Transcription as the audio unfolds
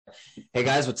Hey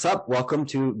guys, what's up? Welcome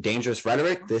to Dangerous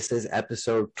Rhetoric. This is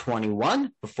episode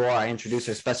 21. Before I introduce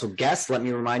our special guest, let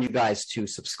me remind you guys to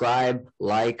subscribe,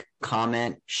 like,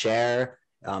 comment, share.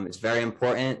 It's very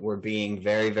important. We're being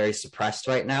very, very suppressed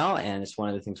right now, and it's one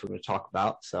of the things we're going to talk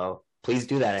about. So please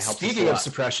do that. It helps. Speaking of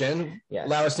suppression, yes.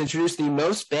 Allow us to introduce the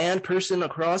most banned person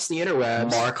across the interwebs.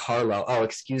 Mark Harlow. Oh,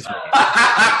 excuse me.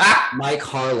 Mike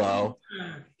Harlow.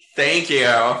 Thank you.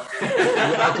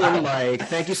 Welcome, Mike.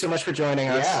 Thank you so much for joining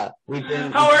us. Yeah,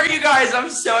 How are you guys? I'm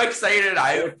so excited.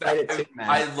 Too,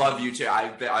 I love you too.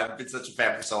 I've been such a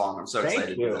fan for so long. I'm so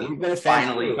excited to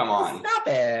finally come on. Stop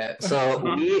it.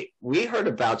 So we heard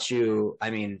about you. I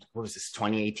mean, what was this?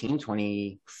 2018,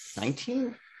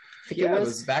 2019? It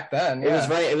was back then. It was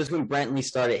right. It was when Brentley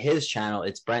started his channel.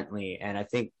 It's Brentley. And I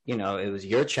think, it was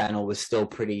your channel was still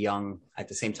pretty young at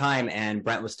the same time. And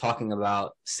Brent was talking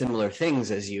about similar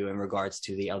things as you in regards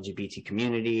to the LGBT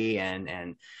community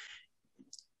and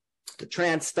the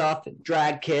trans stuff and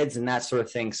drag kids and that sort of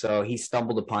thing. So he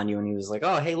stumbled upon you and he was like,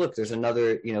 oh, hey, look, there's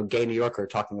another, gay New Yorker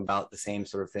talking about the same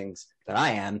sort of things that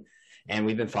I am. And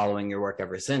we've been following your work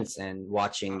ever since and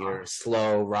watching your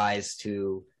slow rise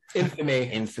to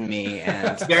infamy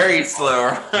and very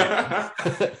slow.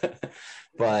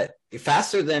 But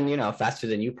faster than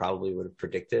you probably would have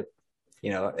predicted.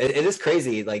 It is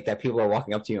crazy like that people are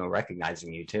walking up to you and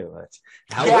recognizing you too.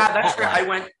 That's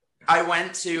right. I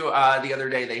went to the other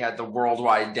day. They had the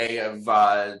worldwide day of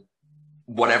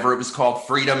whatever it was called,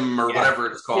 freedom or whatever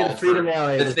it's called. Yeah, freedom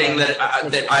Alley. The thing that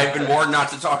I've been warned not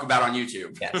to talk about on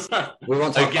YouTube. Yes, we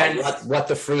won't talk about what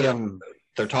the freedom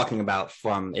they're talking about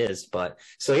from is, but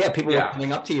so people are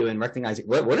coming up to you and recognizing.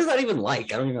 What is that even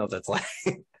like? I don't even know what that's like.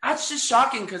 That's just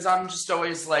shocking because I'm just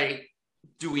always like,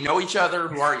 do we know each other?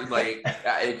 Who are you? Like,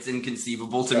 it's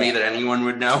inconceivable to me that anyone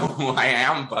would know who I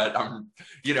am, but I'm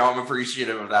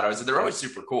appreciative of that. They're always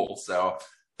super cool. So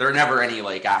there are never any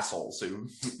like assholes who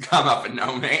come up and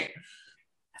know me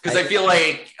because I feel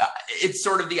like it's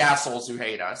sort of the assholes who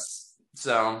hate us.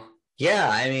 So. Yeah,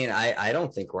 I mean, I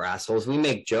don't think we're assholes. We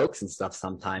make jokes and stuff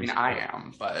sometimes. I mean, I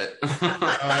am, but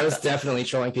I was definitely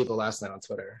trolling people last night on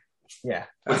Twitter. Yeah.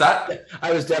 What's that?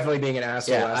 I was definitely being an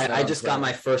asshole. Yeah, I just got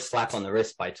my first slap on the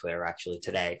wrist by Twitter actually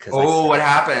today. What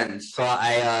happened? So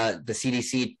the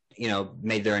CDC,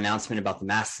 made their announcement about the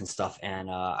masks and stuff, and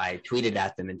I tweeted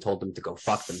at them and told them to go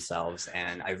fuck themselves,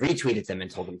 and I retweeted them and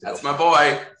told them to That's my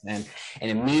boy. And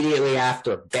immediately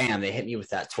after, bam, they hit me with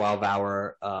that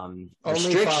 12-hour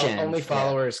restriction. Only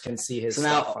followers can see his So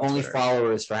now only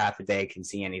followers for half a day can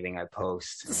see anything I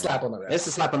post. It's a slap on the wrist. It's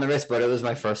a slap on the wrist, but it was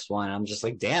my first one. I'm just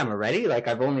like, damn, already? Like,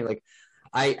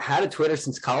 I had a Twitter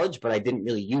since college, but I didn't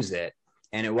really use it.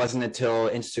 And it wasn't until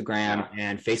Instagram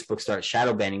and Facebook started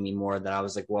shadow banning me more that I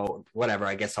was like, well, whatever,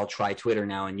 I guess I'll try Twitter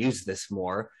now and use this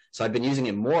more. So I've been using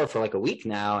it more for like a week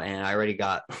now, and I already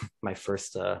got my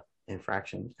first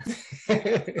infraction.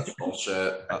 That's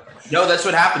bullshit. No, that's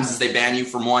what happens is they ban you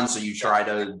from one, so you try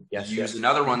to use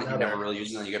another one that you never really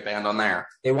use, and then you get banned on there.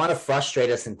 They want to frustrate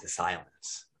us into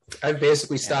silence. I've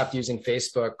basically stopped using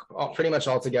Facebook pretty much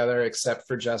altogether, except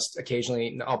for just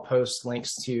occasionally I'll post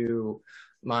links to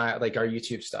our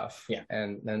YouTube stuff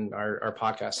and then our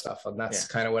podcast stuff, and that's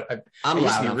kind of what I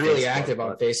used to be really active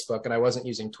on Facebook, and I wasn't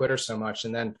using Twitter so much.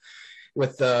 And then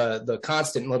with the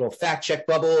constant little fact check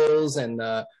bubbles and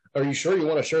are you sure you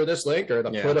want to share this link or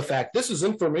the PolitiFact, this is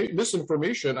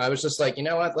misinformation, I was just like, you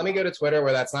know what, let me go to Twitter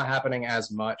where that's not happening as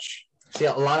much. See,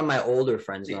 a lot of my older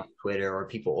friends are on Twitter or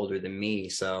people older than me,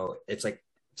 so it's like,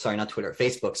 sorry, not Twitter,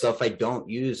 Facebook. So if I don't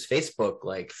use Facebook,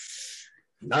 like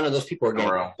none of those people are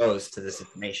getting exposed to this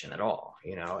information at all,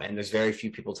 and there's very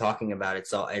few people talking about it.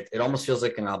 So it almost feels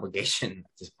like an obligation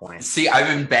at this point. See, I've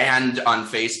been banned on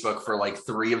Facebook for like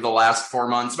 3 of the last 4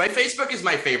 months. My Facebook is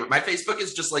my favorite. My Facebook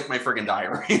is just like my friggin'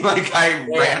 diary. Like I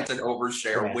rant and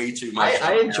overshare way too much.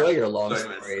 I enjoy your long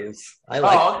stories.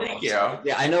 Thank you.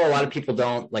 Yeah, I know a lot of people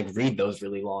don't like read those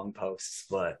really long posts,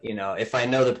 but if I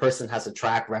know the person has a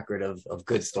track record of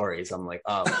good stories, I'm like,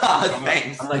 oh,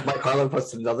 thanks. I'm like, Mike Harlow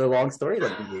posted another long story.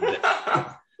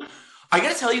 I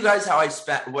gotta tell you guys how I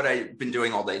spent what I've been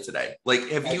doing all day today. Like,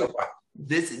 have you?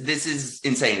 This is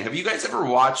insane. Have you guys ever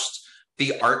watched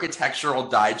the Architectural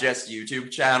Digest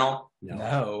YouTube channel?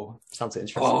 No. Sounds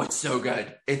interesting. Oh, it's so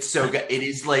good. It's so good. It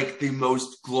is like the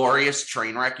most glorious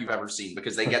train wreck you've ever seen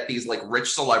because they get these like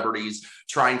rich celebrities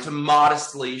trying to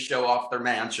modestly show off their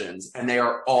mansions, and they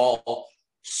are all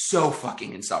so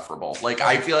fucking insufferable. Like,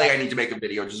 I feel like I need to make a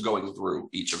video just going through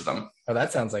each of them. Oh,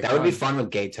 that sounds like that would be fun with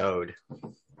Gay Toad.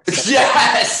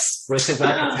 Yes. With his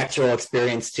architectural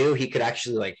experience too, he could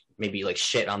actually maybe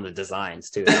shit on the designs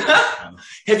too.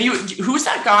 Who's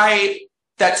that guy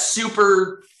That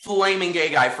super flaming gay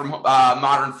guy from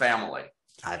Modern Family.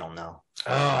 I don't know.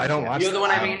 Oh, I don't watch. You know the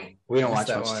one I mean? We don't watch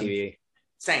that much one. TV.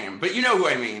 Same, but you know who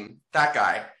I mean. That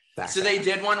guy. That So guy. they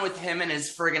did one with him and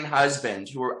his friggin' husband,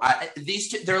 who were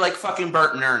these two. They're like fucking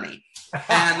Bert and Ernie,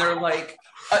 and they're like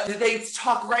they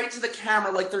talk right to the camera,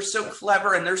 like they're so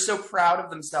clever and they're so proud of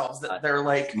themselves that they're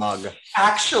like, Mug.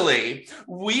 actually,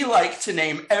 we like to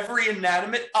name every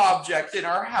inanimate object in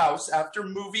our house after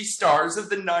movie stars of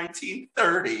the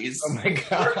 1930s. Oh my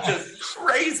god, We're just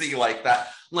crazy like that.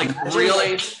 Like,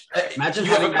 really? Imagine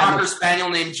You have a having that Cocker much- Spaniel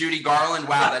named Judy Garland?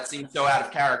 Wow, that seems so out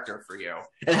of character for you.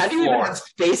 And how do you even Floor. have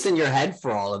space in your head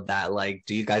for all of that? Like,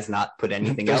 do you guys not put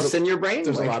anything There's else in your brain?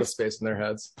 there's a Like, lot of space in their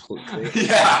heads.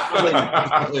 Yeah.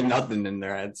 probably nothing in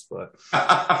their heads, but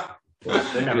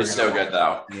It was so good,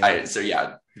 though.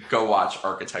 Yeah. Go watch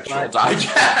Architectural But-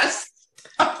 Digest.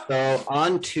 So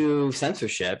on to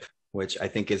censorship, which I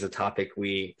think is a topic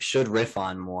we should riff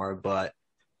on more, but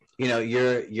you know,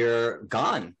 you're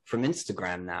gone from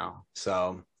Instagram now.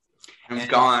 So I'm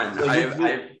gone. So How you've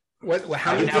many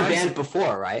been times? banned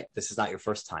before, right? This is not your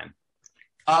first time.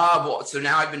 Well, so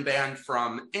now I've been banned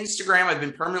from Instagram. I've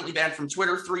been permanently banned from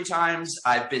Twitter 3 times.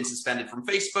 I've been suspended from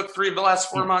Facebook 3 of the last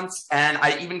 4 months. And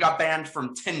I even got banned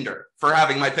from Tinder for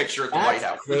having my picture at the White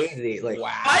House. Crazy. Like,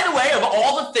 Wow. By the way, of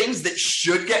all the things that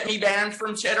should get me banned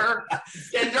from Tinder,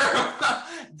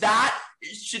 that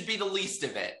should be the least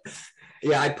of it.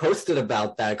 yeah, I posted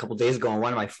about that a couple days ago, and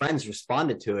one of my friends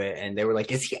responded to it, and they were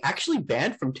like, "Is he actually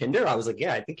banned from Tinder?" I was like,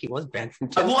 "Yeah, I think he was banned from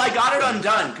Tinder." Well, I got it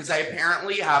undone because I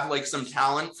apparently have like some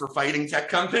talent for fighting tech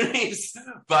companies,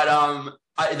 but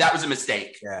that was a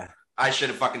mistake. Yeah, I should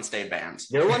have fucking stayed banned.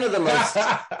 you're one of the most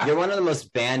you're one of the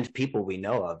most banned people we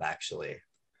know of, actually.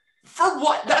 For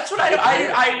what? That's what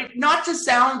I not to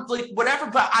sound like whatever,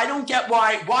 but I don't get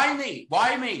why me?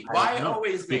 Why me? Why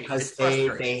always me? Because It's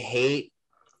frustrating. they hate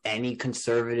any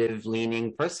conservative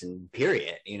leaning person,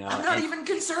 period. You know, I'm not And- even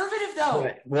conservative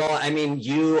though. Well, I mean,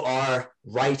 you are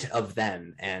right of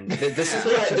them, and this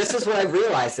is what I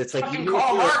realized. It's like Fucking even if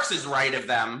Karl you're- Marx is right of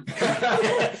them.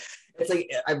 it's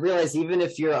like I realize even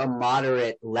if you're a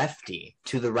moderate lefty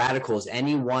to the radicals,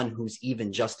 anyone who's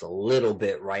even just a little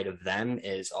bit right of them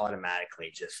is automatically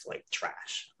just like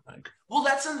trash. Like, Well,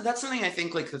 that's something I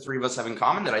think like the three of us have in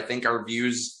common, that I think our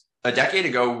views a decade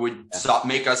ago would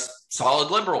make us solid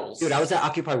liberals. dude, I was at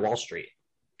Occupy Wall Street.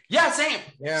 Yeah, same.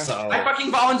 Yeah. So I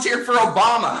fucking volunteered for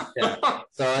Obama.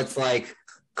 So it's like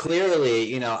clearly,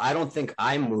 you know, I don't think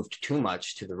I moved too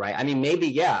much to the right. I mean, maybe,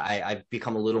 yeah, I've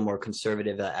become a little more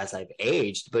conservative as I've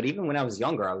aged, but even when I was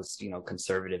younger, I was, you know,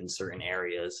 conservative in certain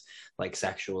areas, like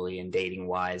sexually and dating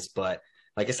wise. But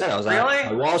like I said, I was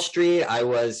on Wall Street. I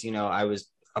was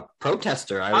a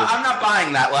protester. I'm not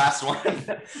buying that last one.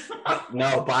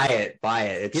 No, buy it.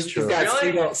 It's He's true. got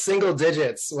Really? single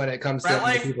digits when it comes to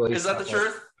Brentley, people. is that the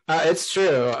truth? It's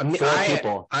true. I mean, 4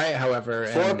 people. I, however,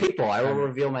 4 people. I will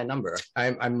reveal my number.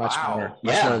 I'm much Wow. more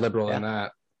Yeah. liberal than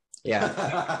that.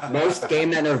 Yeah. Most gay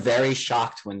men are very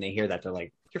shocked when they hear that. They're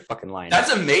like, "You're fucking lying."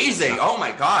 That's amazing. Oh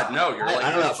my God. No, you're like,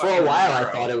 I don't know. For a fucking while, I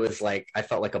hero. thought it was like I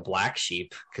felt like a black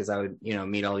sheep because I would, you know,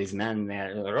 meet all these men. And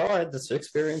they're like, "Oh, I had this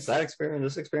experience, that experience,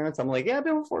 this experience." I'm like, "Yeah, I've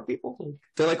been with 4 people."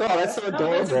 They're like, "Oh, that's so Oh, that's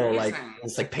adorable!" Like amazing.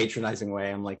 it's like patronizing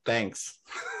way. I'm like, "Thanks."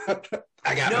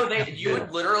 I got You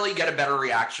would literally get a better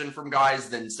reaction from guys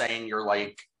than saying you're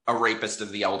like a rapist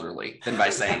of the elderly than by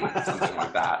saying something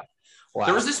like that. Wow.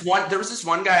 There was this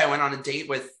one guy I went on a date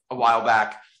with a while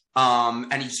back.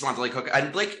 And he just wanted to like hook,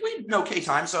 and like we had an okay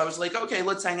time. So I was like, okay,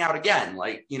 let's hang out again.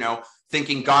 Like, you know,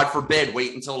 thinking God forbid,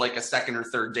 wait until like a second or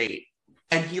third date.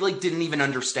 And he like didn't even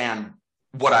understand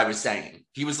what I was saying.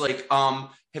 He was like,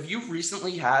 have you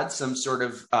recently had some sort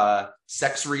of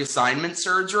sex reassignment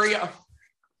surgery?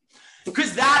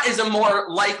 Because that is a more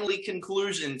likely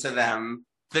conclusion to them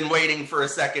than waiting for a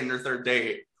second or third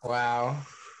date. Wow.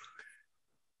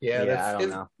 Yeah, I don't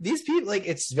know. These people, like,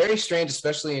 it's very strange,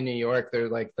 especially in New York. They're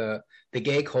like the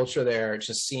gay culture there. It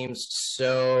just seems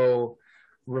so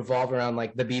revolved around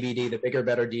like the BBD, the bigger,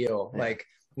 better deal. Yeah. Like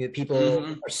people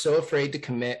are so afraid to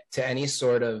commit to any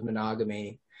sort of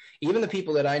monogamy. Even the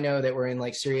people that I know that were in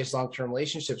like serious long-term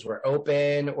relationships were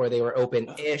open, or they were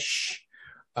open-ish.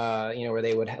 You know, where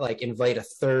they would like invite a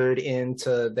third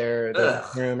into their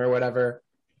room or whatever,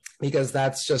 because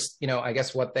that's just, you know, I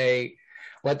guess what they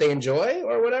enjoy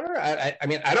or whatever. I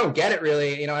mean, I don't get it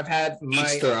really. You know, I've had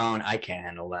Each their own. I can't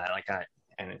handle that.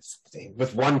 And it's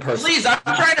with one person. Please, I'm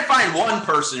trying to find one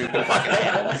person who can fucking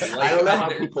handle it. Like, I don't know how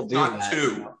people do not that.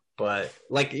 two. But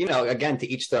like, you know, again, to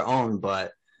each their own.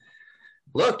 But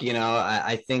look,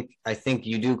 I think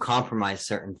you do compromise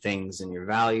certain things in your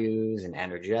values and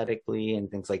energetically and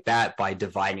things like that by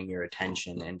dividing your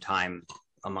attention and time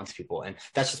amongst people. And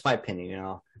that's just my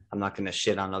opinion. I'm not going to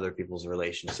shit on other people's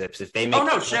relationships if they make. Oh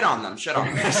no, shit on them. Shit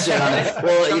on them. Shit on it.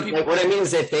 Well, what I mean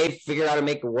is if they figure out how to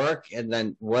make it work, and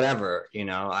then whatever,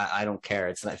 I don't care.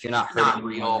 It's not, if you're not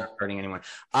hurting anyone.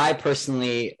 I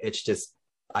personally, it's just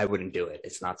I wouldn't do it.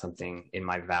 It's not something in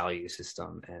my value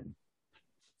system. And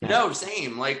no,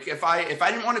 same. Like if I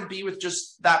didn't want to be with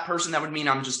just that person, that would mean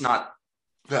I'm just not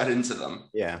that into them.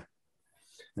 Yeah.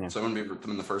 So I wouldn't be with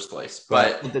them in the first place.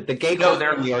 But the gay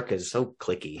culture in New York is so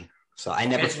cliquey. So I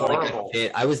never felt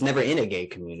like I was never in a gay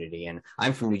community, and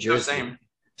I'm from New Jersey. Same.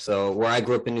 So where I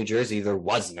grew up in New Jersey, there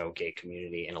was no gay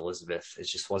community in Elizabeth. It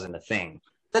just wasn't a thing.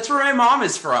 That's where my mom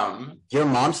is from. Your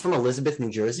mom's from Elizabeth,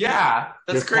 New Jersey? Yeah,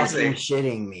 that's crazy. You're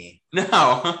shitting me.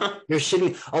 No. You're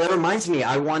shitting. Oh, that reminds me.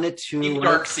 I wanted to...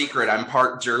 Dark secret. I'm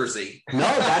part Jersey. No,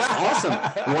 that's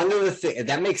awesome. One of the things...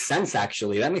 That makes sense,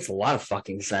 actually. That makes a lot of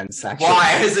fucking sense, actually.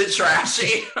 Why? Is it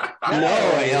trashy?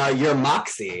 No, you're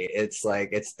Moxie. It's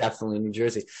definitely New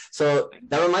Jersey. So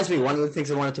that reminds me, one of the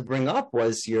things I wanted to bring up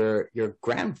was your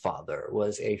grandfather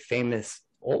was a famous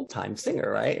old-time singer,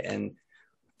 right? And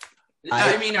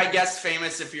I mean, I guess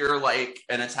famous if you're like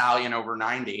an Italian over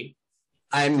 90.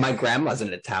 My grandma's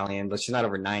an Italian, but she's not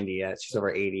over 90 yet. She's over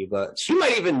 80, but she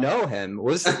might even know him.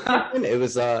 It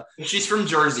was she's from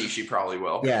Jersey. She probably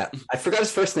will. Yeah, I forgot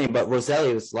his first name, but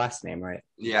Roselli was his last name, right?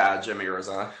 Yeah, Jimmy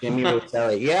Roselli. Jimmy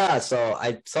Roselli. Yeah, so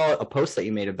I saw a post that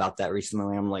you made about that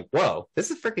recently. I'm like, whoa, this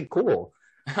is freaking cool.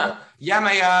 Yeah,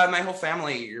 my whole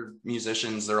family are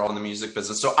musicians. They're all in the music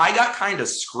business. So I got kind of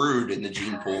screwed in the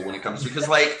gene pool when it comes to, because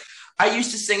like I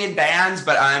used to sing in bands,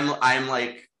 but I'm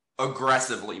like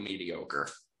aggressively mediocre.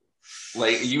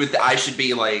 Like I should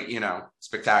be like,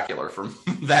 spectacular from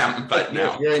them, but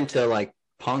no. You're into like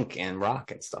punk and rock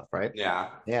and stuff, right? Yeah.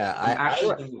 Yeah. I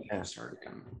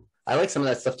like some of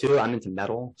that stuff too. I'm into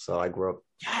metal, so I grew up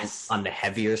on the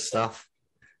heavier stuff.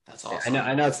 That's awesome.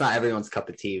 I know it's not everyone's cup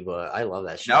of tea, but I love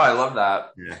that shit. No, I love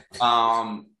that.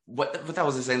 Yeah. What that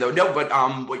was I saying though? No, but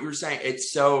what you were saying,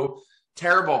 it's so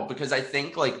terrible because I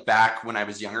think like back when I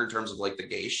was younger in terms of like the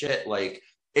gay shit, like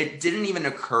it didn't even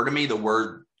occur to me the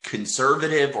word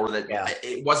conservative or that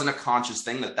it wasn't a conscious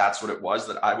thing that that's what it was,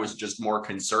 that I was just more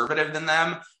conservative than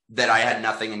them, that I had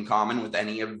nothing in common with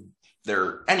any of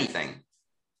their anything,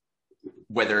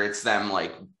 whether it's them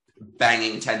like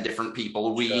banging 10 different people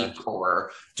a week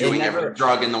or doing every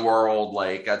drug in the world.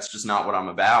 Like that's just not what I'm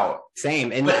about. Same.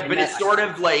 But it sort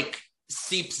of like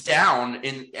seeps down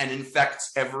and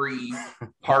infects every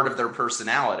part of their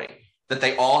personality, that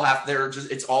they all have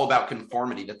it's all about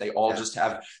conformity, that they all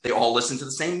they all listen to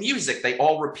the same music. They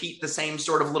all repeat the same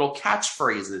sort of little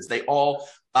catchphrases. They all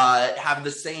have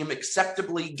the same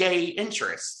acceptably gay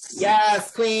interests.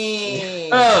 Yes,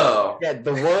 queen. Oh, yeah.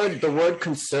 The word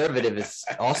conservative is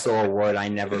also a word I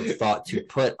never thought to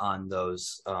put on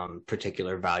those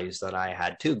particular values that I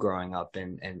had too growing up,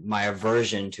 and my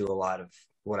aversion to a lot of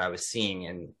what I was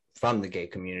seeing from the gay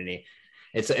community.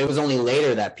 It was only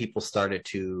later that people started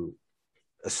to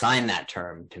assign that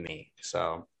term to me.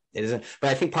 So it isn't. But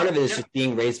I think part of it is just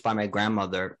being raised by my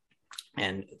grandmother.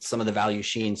 And some of the values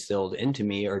she instilled into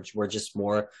me were just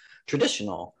more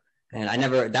traditional. And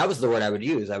that was the word I would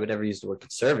use. I would never use the word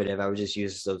conservative. I would just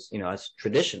use those, as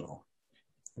traditional.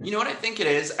 You know what I think it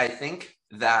is? I think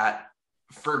that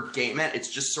for gay men,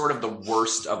 it's just sort of the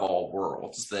worst of all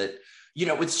worlds. That,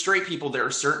 with straight people, there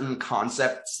are certain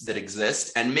concepts that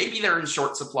exist, and maybe they're in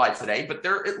short supply today, but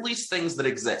there are at least things that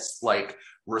exist, like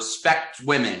respect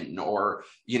women, or,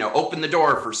 open the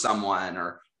door for someone,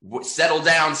 or settle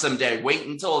down someday, wait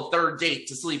until a third date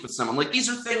to sleep with someone. Like these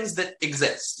are things that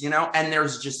exist, and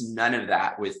there's just none of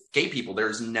that with gay people.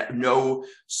 There's no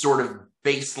sort of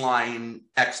baseline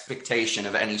expectation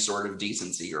of any sort of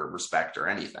decency or respect or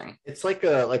anything. It's like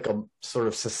a sort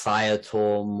of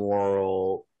societal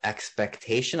moral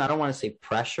expectation. I don't want to say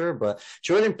pressure, but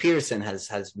Jordan Peterson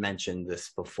has mentioned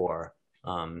this before.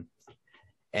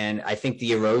 And I think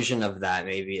the erosion of that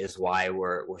maybe is why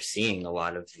we're seeing a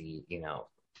lot of the,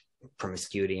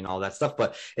 promiscuity and all that stuff.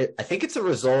 But I think it's a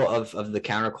result of the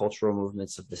countercultural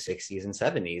movements of the 60s and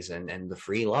 70s and the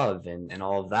free love and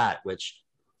all of that, which,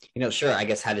 sure, I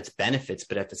guess had its benefits,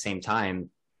 but at the same time,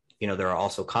 there are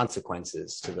also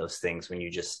consequences to those things when you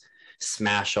just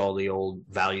smash all the old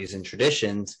values and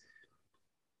traditions.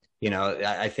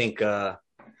 I think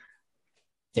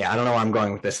Yeah, I don't know where I'm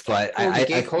going with this, but the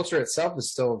gay culture itself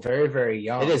is still very, very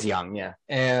young. It is young, yeah.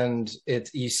 And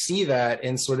you see that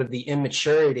in sort of the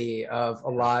immaturity of a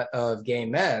lot of gay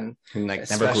men who like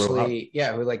never grew up.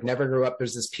 Yeah, who like never grew up.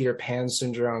 There's this Peter Pan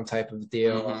syndrome type of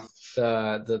deal.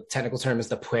 Mm-hmm. The technical term is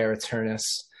the puer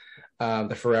aeternus,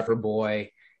 the forever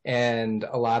boy. And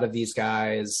a lot of these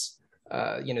guys,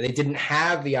 they didn't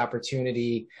have the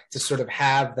opportunity to sort of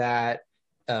have that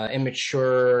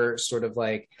immature sort of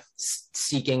like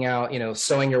seeking out,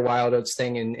 sowing your wild oats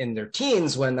thing in their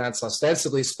teens when that's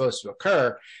ostensibly supposed to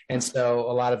occur. And so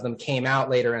a lot of them came out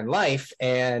later in life,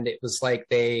 and it was like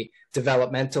they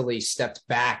developmentally stepped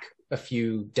back a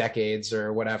few decades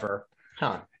or whatever.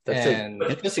 Huh. That's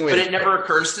interesting. But it never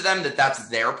occurs to them that that's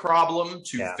their problem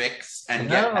to fix and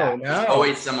get back. It's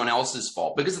always someone else's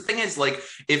fault. Because the thing is, like,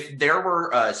 if there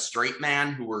were a straight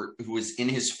man who was in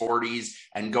his 40s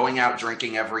and going out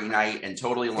drinking every night and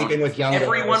totally alone,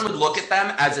 everyone would look at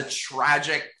them as a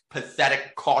tragic,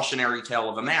 pathetic, cautionary tale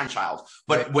of a man-child.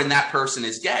 But when that person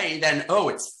is gay, then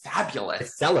it's fabulous. They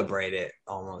celebrate it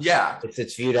almost. Yeah,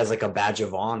 it's viewed as like a badge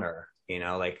of honor.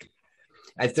 Like.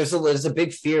 There's a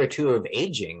big fear too of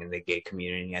aging in the gay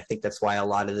community. I think that's why a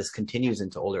lot of this continues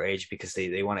into older age, because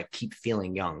they want to keep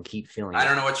feeling young, I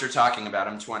don't know what you're talking about.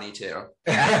 I'm 22.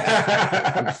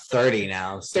 I'm 30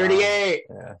 now. So. 38.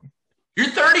 Yeah. You're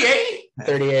 38?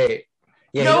 38.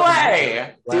 Yeah, no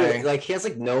way. Dude, like he has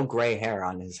like no gray hair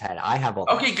on his head. I have all.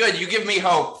 Okay, good. You give me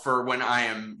hope for when I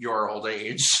am your old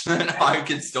age, and I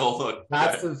can still look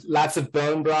lots of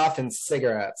bone broth and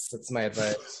cigarettes. That's my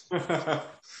advice.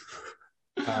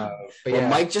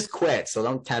 Mike just quit, so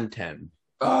don't tempt him.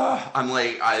 I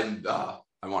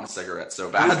want a cigarette so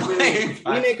badly.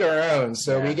 We make our own,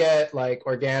 so we get like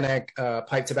organic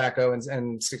pipe tobacco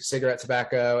and cigarette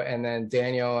tobacco, and then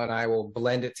Daniel and I will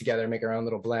blend it together, make our own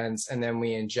little blends, and then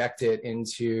we inject it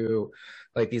into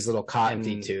like these little cotton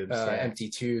empty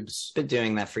tubes. Been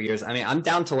doing that for years. I mean, I'm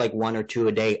down to like 1 or 2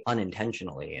 a day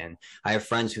unintentionally, and I have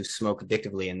friends who smoke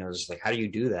addictively, and they're just like, "How do you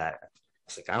do that?"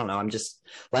 Like, I don't know. I'm just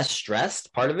less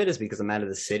stressed. Part of it is because I'm out of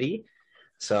the city.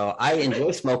 So I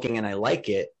enjoy smoking and I like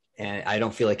it. And I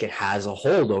don't feel like it has a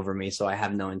hold over me. So I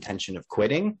have no intention of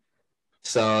quitting.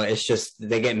 So it's just,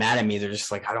 they get mad at me. They're just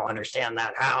like, I don't understand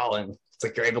that. How? And it's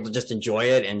like, you're able to just enjoy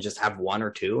it and just have 1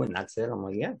 or 2 and that's it. I'm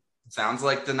like, yeah. Sounds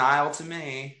like denial to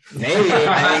me. Maybe.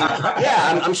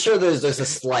 I'm sure there's a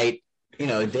slight,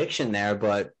 addiction there,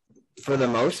 but for the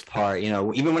most part,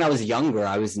 even when I was younger,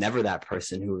 I was never that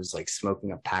person who was like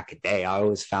smoking a pack a day. I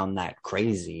always found that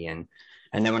crazy. And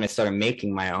then when I started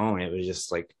making my own, it was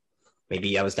just like,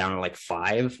 maybe I was down to like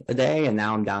 5 a day, and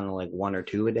now I'm down to like 1 or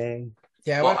 2 a day.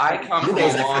 Yeah. Well, I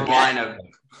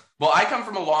come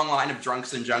from a long line of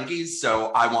drunks and junkies,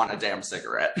 so I want a damn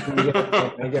cigarette. You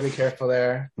gotta be careful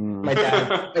there. My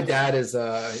dad is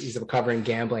he's a recovering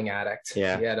gambling addict.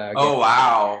 Yeah. He had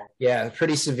wow. Yeah,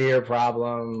 pretty severe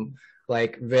problem.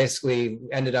 Like basically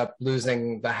ended up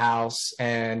losing the house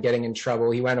and getting in trouble.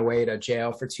 He went away to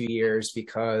jail for 2 years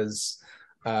because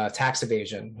tax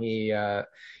evasion.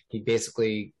 He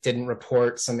basically didn't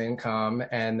report some income,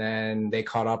 and then they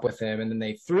caught up with him, and then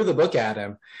they threw the book at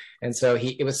him. And so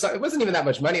it wasn't even that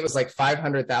much money. It was like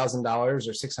 $500,000 or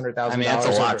 $600,000. I mean, that's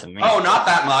a lot to me. Oh, not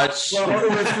that much. Well,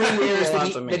 over 3 years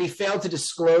that he failed to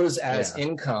disclose as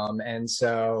income, and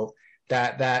so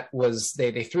that was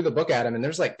they threw the book at him. And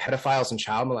there's like pedophiles and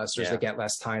child molesters that get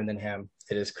less time than him.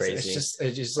 It is crazy. So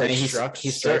it's just like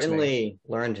he's certainly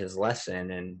learned his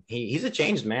lesson, and he's a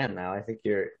changed man now. I think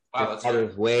you're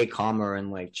way calmer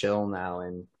and like chill now,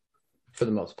 and for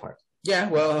the most part. Yeah,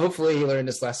 well, hopefully he learned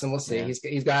his lesson. We'll see. Yeah.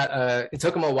 He's got it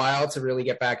took him a while to really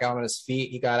get back out on his feet.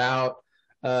 He got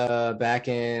out back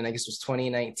in, I guess it was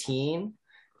 2019,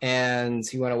 and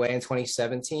he went away in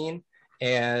 2017.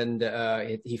 And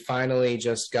he finally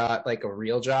just got like a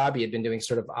real job. He had been doing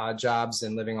sort of odd jobs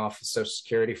and living off of Social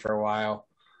Security for a while.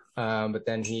 But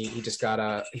then he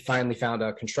finally found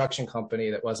a construction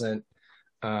company that wasn't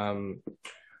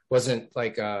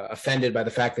like offended by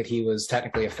the fact that he was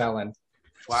technically a felon.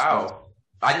 Wow.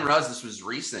 I didn't realize this was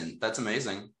recent. That's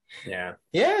amazing. Yeah.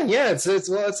 It's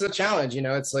a challenge,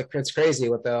 it's crazy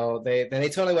what they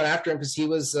totally went after him because he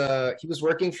was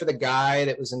working for the guy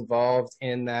that was involved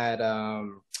in that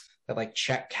like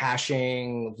check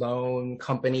cashing loan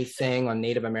company thing on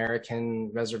Native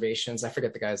American reservations. I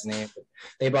forget the guy's name, but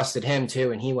they busted him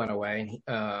too, and he went away,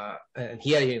 and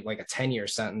he had like a 10-year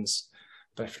sentence.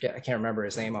 But I can't remember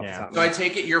his name off the top. So I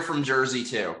take it you're from Jersey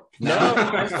too? No,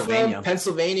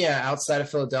 Pennsylvania, outside of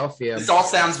Philadelphia. This all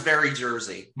sounds very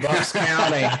Jersey. Bucks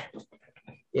County.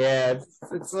 Yeah,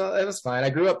 it was fine. I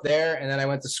grew up there, and then I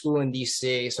went to school in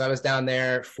DC. So I was down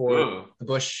there for the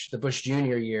Bush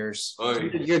Junior years.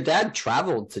 Your dad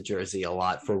traveled to Jersey a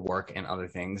lot for work and other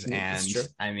things, and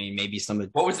I mean, maybe some of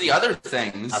what was the other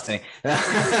things?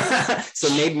 So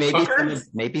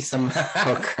maybe some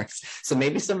hookers. So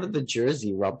maybe some of the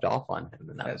Jersey rubbed off on him.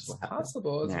 And that's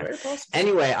possible. It's very possible.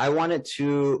 Anyway, I wanted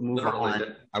to move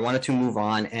on. I wanted to move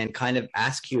on and kind of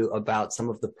ask you about some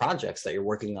of the projects that you're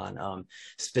working on.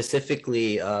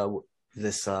 Specifically,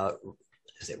 this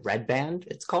is it Red Band?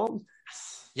 It's called.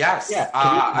 Yes. Yeah.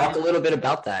 Can you talk a little bit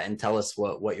about that and tell us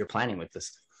what you're planning with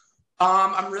this?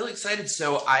 I'm really excited.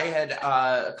 So I had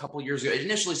a couple years ago. It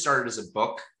initially started as a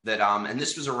book that, and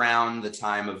this was around the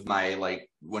time of my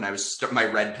when I was my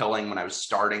red pilling, when I was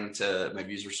my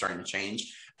views were starting to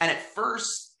change. And at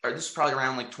first, or this was probably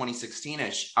around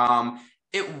 2016ish.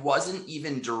 It wasn't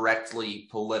even directly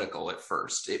political at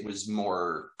first. It was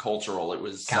more cultural. It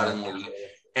was suddenly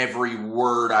every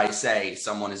word I say,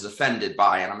 someone is offended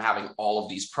by, and I'm having all of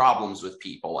these problems with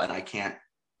people, and I can't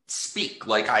speak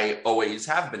like I always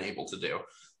have been able to do.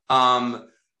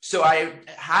 So I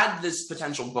had this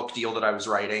potential book deal that I was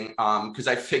writing because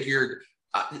I figured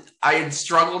I had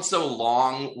struggled so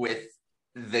long with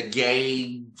the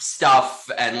gay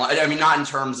stuff, and I mean, not in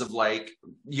terms of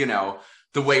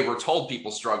the way we're told people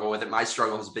struggle with it. My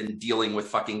struggle has been dealing with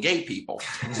fucking gay people.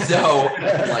 So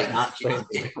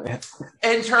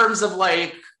in terms of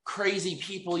crazy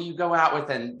people you go out with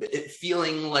and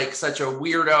feeling like such a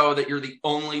weirdo that you're the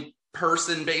only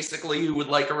person basically who would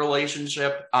like a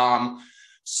relationship.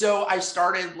 So I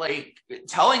started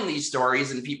telling these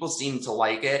stories and people seemed to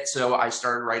like it. So I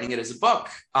started writing it as a book.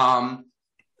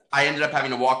 I ended up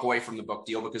having to walk away from the book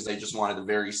deal because they just wanted a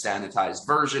very sanitized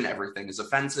version. Everything is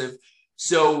offensive.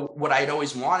 So what I'd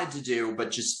always wanted to do, but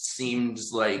just seemed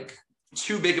like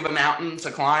too big of a mountain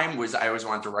to climb, was I always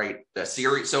wanted to write a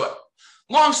series. So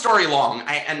long story long,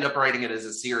 I ended up writing it as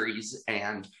a series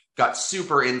and got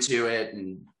super into it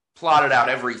and plotted out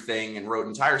everything and wrote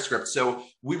entire scripts. So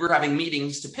we were having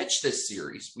meetings to pitch this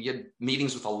series. We had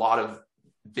meetings with a lot of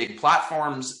big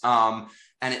platforms, and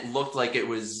it looked like it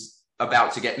was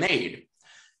about to get made.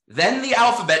 Then the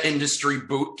alphabet industry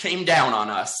boot came down on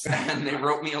us and they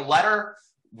wrote me a letter.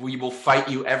 We will fight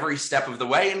you every step of the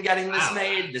way in getting this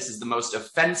made. This is the most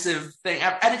offensive thing.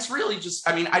 And it's really just,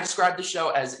 I mean, I describe the show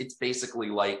as it's basically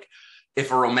like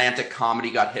if a romantic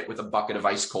comedy got hit with a bucket of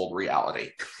ice cold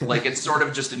reality. It's sort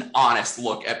of just an honest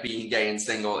look at being gay and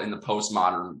single in the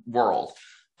postmodern world.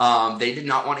 They did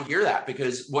not want to hear that,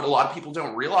 because what a lot of people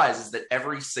don't realize is that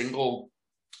every single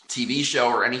TV show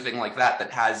or anything like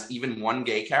that has even one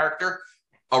gay character,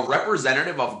 a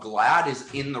representative of GLAAD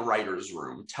is in the writer's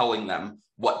room telling them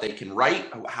what they can write,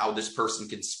 how this person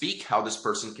can speak, how this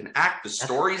person can act, the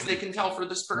stories they can tell for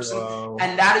this person. Whoa.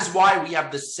 And that is why we have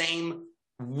the same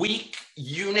weak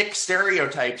eunuch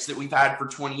stereotypes that we've had for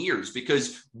 20 years,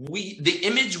 because the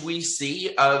image we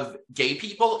see of gay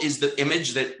people is the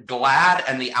image that GLAAD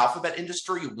and the alphabet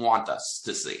industry want us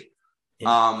to see.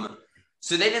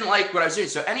 So they didn't like what I was doing.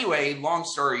 So anyway, long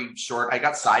story short, I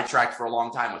got sidetracked for a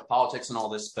long time with politics and all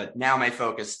this, but now my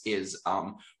focus is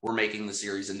we're making the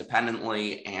series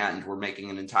independently, and we're making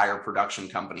an entire production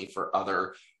company for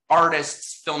other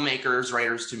artists, filmmakers,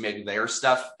 writers to make their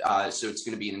stuff. So it's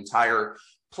going to be an entire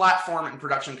platform and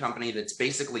production company that's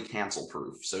basically cancel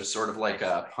proof. So sort of like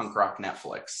a punk rock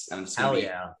Netflix. And it's going to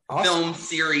be awesome. Film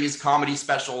series, comedy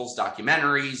specials,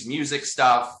 documentaries, music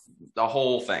stuff, the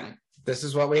whole thing. This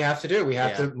is what we have to do. We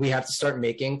have to start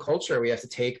making culture. We have to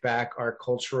take back our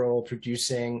cultural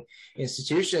producing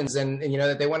institutions, and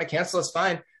that they want to cancel us,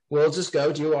 fine. We'll just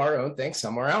go do our own thing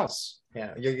somewhere else.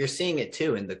 Yeah, you're seeing it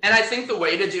too and I think the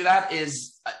way to do that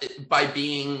is by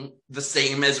being the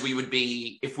same as we would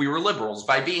be if we were liberals,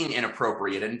 by being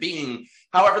inappropriate and being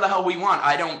however the hell we want.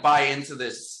 I don't buy into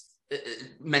this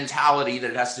mentality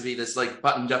that it has to be this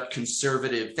buttoned up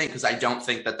conservative thing, because I don't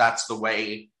think that that's the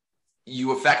way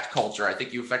you affect culture. I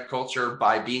think you affect culture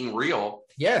by being real.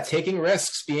 Yeah, taking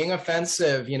risks, being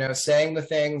offensive, saying the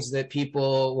things that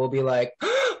people will be like,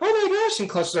 oh my gosh, and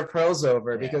clutch their pearls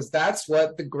over, because that's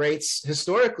what the greats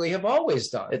historically have always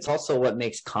done. It's also what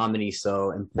makes comedy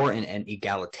so important and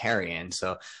egalitarian.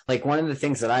 So one of the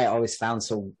things that I always found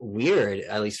so weird,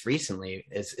 at least recently,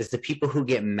 is the people who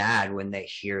get mad when they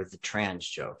hear the trans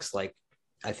jokes.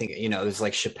 I think, it was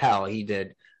Chappelle, he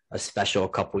did a special a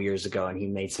couple years ago, and he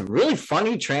made some really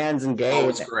funny trans and gay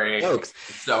jokes.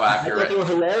 It's so accurate. I thought they were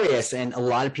hilarious, and a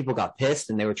lot of people got pissed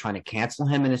and they were trying to cancel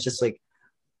him. And it's just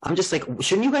I'm just like,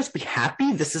 shouldn't you guys be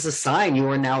happy? This is a sign you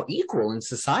are now equal in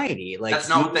society. Like, that's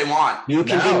not what they want. You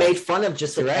can be made fun of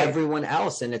just like everyone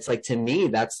else. And it's like, to me,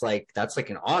 that's like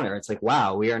an honor. It's like,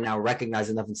 wow, we are now recognized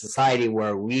enough in society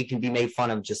where we can be made fun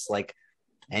of just like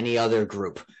any other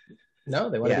group.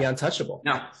 No, they want to be untouchable.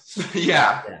 No.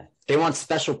 Yeah. They want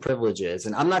special privileges.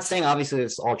 And I'm not saying obviously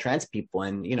it's all trans people,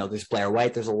 and there's Blair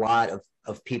White, there's a lot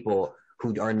of people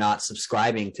who are not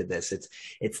subscribing to this.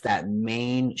 It's that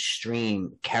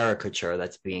mainstream caricature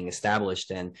that's being established,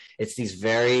 and it's these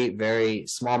very, very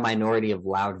small minority of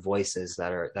loud voices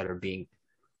that are being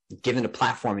given a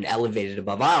platform and elevated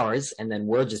above ours, and then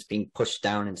we're just being pushed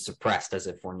down and suppressed as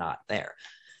if we're not there.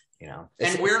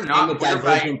 And we're not with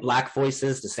divergent Black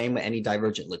voices, the same with any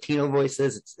divergent Latino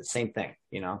voices. It's the same thing,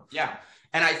 Yeah.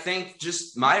 And I think,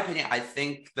 just my opinion, I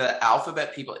think the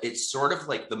alphabet people, it's sort of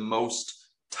like the most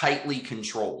tightly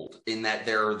controlled, in that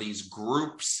there are these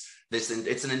groups. It's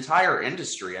an entire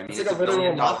industry. I mean, it's like a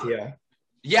literal mafia.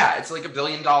 Yeah, it's like $1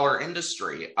 billion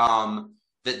industry.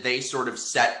 That they sort of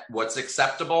set what's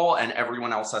acceptable, and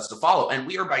everyone else has to follow. And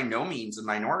we are by no means a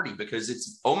minority, because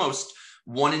it's almost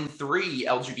 1 in 3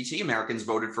 LGBT Americans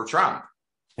voted for Trump.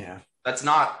 Yeah. That's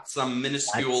not some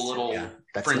minuscule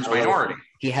fringe minority.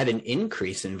 He had an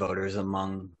increase in voters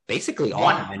among basically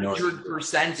all minorities.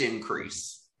 100%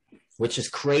 increase. Which is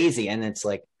crazy. And it's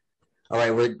like, all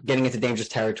right, we're getting into dangerous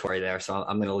territory there, so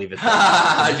I'm going to leave it there.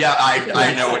 Yeah,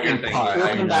 I know what you're thinking.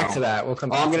 We'll come back to that. All I'm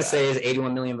going to say is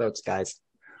 81 million votes, guys.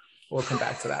 We'll come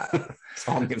back to that. That's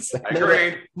all I'm going to say. I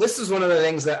agree. This is one of the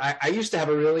things that I used to have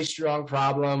a really strong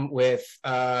problem with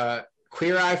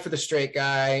Queer Eye for the Straight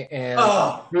Guy and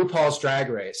RuPaul's Drag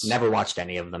Race. Never watched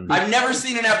any of them. I've never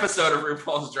seen an episode of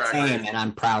RuPaul's Drag Race. And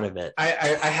I'm proud of it. I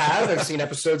have. I've seen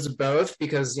episodes of both,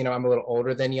 because, I'm a little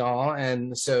older than y'all.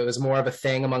 And so it was more of a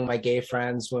thing among my gay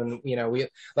friends when, we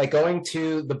like going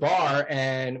to the bar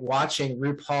and watching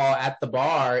RuPaul at the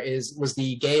bar was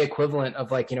the gay equivalent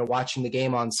of like, watching the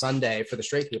game on Sunday for the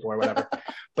straight people or whatever.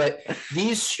 But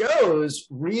these shows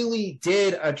really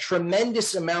did a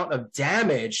tremendous amount of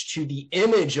damage to the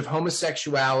image of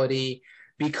homosexuality,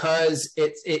 because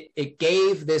it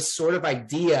gave this sort of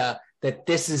idea that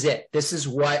this is it. This is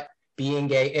what being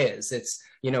gay is. It's,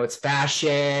 it's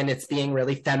fashion, it's being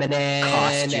really feminine,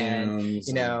 costumes,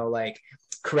 and, like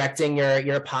correcting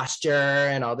your posture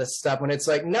and all this stuff. When it's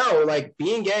like, no, like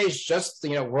being gay is just,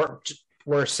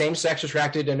 we're same-sex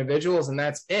attracted individuals, and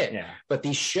that's it. Yeah. But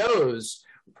these shows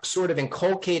sort of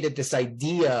inculcated this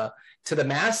idea to the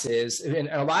masses, and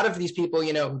a lot of these people,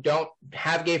 who don't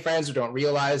have gay friends, who don't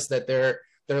realize that their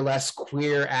less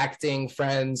queer acting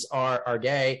friends are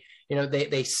gay,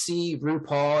 they see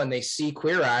RuPaul and they see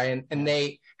Queer Eye, and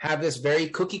they have this very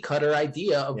cookie cutter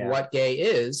idea of what gay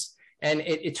is, and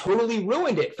it totally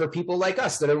ruined it for people like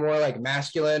us that are more like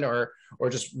masculine or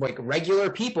just like regular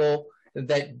people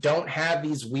that don't have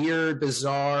these weird,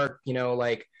 bizarre,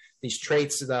 like these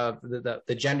traits,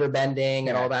 the gender bending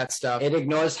and all that stuff. It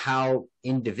ignores how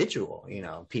individual,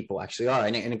 people actually are.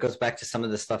 And it goes back to some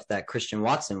of the stuff that Christian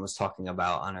Watson was talking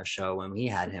about on our show when we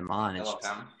had him on.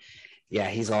 Yeah,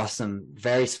 he's awesome.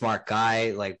 Very smart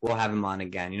guy. Like, we'll have him on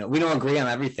again. We don't agree on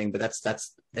everything, but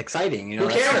that's exciting. Who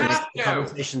cares? The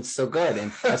conversation's so good.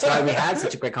 And that's why we had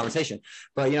such a great conversation.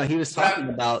 But, he was talking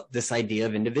about this idea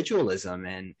of individualism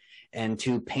and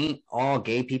to paint all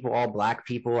gay people, all Black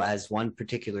people as one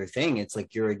particular thing. It's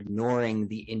like you're ignoring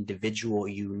the individual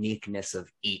uniqueness of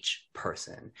each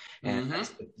person. And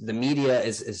the media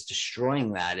is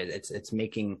destroying that. It's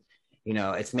making,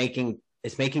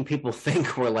 it's making people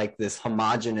think we're like this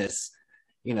homogenous,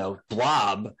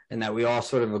 blob, and that we all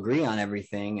sort of agree on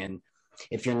everything. And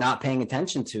if you're not paying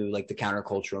attention to like the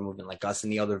countercultural movement like us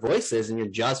and the other voices, and you're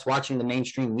just watching the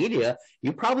mainstream media,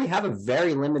 you probably have a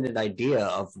very limited idea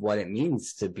of what it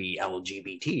means to be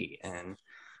LGBT. And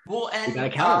you gotta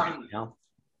counter it,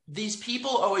 These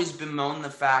people always bemoan the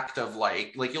fact of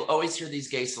like you'll always hear these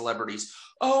gay celebrities,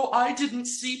 oh, I didn't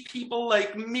see people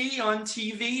like me on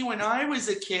TV when I was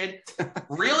a kid.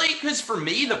 Really? Because for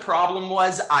me, the problem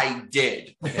was I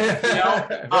did.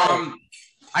 Right.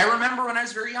 I remember when I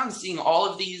was very young seeing all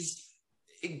of these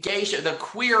gay shows, the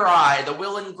Queer Eye, the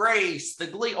Will and Grace, the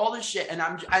Glee, all this shit. And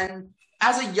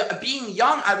being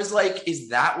young, I was like, is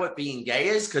that what being gay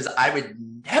is? Because I would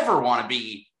never want to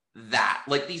be that.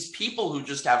 Like these people who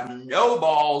just have no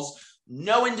balls,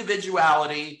 no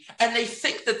individuality, and they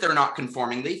think that they're not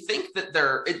conforming. They think that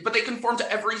but they conform to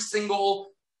every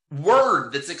single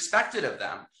word that's expected of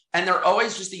them. And they're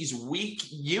always just these weak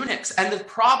eunuchs. And the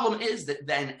problem is that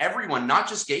then everyone, not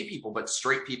just gay people, but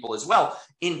straight people as well,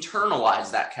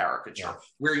 internalize that caricature,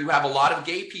 where you have a lot of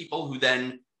gay people who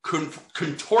then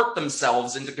contort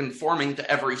themselves into conforming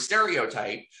to every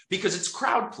stereotype because it's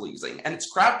crowd pleasing, and it's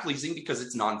crowd pleasing because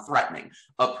it's non-threatening.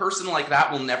 A person like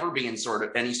that will never be in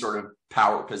any sort of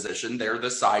power position. They're the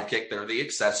sidekick, they're the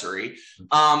accessory.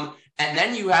 And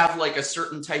then you have like a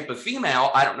certain type of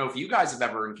female. I don't know if you guys have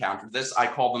ever encountered this. I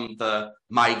call them the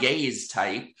my gays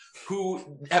type,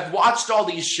 who have watched all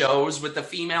these shows with the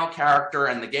female character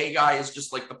and the gay guy is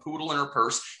just like the poodle in her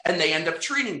purse, and they end up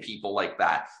treating people like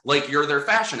that, like you're their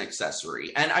fashion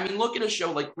accessory. And I mean, look at a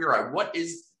show like Queer Eye. What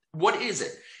is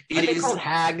it? It is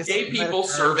hags, gay people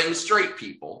serving straight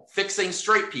people, fixing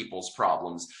straight people's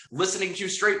problems, listening to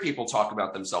straight people talk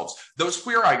about themselves. Those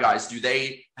Queer Eye guys, do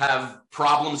they have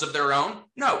problems of their own?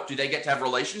 No. Do they get to have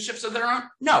relationships of their own?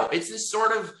 No. It's this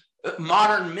sort of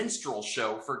modern minstrel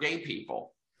show for gay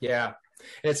people. Yeah.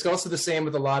 And it's also the same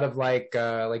with a lot of like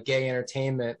gay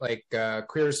entertainment, like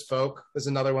Queer as Folk was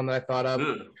another one that I thought of,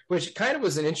 which kind of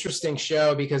was an interesting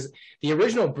show because the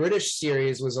original British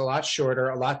series was a lot shorter,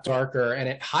 a lot darker, and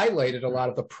it highlighted a lot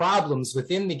of the problems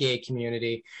within the gay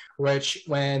community, which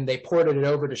when they ported it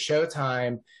over to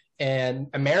Showtime and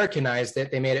Americanized it,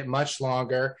 they made it much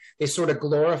longer. They sort of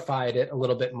glorified it a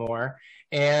little bit more.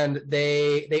 And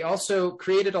they also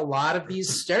created a lot of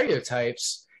these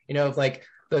stereotypes, you know, of like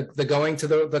the going to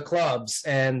the clubs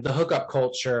and the hookup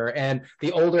culture and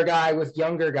the older guy with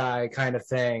younger guy kind of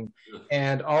thing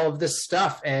and all of this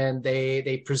stuff. And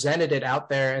they presented it out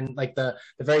there, and like the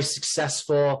very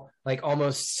successful, like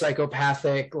almost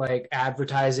psychopathic, like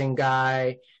advertising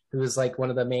guy who was like one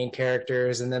of the main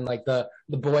characters. And then like the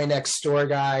boy next door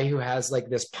guy who has like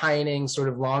this pining sort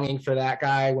of longing for that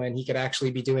guy when he could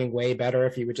actually be doing way better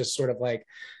if he would just sort of like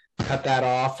cut that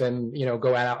off and, you know,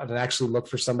 go out and actually look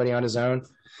for somebody on his own.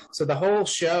 So the whole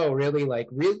show really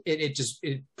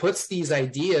it puts these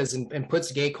ideas and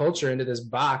puts gay culture into this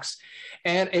box.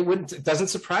 And it doesn't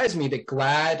surprise me that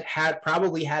GLAAD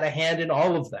probably had a hand in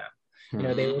all of them. You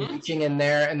know, they were reaching in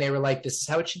there and they were like, this is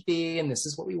how it should be, and this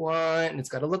is what we want, and it's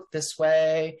got to look this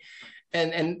way.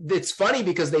 And it's funny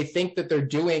because they think that they're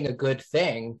doing a good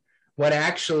thing when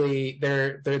actually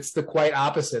it's the quite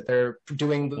opposite. They're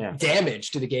doing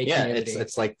damage to the gay community.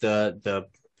 It's like the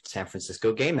San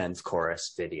Francisco Gay Men's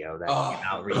Chorus video that came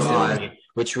out recently,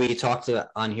 which we talked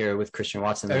on here with Christian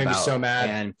Watson about. Made me so mad.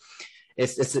 And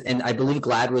and I believe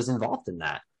GLAAD was involved in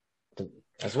that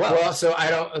as well. Well, so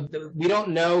we don't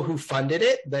know who funded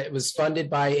it. That it was funded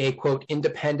by a quote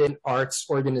independent arts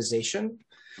organization.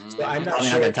 So I'm not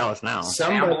sure. Not gonna tell us now.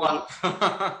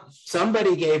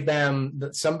 Somebody gave them.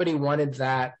 Somebody wanted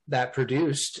that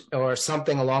produced or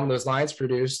something along those lines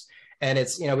produced. And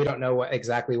it's, you know, we don't know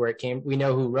exactly where it came. We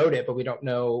know who wrote it, but we don't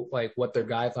know like what their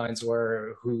guidelines were,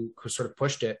 or who sort of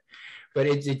pushed it. But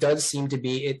it does seem to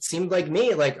be, it seemed like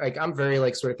me, like I'm very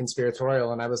like sort of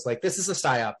conspiratorial. And I was like, this is a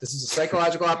psyop. This is a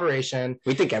psychological operation.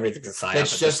 We think everything's a psyop.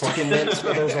 It's just to convince,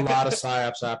 but there's a lot of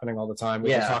psyops happening all the time.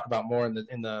 We can talk about more in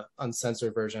the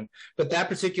uncensored version. But that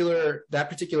particular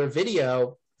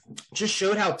video just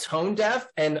showed how tone deaf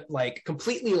and like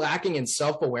completely lacking in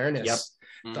self-awareness. Yep.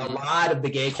 A lot of the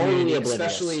gay community,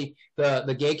 especially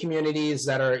the gay communities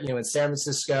that are, you know, in San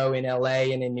Francisco, in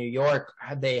LA, and in New York,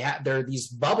 there are these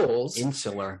bubbles,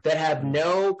 insular, that have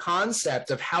no concept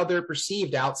of how they're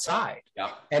perceived outside,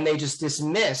 and they just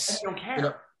dismiss. They don't care. You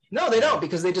know, no, they don't,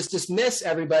 because they just dismiss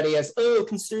everybody as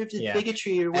conservative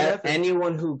bigotry or whatever.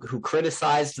 Anyone who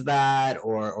criticized that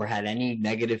or had any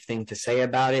negative thing to say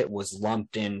about it was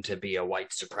lumped in to be a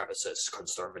white supremacist,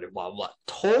 conservative, blah, blah,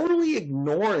 totally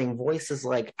ignoring voices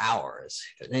like ours.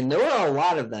 And there are a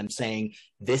lot of them saying,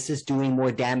 this is doing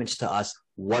more damage to us.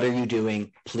 What are you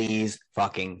doing? Please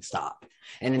fucking stop.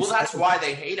 And that's why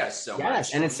they hate us so much.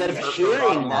 Yes, and instead of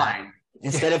hearing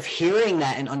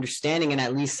that and understanding and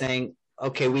at least saying,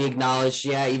 okay, we acknowledged,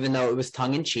 even though it was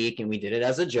tongue-in-cheek and we did it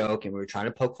as a joke and we were trying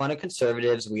to poke fun at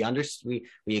conservatives, we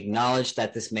acknowledged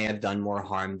that this may have done more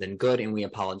harm than good, and we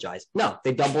apologize. No,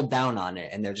 they doubled down on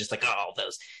it, and they're just like,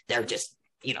 they're just,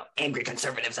 you know, angry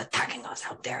conservatives attacking us.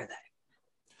 How dare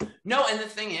they? No, and the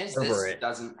thing is, this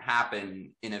doesn't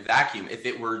happen in a vacuum. If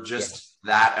it were just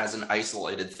that as an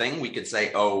isolated thing, we could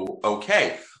say, oh,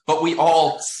 okay. But we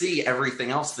all see everything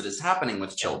else that is happening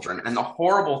with children. And the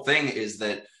horrible thing is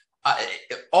that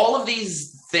all of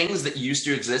these things that used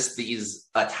to exist, these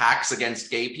attacks against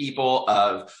gay people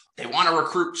of they want to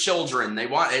recruit children,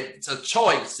 it's a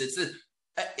choice.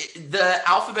 the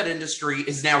alphabet industry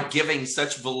is now giving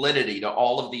such validity to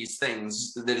all of these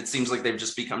things that it seems like they've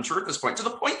just become true at this point, to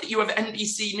the point that you have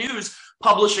NBC News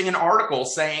publishing an article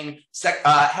saying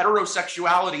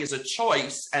heterosexuality is a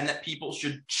choice and that people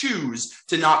should choose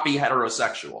to not be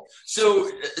heterosexual. So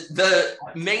the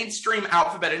mainstream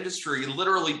alphabet industry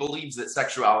literally believes that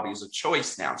sexuality is a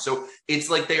choice now. So it's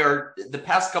like the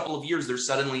past couple of years, they're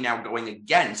suddenly now going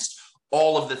against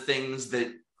all of the things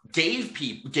that gave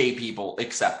gay people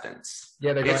acceptance.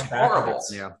 Yeah, they're going it's horrible.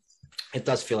 backwards. Yeah. It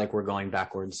does feel like we're going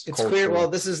backwards. It's queer. Well,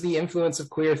 this is the influence of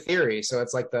queer theory. So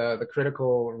it's like the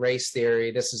critical race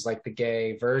theory. This is like the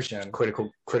gay version. Critical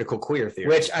queer theory.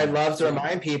 Which I love to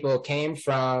remind people came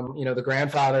from, the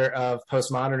grandfather of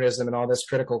postmodernism and all this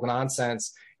critical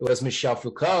nonsense. It was Michel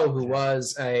Foucault, who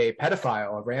was a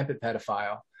pedophile, a rampant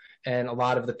pedophile. And a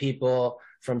lot of the people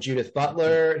from Judith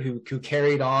Butler, who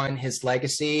carried on his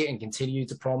legacy and continued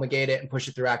to promulgate it and push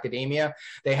it through academia,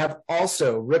 they have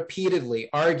also repeatedly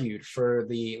argued for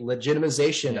the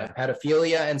legitimization of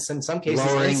pedophilia and in some cases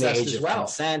lowering incest the age as of well.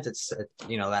 consent. It's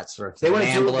that sort of thing. They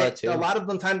want to do a lot of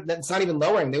them time. That's not even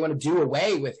lowering. They want to do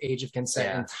away with age of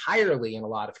consent entirely in a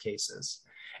lot of cases.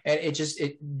 And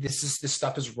this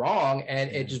stuff is wrong,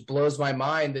 and it just blows my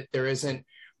mind that there isn't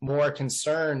more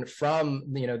concern from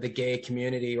the gay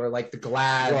community or like the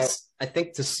GLAADs. Well, I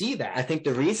think to see that. I think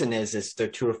the reason is they're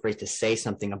too afraid to say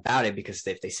something about it, because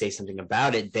if they say something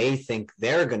about it, they think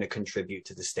they're going to contribute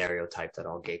to the stereotype that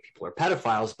all gay people are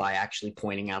pedophiles by actually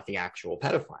pointing out the actual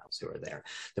pedophiles who are there.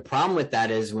 The problem with that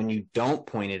is when you don't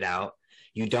point it out,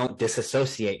 you don't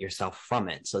disassociate yourself from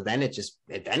it. So then it just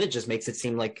makes it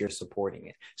seem like you're supporting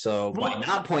it. So by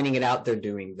not pointing it out, they're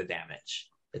doing the damage.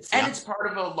 It's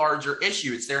part of a larger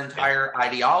issue. It's their entire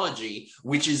ideology,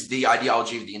 which is the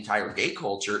ideology of the entire gay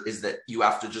culture, is that you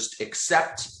have to just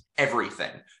accept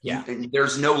everything. Yeah.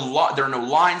 There's no law. There are no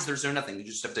lines. There's no nothing. You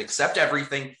just have to accept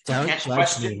everything. Don't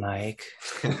judge me, Mike.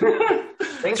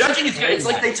 Judging is good. It's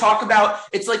like they talk about,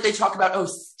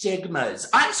 stigmas.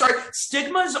 I'm sorry.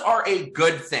 Stigmas are a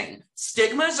good thing.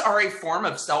 Stigmas are a form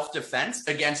of self-defense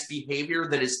against behavior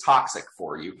that is toxic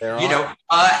for you.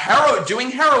 Doing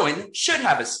heroin should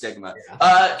have a stigma.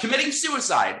 Yeah. Committing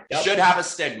suicide should have a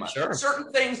stigma. Sure.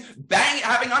 Certain things,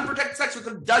 having unprotected sex with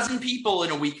a dozen people in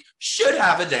a week should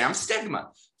have a damn stigma.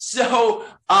 So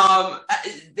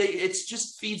it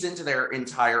just feeds into their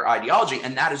entire ideology.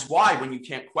 And that is why when you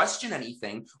can't question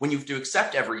anything, when you have to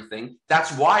accept everything,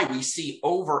 that's why we see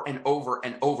over and over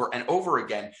and over and over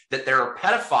again that there are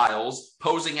pedophiles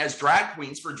posing as drag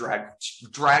queens for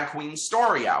drag queen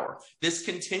story hour. This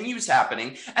continues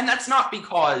happening. And that's not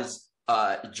because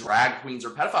drag queens are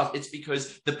pedophiles. It's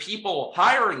because the people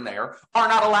hiring there are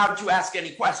not allowed to ask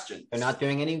any questions. They're not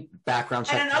doing any background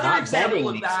checks. And another example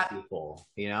of that, people,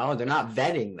 they're not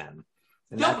vetting them.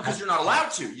 No, because you're not allowed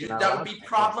to. That would be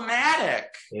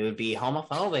problematic. It would be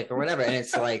homophobic or whatever. And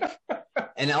it's like,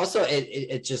 and also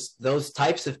it just, those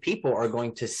types of people are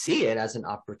going to see it as an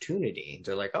opportunity.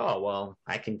 They're like, oh, well,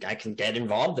 I can get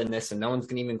involved in this and no one's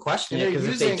going to even question it, because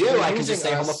if they do, I can just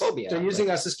say homophobia. They're using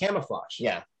us as camouflage.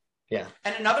 Yeah. Yeah.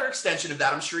 And another extension of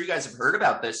that, I'm sure you guys have heard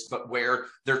about this, but where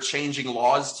they're changing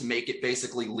laws to make it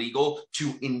basically legal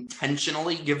to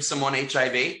intentionally give someone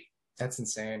HIV. That's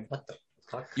insane. What the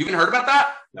fuck? You even heard about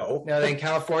that? No, in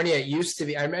California, it used to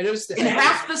be. I mean, in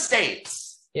half the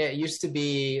states. Yeah, it used to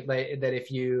be like that if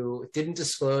you didn't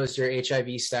disclose your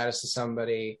HIV status to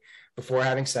somebody before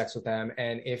having sex with them,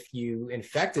 and if you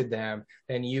infected them,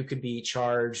 then you could be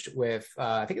charged with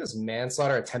I think it was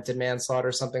manslaughter, attempted manslaughter,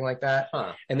 or something like that.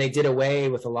 Huh. And they did away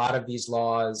with a lot of these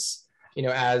laws,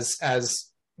 as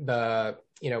the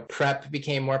PrEP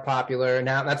became more popular.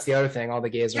 Now that's the other thing, all the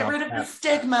gays get are rid of the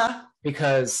stigma,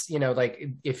 because like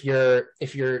if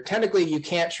you're technically, you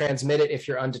can't transmit it if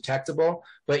you're undetectable,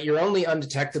 but you're only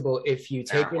undetectable if you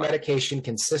take your medication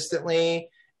consistently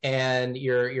and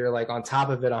you're like on top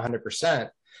of it 100%.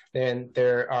 Then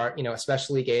there are,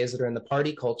 especially gays that are in the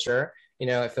party culture,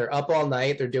 if they're up all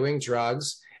night, they're doing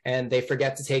drugs and they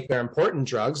forget to take their important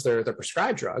drugs, their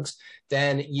prescribed drugs,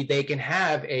 then they can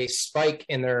have a spike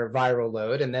in their viral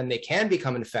load, and then they can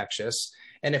become infectious.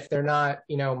 And if they're not,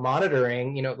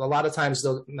 monitoring, a lot of times,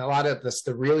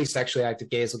 the really sexually active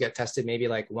gays will get tested maybe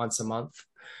like once a month.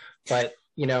 But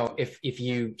if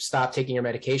you stop taking your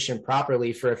medication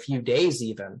properly for a few days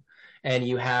even, and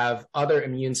you have other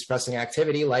immune suppressing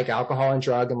activity like alcohol and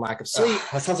drug and lack of sleep.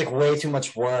 That sounds like way too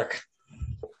much work.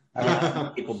 I don't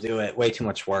know people do it. Way too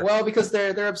much work. Well, because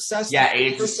they're obsessed. Yeah,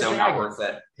 AIDS is so not worth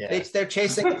it. Yeah. They're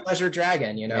chasing the pleasure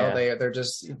dragon, you know. Yeah. They're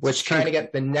just trying to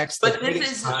get the next. But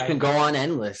this can go on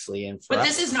endlessly and forever. But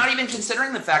this is not even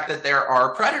considering the fact that there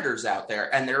are predators out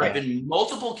there, and there have been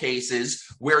multiple cases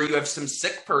where you have some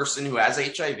sick person who has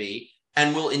HIV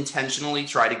and will intentionally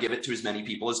try to give it to as many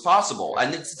people as possible.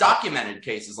 And it's documented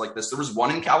cases like this. There was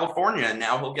one in California, and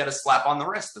now he'll get a slap on the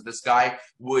wrist that this guy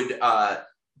would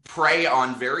prey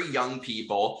on very young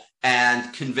people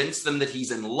and convince them that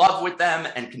he's in love with them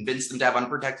and convince them to have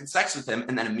unprotected sex with him.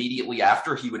 And then immediately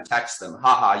after, he would text them,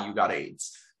 haha, you got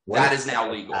AIDS. That is now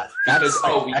legal. Because,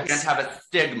 we can't have a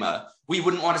stigma. We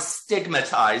wouldn't want to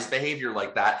stigmatize behavior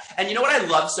like that. And you know what I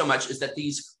love so much is that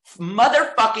these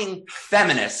motherfucking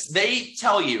feminists, they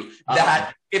tell you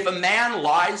that if a man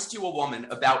lies to a woman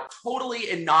about totally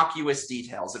innocuous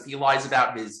details, if he lies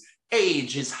about his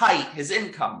age, his height, his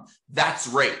income, that's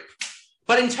rape.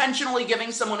 But intentionally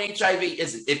giving someone HIV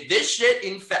isn't. If this shit,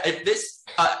 if this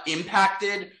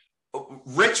impacted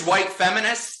rich white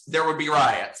feminists, there would be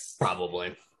riots.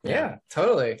 Probably. Yeah,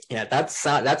 totally. Yeah, that's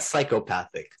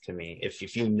psychopathic to me.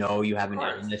 If you know you have an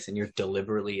illness and you're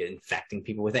deliberately infecting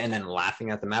people with it and then laughing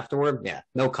at them afterward,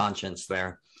 no conscience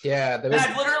there. Yeah,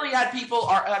 I've literally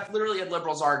had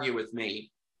liberals argue with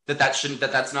me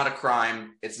that's not a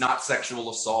crime. It's not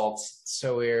sexual assault.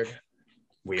 So weird.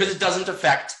 Because it doesn't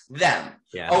affect them.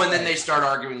 Yeah. Oh, and then they start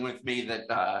arguing with me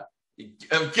that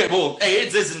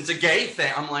AIDS isn't a gay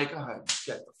thing. I'm like,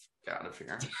 get the fuck out of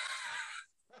here.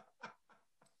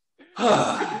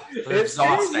 It's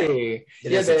exhausting.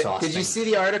 Exhausting. Did you see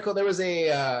the article? There was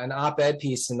an op-ed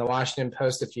piece in the Washington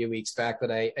Post a few weeks back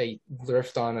that I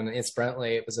riffed on, and it's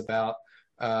Brentley. It was about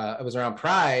it was around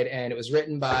Pride, and it was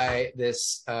written by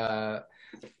this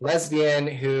lesbian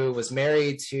who was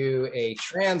married to a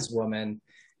trans woman,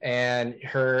 and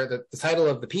the title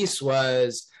of the piece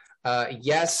was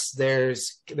yes,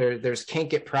 there's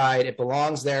kink at Pride. It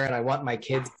belongs there, and I want my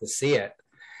kids to see it.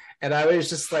 And I was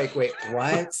just like, wait,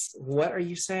 what? What are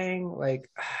you saying? Like,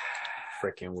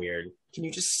 freaking weird. Can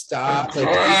you just stop?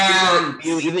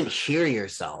 You even hear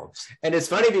yourselves. And it's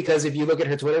funny because if you look at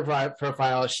her Twitter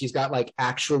profile, she's got like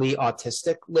actually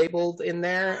autistic labeled in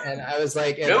there. And I was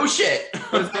like, no shit.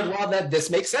 I was like, well,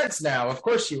 this makes sense now. Of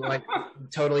course, you like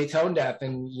totally tone deaf,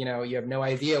 and you have no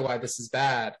idea why this is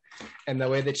bad. And the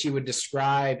way that she would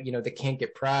describe, the kink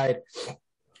at Pride.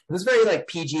 It was very like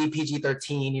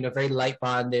PG-13, very light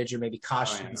bondage or maybe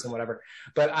costumes and whatever.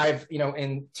 But I've,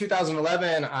 in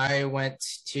 2011, I went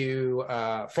to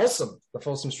Folsom, the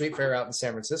Folsom Street Fair out in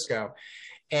San Francisco.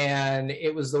 And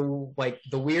it was the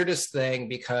weirdest thing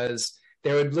because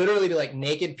there would literally be like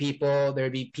naked people.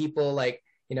 There'd be people like,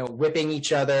 whipping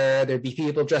each other. There'd be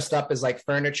people dressed up as like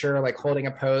furniture, like holding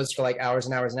a pose for like hours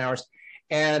and hours and hours.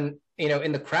 And,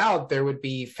 in the crowd, there would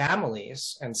be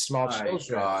families and small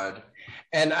children. God.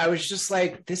 And I was just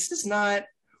like, this is not,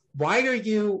 what are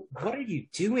you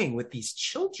doing with these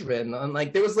children? And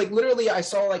like, there was like, literally, I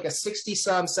saw like a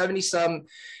 60-some, 70-some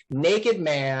naked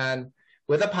man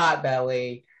with a pot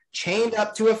belly chained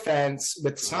up to a fence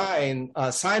with sign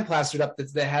plastered up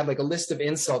that had like a list of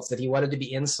insults that he wanted to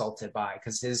be insulted by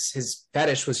because his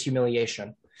fetish was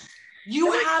humiliation.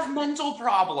 You have mental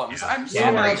problems. I'm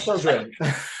sorry.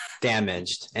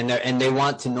 Damaged, and they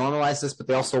want to normalize this, but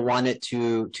they also want it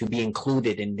to be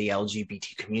included in the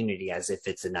LGBT community as if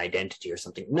it's an identity or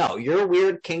something. No, your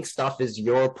weird kink stuff is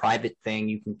your private thing.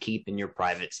 You can keep in your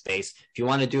private space. If you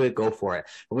want to do it, go for it.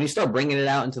 But when you start bringing it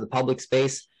out into the public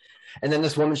space, and then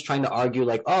this woman's trying to argue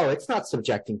like, oh, it's not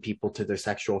subjecting people to their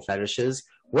sexual fetishes.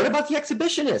 What about the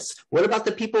exhibitionists? What about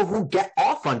the people who get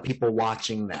off on people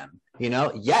watching them?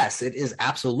 Yes, it is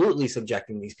absolutely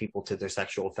subjecting these people to their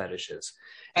sexual fetishes.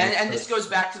 And this goes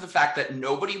back to the fact that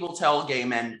nobody will tell gay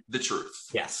men the truth.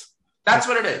 Yes. That's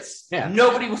what it is. Yeah.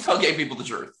 Nobody will tell gay people the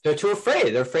truth. They're too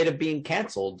afraid. They're afraid of being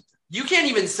canceled. You can't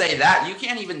even say that. You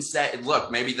can't even say,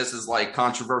 look, maybe this is like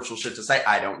controversial shit to say.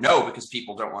 I don't know because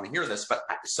people don't want to hear this. But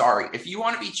sorry, if you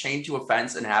want to be chained to a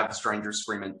fence and have strangers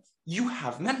screaming, you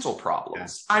have mental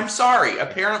problems. Yeah. I'm sorry.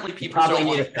 Apparently, people probably don't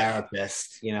need a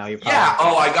therapist.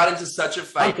 I got into such a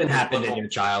fight. Something happened in your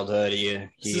childhood you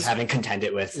haven't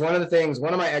contended with. One of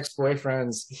my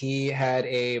ex-boyfriends, he had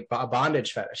a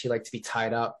bondage fetish. He liked to be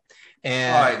tied up.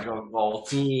 And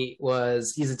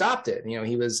he's adopted.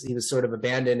 He was sort of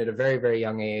abandoned at a very, very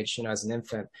young age, as an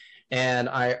infant. And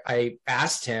I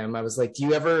asked him, I was like, do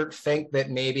you ever think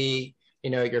that maybe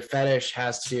your fetish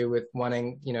has to do with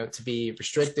wanting, to be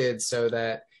restricted so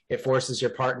that it forces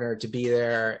your partner to be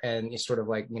there and you sort of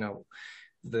like,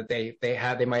 that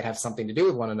they might have something to do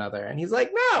with one another. And he's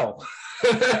like, no.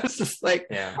 It's just like,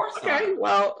 okay,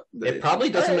 well, it probably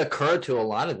doesn't occur to a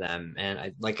lot of them.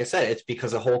 And like I said, it's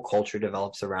because a whole culture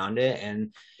develops around it.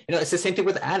 And, you know, it's the same thing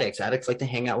with addicts. Addicts like to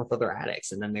hang out with other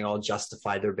addicts, and then they all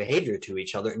justify their behavior to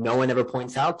each other. No one ever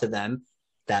points out to them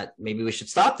that maybe we should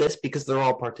stop this because they're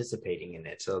all participating in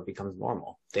it. So it becomes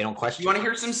normal. They don't question. You want to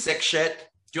hear some sick shit?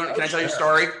 Can I tell you a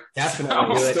story?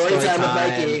 Definitely. Story time with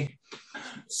Mikey.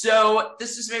 So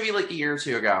this is maybe like a year or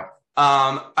two ago.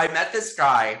 I met this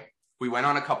guy. We went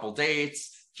on a couple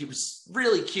dates. He was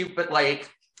really cute, but like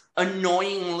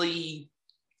annoyingly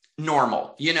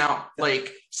normal, you know,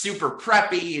 like super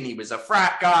preppy, and he was a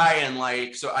frat guy, and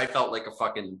like, so I felt like a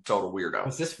fucking total weirso.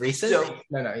 Was this recent?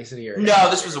 No, he said a year ago. No,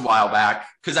 this was a while back,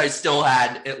 because I still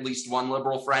had at least one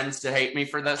liberal friend to hate me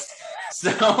for this.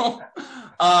 So,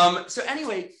 so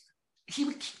anyway,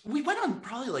 we went on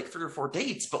probably like 3 or 4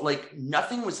 dates, but like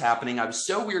nothing was happening. I was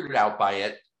so weirded out by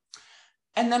it.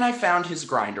 And then I found his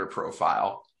Grindr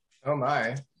profile. Oh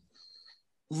my.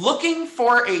 Looking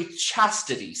for a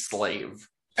chastity slave.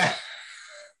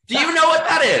 Do you know what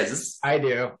that is? I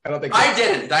do. I don't think I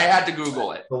didn't. I had to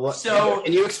Google it. So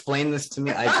can you explain this to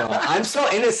me? I don't. I'm so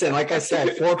innocent. Like I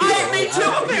said, 4 people. Me too,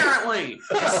 apparently.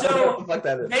 So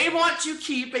they want to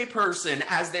keep a person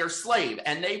as their slave,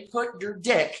 and they put your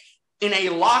dick in a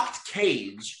locked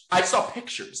cage. I saw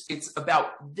pictures. It's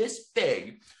about this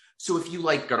big. So if you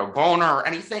like got a boner or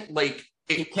anything, like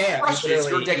it crushes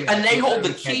your dick, and they hold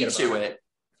the key to it.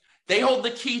 They hold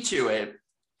the key to it,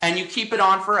 and you keep it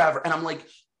on forever. And I'm like,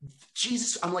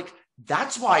 Jesus, I'm like,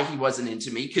 that's why he wasn't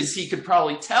into me, because he could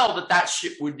probably tell that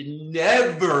shit would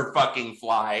never fucking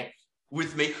fly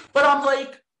with me. But I'm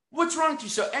like, what's wrong with you?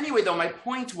 So anyway, though, my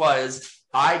point was,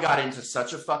 I got into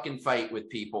such a fucking fight with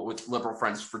people, with liberal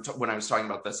friends, when I was talking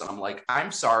about this, and I'm like,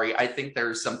 I'm sorry, I think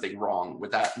there's something wrong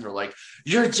with that. And they're like,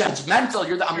 you're judgmental.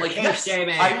 I'm like, yes,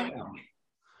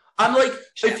 I'm like,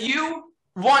 if you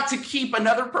want to keep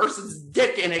another person's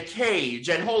dick in a cage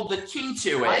and hold the key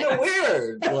to it, kind of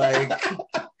weird, like.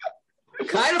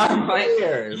 Kind of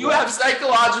weird. You have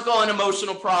psychological and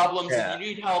emotional problems, and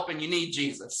you need help, and you need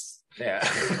Jesus. Yeah.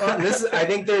 Well, I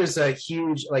think there's a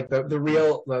huge, like the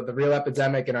real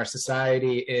epidemic in our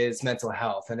society is mental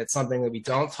health, and it's something that we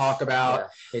don't talk about.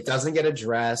 It doesn't get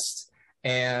addressed,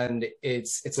 and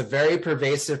it's a very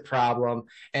pervasive problem.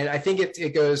 And I think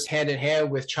it goes hand in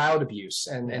hand with child abuse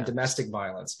and domestic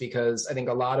violence, because I think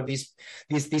a lot of these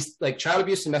like child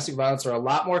abuse and domestic violence are a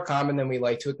lot more common than we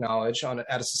like to acknowledge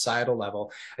at a societal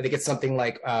level. I think it's something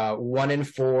like 1 in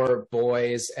 4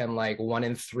 boys and like 1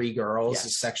 in 3 girls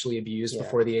is sexually abused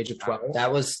before the age of 12.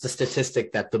 That was the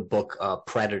statistic that the book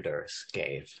Predators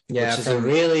gave, which is a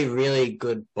really, really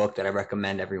good book that I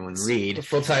recommend everyone read. The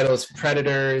full title is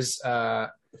Predators,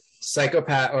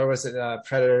 Psychopath, or was it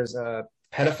Predators,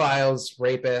 Pedophiles,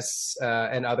 Rapists,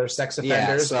 and Other Sex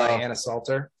Offenders by Anna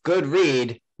Salter. Good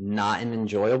read, not an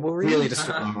enjoyable read. Really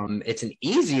disturbing. It's an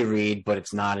easy read, but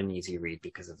it's not an easy read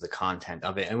because of the content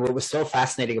of it. And what was so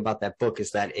fascinating about that book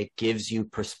is that it gives you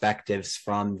perspectives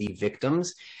from the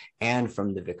victims and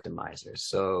from the victimizers.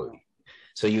 So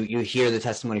you hear the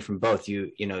testimony from both.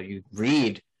 You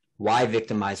read why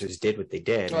victimizers did what they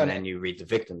did, and then you read the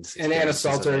victims. And Anna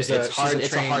Salter is it's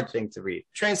a hard thing to read.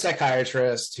 Trained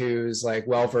psychiatrist who's like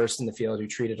well versed in the field, who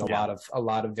treated a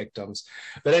lot of victims.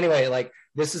 But anyway, like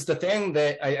this is the thing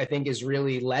that I think is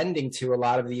really lending to a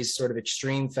lot of these sort of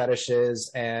extreme fetishes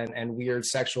and weird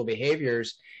sexual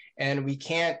behaviors, and we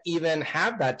can't even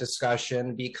have that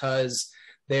discussion because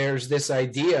there's this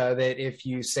idea that if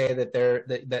you say that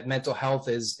that mental health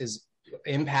is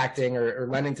impacting or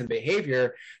lending to the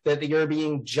behavior, that you're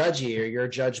being judgy or you're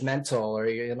judgmental, or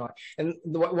and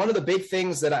one of the big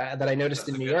things that I noticed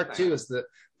in New York too is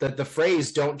that the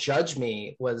phrase "don't judge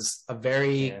me" was a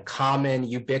very common,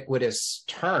 ubiquitous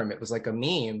term. It was like a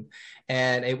meme,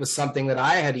 and it was something that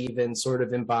I had even sort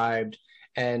of imbibed.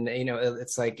 And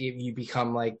it's like you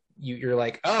become like you're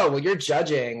like, oh well, you're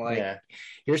judging, like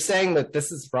you're saying that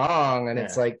this is wrong, and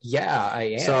it's like,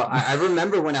 I am. So I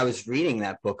remember when I was reading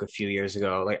that book a few years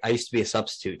ago, like I used to be a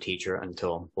substitute teacher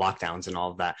until lockdowns and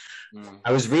all of that.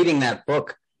 I was reading that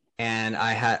book, and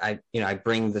I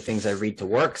bring the things I read to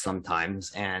work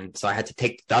sometimes, and so I had to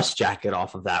take the dust jacket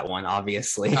off of that one,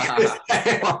 obviously. I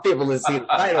didn't want people to see the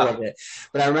title of it.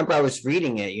 But I remember I was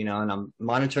reading it, and I'm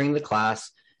monitoring the class,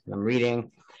 and I'm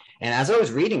reading. And as I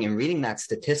was reading that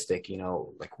statistic,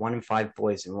 like 1 in 5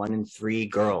 boys and 1 in 3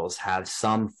 girls have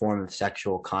some form of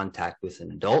sexual contact with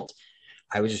an adult,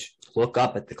 I would just look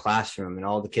up at the classroom and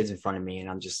all the kids in front of me, and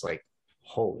I'm just like,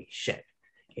 holy shit.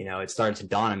 It started to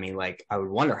dawn on me, like, I would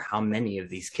wonder how many of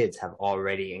these kids have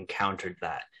already encountered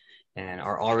that. and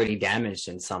are already damaged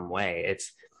in some way.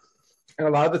 And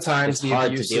a lot of the times the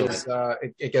hard abuse to deal is,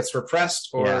 it gets repressed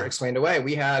or explained away.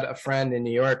 We had a friend in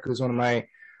New York who's one of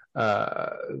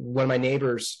my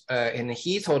neighbors, and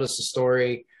he told us a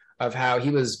story of how he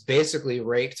was basically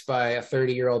raped by a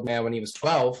 30-year-old man when he was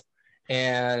 12,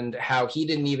 and how he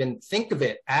didn't even think of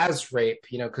it as rape,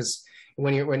 because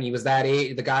when he was that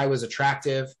age, the guy was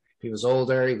attractive, he was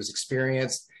older, he was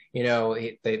experienced,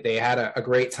 they had a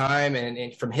great time,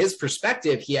 and from his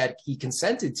perspective, he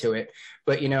consented to it.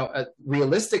 But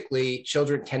realistically,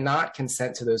 children cannot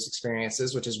consent to those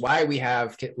experiences, which is why we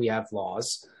have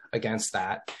laws against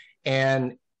that.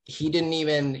 And he didn't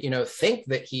even think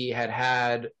that he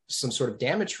had some sort of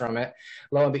damage from it.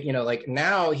 Lo and behold, like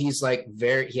now he's like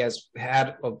he has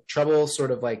had trouble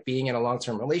sort of like being in a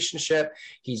long-term relationship.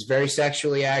 He's very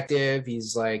sexually active.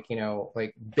 He's like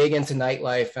like big into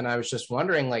nightlife. And I was just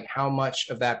wondering like how much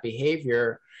of that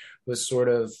behavior was sort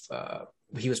of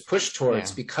he was pushed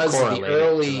towards because of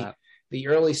the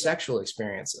early sexual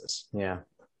experiences. Yeah.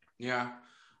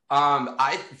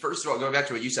 I first of all, going back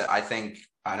to what you said,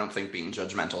 I don't think being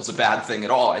judgmental is a bad thing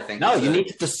at all. I think you need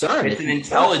to discern. It's an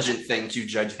intelligent thing to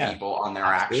judge people on their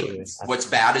actions. What's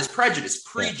bad is prejudice,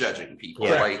 prejudging people.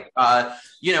 Like,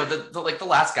 the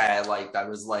last guy I liked, I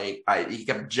was like, he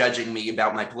kept judging me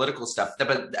about my political stuff.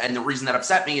 And the reason that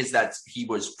upset me is that he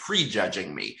was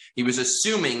prejudging me. He was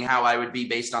assuming how I would be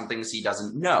based on things he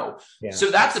doesn't know.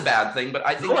 So that's a bad thing. But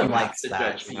I think he likes to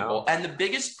judge people. And the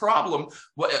biggest problem,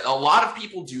 what a lot of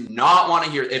people do not want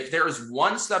to hear, if there is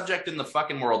one subject in the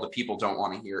fucking world that people don't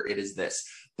want to hear, it is this.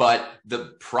 But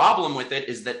the problem with it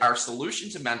is that our solution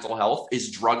to mental health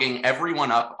is drugging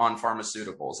everyone up on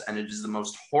pharmaceuticals, and it is the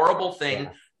most horrible thing.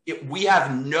 We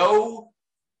have no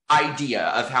idea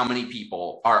of how many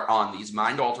people are on these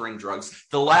mind-altering drugs.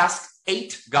 The last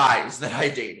 8 guys that I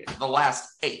dated,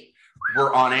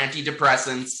 were on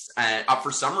antidepressants.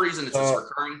 For some reason, it's this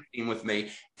recurring theme with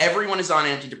me. Everyone is on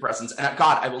antidepressants, and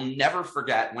God, I will never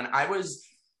forget when I was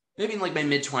maybe in like my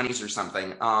mid-20s or something.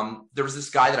 There was this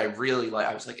guy that I really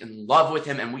liked. I was like in love with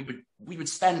him, and we would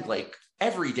spend like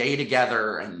every day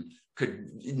together and could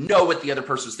know what the other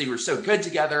person was. They were so good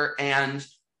together, and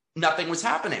nothing was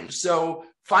happening. So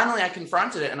finally I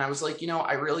confronted it, and I was like,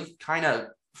 I really kind of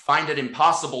find it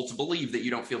impossible to believe that you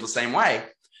don't feel the same way.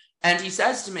 And he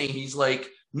says to me, he's like,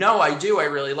 no, I do. I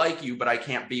really like you, but I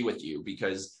can't be with you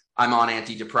because I'm on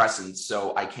antidepressants,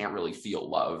 so I can't really feel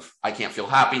love. I can't feel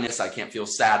happiness. I can't feel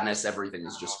sadness. Everything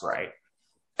is just gray.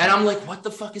 And I'm like, what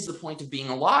the fuck is the point of being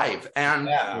alive? And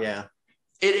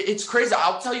it's crazy.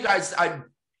 I'll tell you guys, I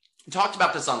talked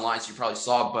about this online, so you probably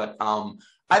saw, but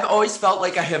I've always felt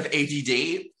like I have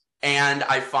ADD, and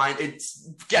I find it's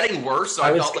getting worse. So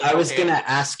I was going to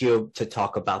ask you to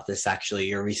talk about this, actually,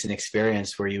 your recent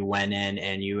experience where you went in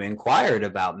and you inquired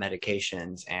about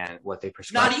medications and what they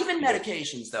prescribe. Not even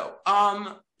medications, though.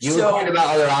 You inquired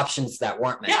about other options that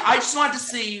weren't medications. Yeah, I just wanted to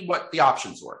see what the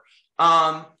options were.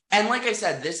 And like I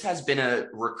said, this has been a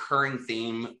recurring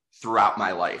theme throughout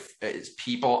my life. It's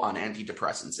people on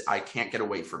antidepressants. I can't get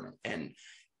away from it. And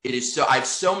it is so, I have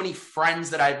so many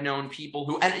friends that I've known, people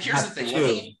who, and here's the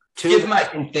thing. Two I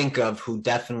can think of who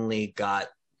definitely got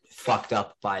fucked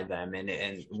up by them,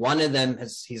 and one of them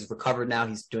he's recovered now.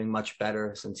 He's doing much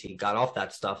better since he got off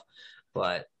that stuff,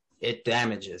 but it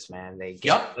damages, man. They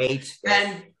get hate,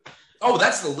 and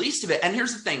that's the least of it. And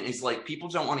here's the thing: is like people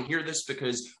don't want to hear this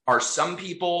because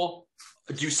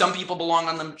do some people belong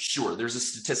on them? Sure. There's a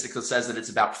statistic that says that it's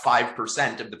about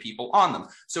 5% of the people on them.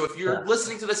 So if you're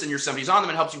listening to this and somebody's on them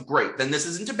and helps you, great. Then this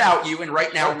isn't about you. And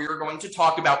right now we are going to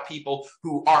talk about people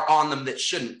who are on them that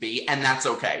shouldn't be, and that's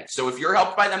okay. So if you're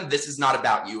helped by them, this is not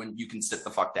about you, and you can sit the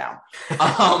fuck down.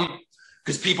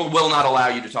 Because people will not allow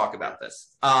you to talk about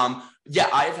this.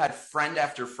 I've had friend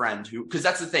after friend because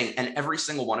that's the thing. And every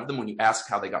single one of them, when you ask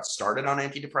how they got started on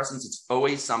antidepressants, it's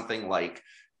always something like,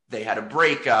 they had a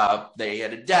breakup, they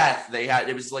had a death,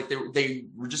 it was like they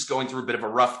were just going through a bit of a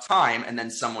rough time, and then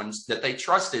someone that they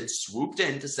trusted swooped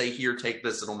in to say, here, take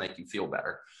this, it'll make you feel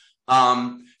better.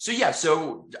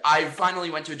 So I finally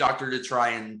went to a doctor to try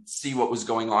and see what was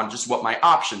going on, just what my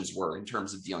options were in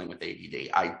terms of dealing with ADD.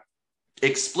 I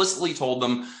explicitly told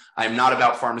them, I'm not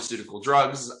about pharmaceutical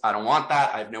drugs. I don't want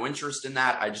that. I have no interest in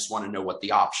that. I just want to know what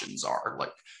the options are,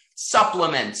 like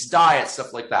supplements, diet,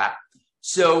 stuff like that.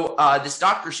 So this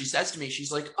doctor, she says to me,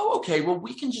 she's like, oh, okay, well,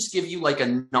 we can just give you like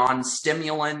a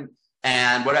non-stimulant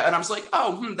and whatever. And I was like,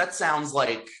 that sounds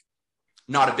like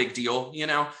not a big deal,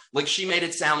 like she made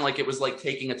it sound like it was like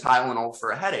taking a Tylenol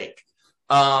for a headache.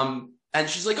 And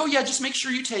she's like, oh yeah, just make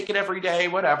sure you take it every day,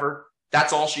 whatever.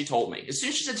 That's all she told me. As soon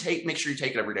as she said, make sure you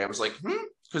take it every day, I was like,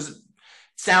 because it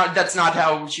That's not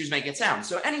how she was making it sound.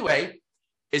 So anyway,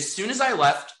 as soon as I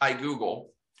left, I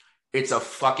Google, it's a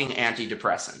fucking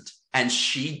antidepressant. And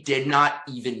she did not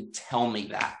even tell me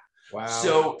that. Wow.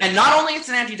 So, and not only it's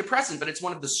an antidepressant, but it's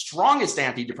one of the strongest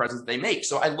antidepressants they make.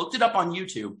 So I looked it up on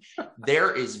YouTube.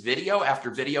 There is video after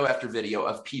video after video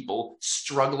of people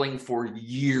struggling for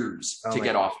years to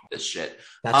get off of this shit.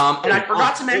 And I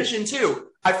forgot to mention too,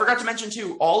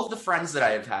 all of the friends that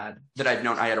I have had, that I've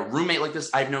known, I had a roommate like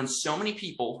this. I've known so many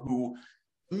people who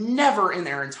never in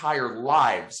their entire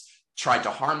lives tried to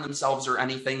harm themselves or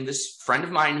anything. This friend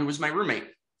of mine who was my roommate,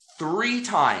 3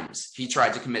 times he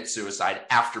tried to commit suicide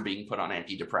after being put on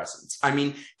antidepressants. I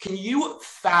mean, can you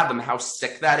fathom how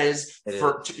sick that is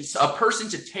for a person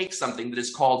to take something that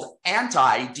is called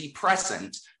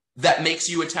antidepressant that makes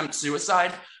you attempt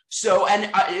suicide? So, and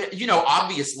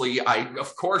obviously I,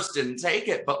 of course, didn't take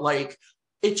it, but like,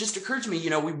 it just occurred to me,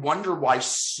 we wonder why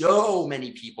so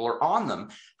many people are on them.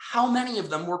 How many of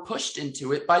them were pushed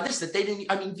into it by this, that they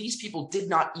didn't, these people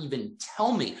didn't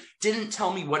tell me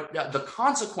what the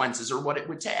consequences or what it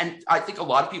would take. And I think a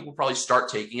lot of people probably start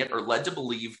taking it or led to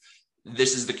believe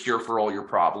this is the cure for all your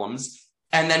problems.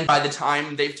 And then by the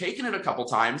time they've taken it a couple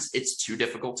times, it's too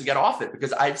difficult to get off it,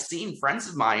 because I've seen friends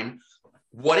of mine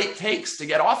what it takes to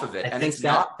get off of it. And it's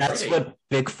not that's what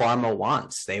big pharma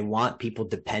wants. They want people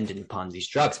dependent upon these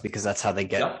drugs because that's how they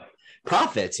get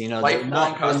profits. They're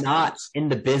not in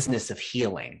the business of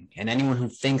healing. And anyone who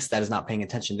thinks that is not paying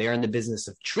attention. They're in the business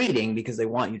of treating because they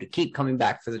want you to keep coming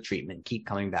back for the treatment, keep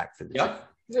coming back for the treatment.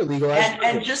 They're legalized.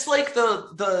 And just like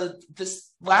this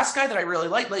last guy that I really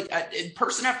like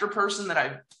person after person that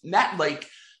I've met,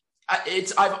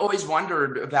 I've always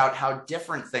wondered about how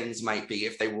different things might be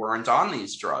if they weren't on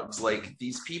these drugs. Like,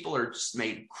 these people are just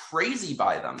made crazy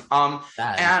by them. And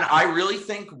I really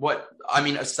think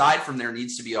aside from there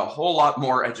needs to be a whole lot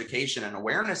more education and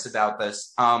awareness about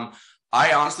this. I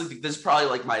honestly think this is probably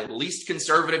like my least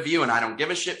conservative view, and I don't give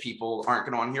a shit. People aren't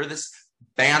going to want to hear this.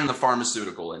 Ban the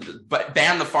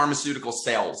pharmaceutical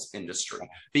sales industry,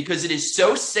 because it is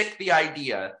so sick, the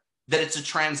idea that it's a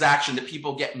transaction, that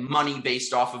people get money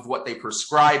based off of what they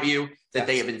prescribe you, that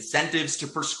they have incentives to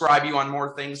prescribe you on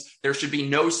more things. There should be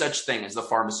no such thing as the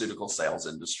pharmaceutical sales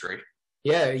industry.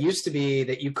 Yeah, it used to be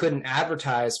that you couldn't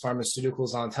advertise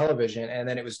pharmaceuticals on television. And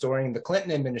then it was during the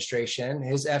Clinton administration,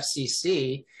 his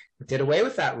FCC did away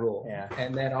with that rule. Yeah.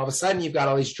 And then all of a sudden you've got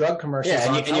all these drug commercials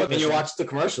on television. And you watch the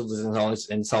commercials, and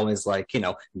it's always like,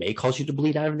 may cause you to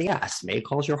bleed out of the ass, may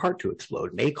cause your heart to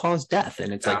explode, may cause death.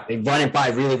 And it's like they run it by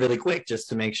really, really quick just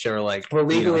to make sure,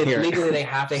 legally they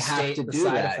have to do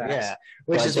that. Effects, yeah.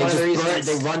 Which is one of the reasons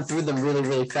they run through them really,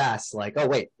 really fast. Like, oh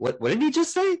wait, what did he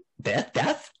just say?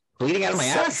 Death? Bleeding out of my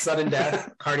ass? Sudden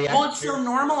death, cardiac. Well, it's so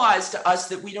normalized to us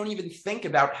that we don't even think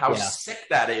about how sick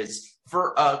that is.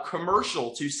 For a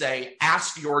commercial to say,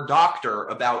 ask your doctor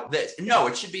about this. No,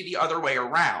 it should be the other way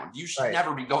around. You should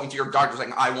never be going to your doctor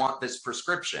saying, I want this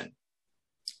prescription.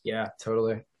 Yeah,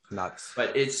 totally. Nuts.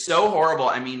 But it's so horrible.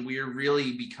 We're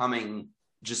really becoming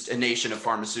just a nation of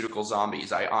pharmaceutical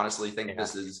zombies. I honestly think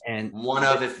this is one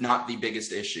of, if not the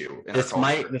biggest issue.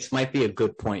 This might be a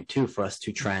good point too for us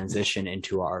to transition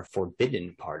into our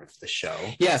forbidden part of the show.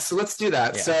 Yeah, so let's do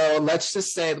that. Yeah. So let's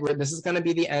just say this is going to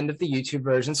be the end of the YouTube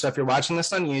version. So if you're watching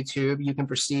this on YouTube, you can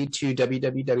proceed to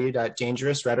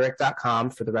www.dangerousrhetoric.com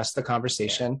for the rest of the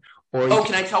conversation. Or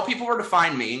can I tell people where to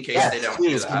find me in case they don't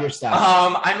do that?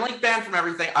 I'm banned from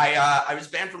everything. I was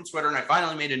banned from Twitter, and I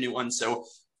finally made a new one. So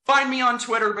find me on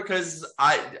Twitter, because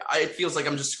it feels like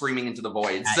I'm just screaming into the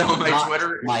void. So my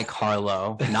Twitter, Mike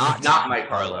Harlow, not Mike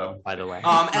Harlow, by the way.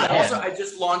 And also I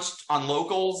just launched on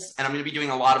Locals, and I'm going to be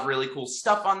doing a lot of really cool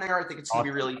stuff on there. I think it's going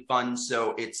to be really fun.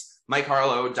 So it's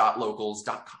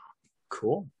mikeharlow.locals.com.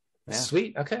 Cool. Yeah.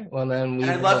 Sweet. Okay. Well, then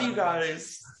I love you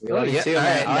guys. We love you too. All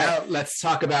right. Now let's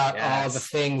talk about all the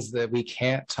things that we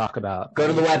can't talk about. Go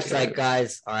to the website,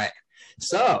 guys. All right.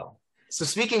 So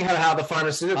speaking of how the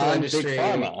pharmaceutical industry,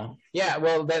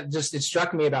 it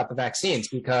struck me about the vaccines,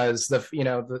 because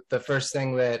the first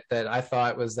thing that I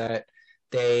thought was that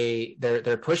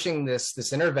they're pushing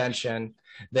this intervention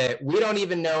that we don't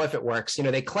even know if it works.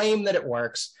 They claim that it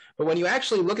works, but when you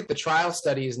actually look at the trial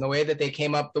studies and the way they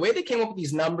came up with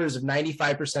these numbers of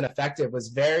 95% effective was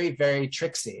very, very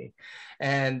tricksy.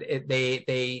 And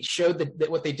they showed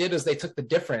that what they did is they took the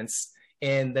difference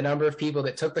in the number of people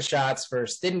that took the shots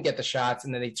versus didn't get the shots,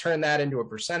 and then they turned that into a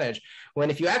percentage,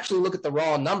 when if you actually look at the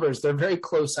raw numbers, they're very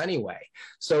close anyway.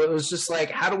 So it was just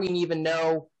like, how do we even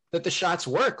know that the shots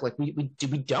work? Like we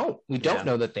don't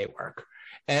know that they work.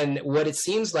 And what it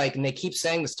seems like, and they keep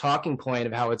saying this talking point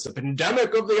of how it's a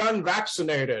pandemic of the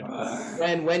unvaccinated.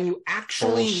 And when you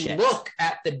actually look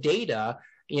at the data,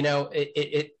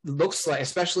 it looks like,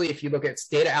 especially if you look at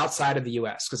data outside of the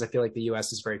US, because I feel like the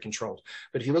US is very controlled.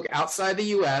 But if you look outside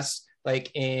the US,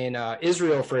 like in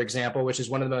Israel, for example, which is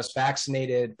one of the most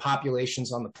vaccinated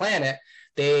populations on the planet,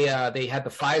 they had the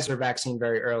Pfizer vaccine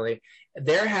very early.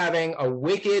 They're having a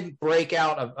wicked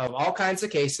breakout of all kinds of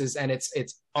cases, and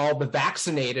it's all the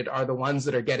vaccinated are the ones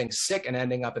that are getting sick and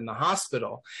ending up in the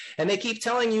hospital. And they keep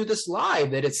telling you this lie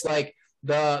that it's like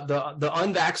the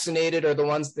unvaccinated are the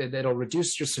ones that'll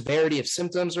reduce your severity of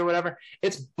symptoms or whatever.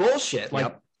 It's bullshit.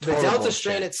 Like the Delta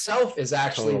strain itself is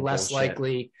actually less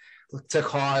likely to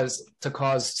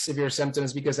cause severe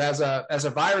symptoms, because as a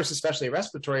virus, especially a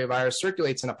respiratory virus,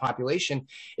 circulates in a population,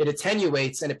 it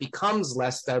attenuates and it becomes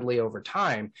less deadly over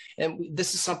time. And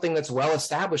this is something that's well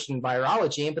established in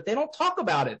virology, but they don't talk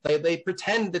about it. They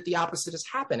pretend that the opposite is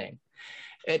happening.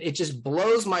 It just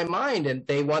blows my mind. And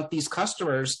they want these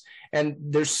customers, and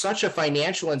there's such a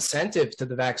financial incentive to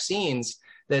the vaccines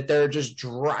that they're just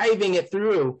driving it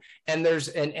through. And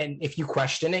if you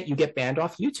question it, you get banned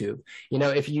off YouTube.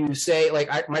 If you say, like,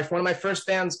 one of my first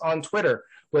bans on Twitter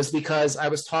was because I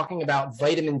was talking about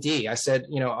vitamin D. I said,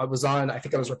 I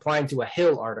think I was replying to a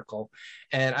Hill article.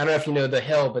 And I don't know if you know the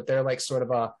Hill, but they're like sort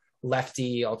of a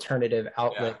lefty alternative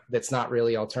outlet that's not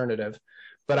really alternative.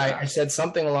 But I said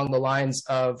something along the lines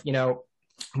of,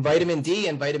 vitamin D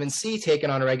and vitamin C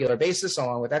taken on a regular basis,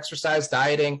 along with exercise,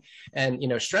 dieting, and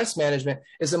stress management,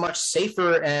 is a much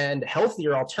safer and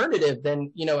healthier alternative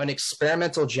than an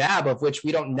experimental jab of which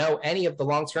we don't know any of the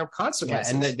long-term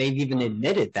consequences. Yeah, and they've even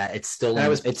admitted that it's still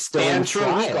in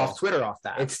trial. Off Twitter off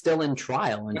that. It's still in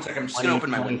trial until I'm just gonna open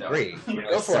my window.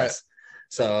 Go for it.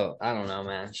 So I don't know,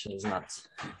 man. She's nuts.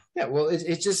 Yeah, well,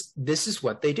 it's just, this is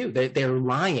what they do. They're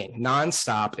lying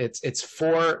nonstop. It's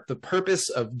for the purpose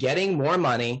of getting more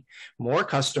money, more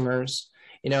customers,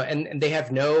 and they have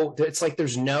it's like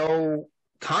there's no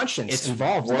conscience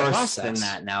involved in the process. Than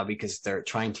that now, because they're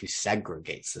trying to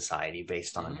segregate society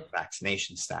based on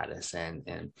vaccination status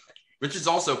and which is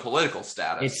also political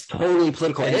status. It's totally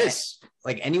political. It is.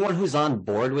 Like, anyone who's on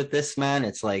board with this, man,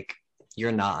 it's like,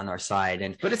 you're not on our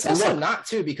side. But it's also not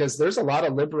too, because there's a lot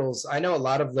of liberals. I know a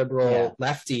lot of liberal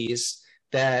lefties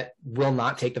that will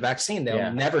not take the vaccine.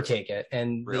 They'll never take it.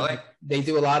 And really, they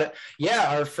do a lot of,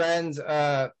 our friend,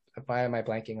 why am I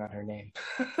blanking on her name?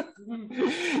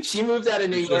 She moved out of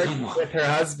New York with her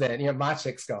husband,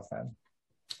 Machik's girlfriend.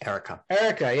 Erica,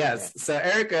 yes. Yeah. So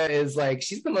Erica is like,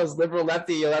 she's the most liberal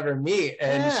lefty you'll ever meet.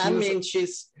 And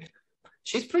she's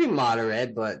pretty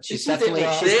moderate, but she's definitely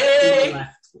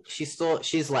she's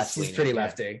left. She's pretty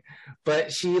lefty,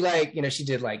 but she she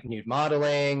did like nude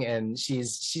modeling, and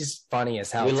she's funny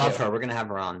as hell. We love her. We're gonna have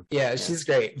her on. Yeah, she's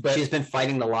great. But she's been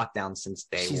fighting the lockdown since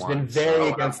day one. She's been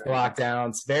very against the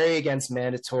lockdowns, very against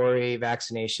mandatory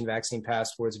vaccine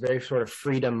passports, very sort of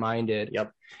freedom minded.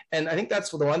 Yep. And I think that's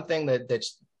the one thing that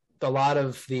a lot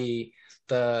of the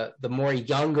more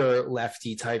younger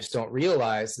lefty types don't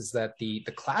realize, is that the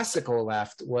classical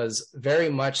left was very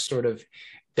much sort of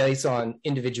based on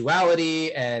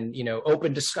individuality and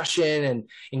open discussion and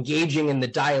engaging in the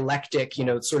dialectic,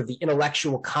 sort of the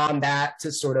intellectual combat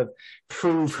to sort of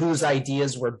prove whose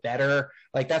ideas were better.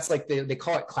 Like, that's like they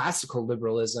call it classical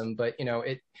liberalism, but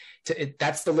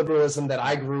that's the liberalism that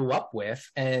I grew up with.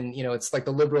 And it's like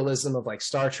the liberalism of like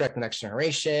Star Trek: The Next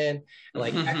Generation,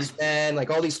 like X-Men, like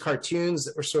all these cartoons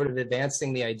that were sort of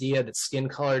advancing the idea that skin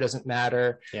color doesn't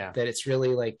matter, that it's really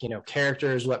like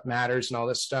character is what matters and all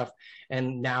this stuff.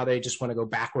 And now they just want to go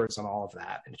backwards on all of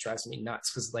that, and it drives me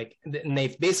nuts, because and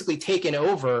they've basically taken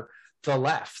over the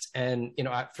left. And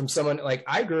from someone like,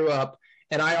 I grew up,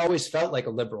 and I always felt like a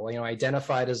liberal,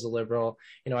 identified as a liberal.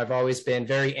 I've always been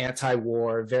very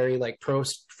anti-war, very like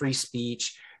pro-free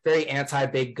speech, very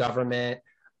anti-big government,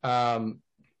 and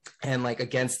like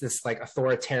against this like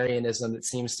authoritarianism that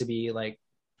seems to be like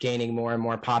gaining more and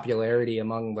more popularity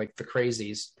among like the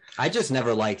crazies. I just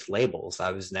never liked labels.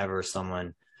 I was never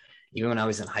someone, even when I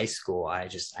was in high school, I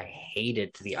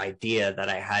hated the idea that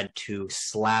I had to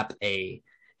slap a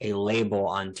label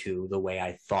onto the way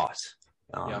I thought.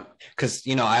 Because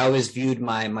I always viewed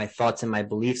my thoughts and my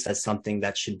beliefs as something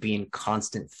that should be in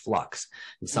constant flux,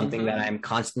 and something that I'm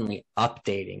constantly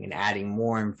updating and adding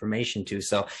more information to.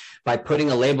 So by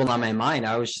putting a label on my mind,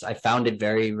 I found it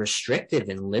very restrictive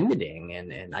and limiting,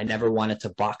 and I never wanted to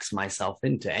box myself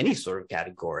into any sort of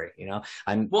category.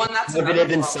 I'm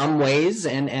conservative in some ways,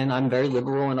 and I'm very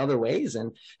liberal in other ways,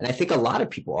 and I think a lot of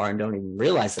people are and don't even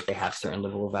realize that they have certain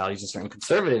liberal values and certain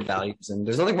conservative values, and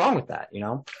there's nothing wrong with that.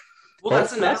 Well,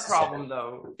 that's another problem,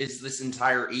 though, is this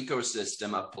entire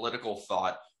ecosystem of political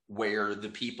thought, where the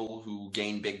people who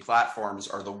gain big platforms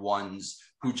are the ones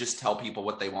who just tell people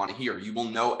what they want to hear. You will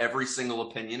know every single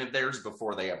opinion of theirs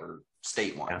before they ever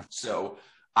state one. Yeah. So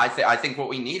I think what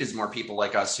we need is more people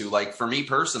like us who, like, for me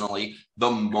personally, the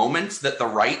moment that the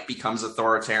right becomes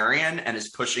authoritarian and is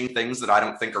pushing things that I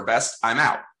don't think are best, I'm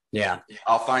out. Yeah.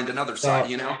 I'll find another side,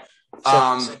 you know?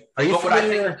 So are you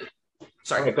familiar?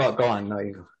 Sorry. Go on. No,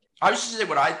 you go. I was just going to say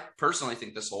what I personally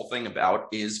think this whole thing about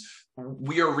is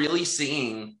we are really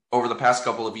seeing over the past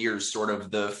couple of years sort of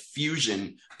the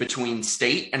fusion between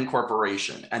state and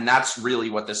corporation. And that's really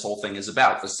what this whole thing is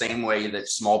about. The same way that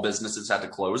small businesses had to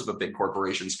close, but big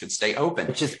corporations could stay open.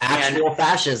 Which is actual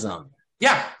fascism.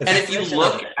 Yeah. And if you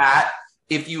look at,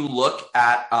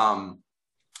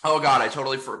 oh God, I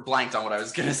totally blanked on what I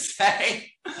was going to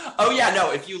say. Oh yeah,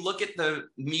 no, if you look at the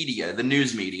media, the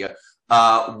news media,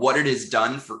 what it has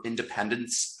done for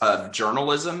independence of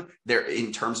journalism, there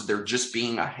in terms of there just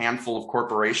being a handful of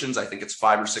corporations, I think it's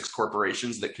 5 or 6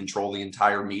 corporations that control the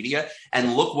entire media.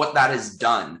 And look what that has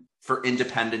done for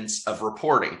independence of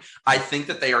reporting. I think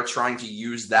that they are trying to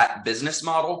use that business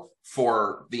model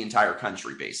for the entire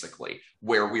country, basically,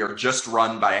 where we are just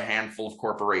run by a handful of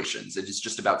corporations. It is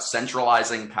just about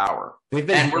centralizing power.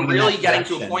 And we're really getting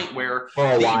to a point where for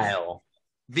a while.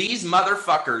 These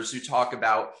motherfuckers who talk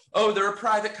about, oh, they're a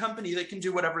private company, they can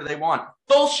do whatever they want.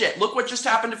 Bullshit. Look what just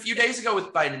happened a few days ago with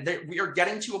Biden. We are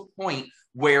getting to a point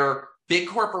where big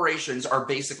corporations are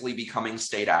basically becoming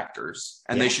state actors,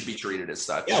 and they should be treated as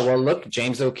such. Yeah, well, look,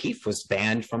 James O'Keefe was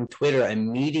banned from Twitter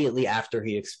immediately after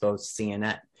he exposed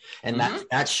CNN. And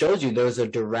that shows you there's a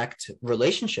direct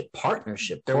relationship,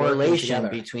 partnership, correlation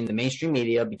between the mainstream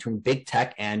media, between big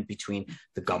tech, and between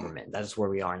the government. That's where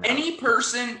we are now. Any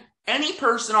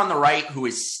person on the right who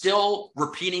is still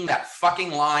repeating that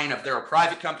fucking line of they're a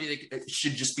private company, they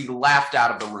should just be laughed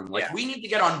out of the room. Like, we need to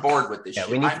get on board with this shit.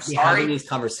 We need to be having these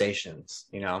conversations,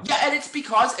 you know? Yeah, and it's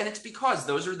because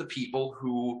those are the people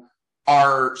who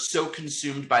are so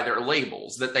consumed by their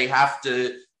labels that they have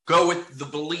to go with the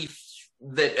belief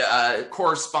that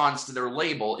corresponds to their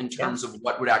label in terms of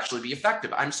what would actually be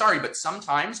effective. I'm sorry, but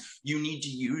sometimes you need to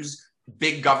use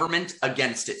big government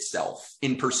against itself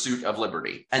in pursuit of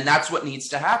liberty. And that's what needs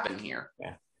to happen here.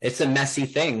 Yeah. It's a messy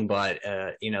thing, but,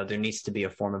 there needs to be a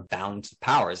form of balance of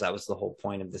powers. That was the whole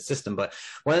point of the system. But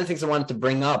one of the things I wanted to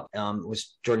bring up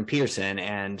was Jordan Peterson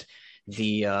and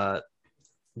the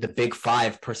Big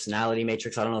Five personality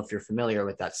matrix. I don't know if you're familiar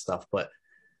with that stuff, but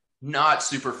not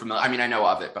super familiar. I mean, I know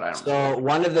of it, but I don't know. So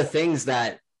one of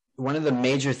the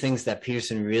major things that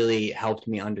Peterson really helped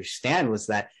me understand was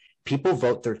that people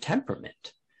vote their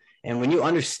temperament. And when you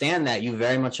understand that, you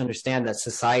very much understand that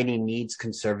society needs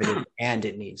conservative and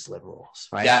it needs liberals,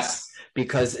 right? Yes.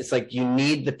 Because it's like you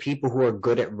need the people who are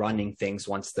good at running things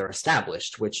once they're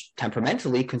established, which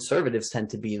temperamentally conservatives tend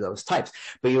to be those types.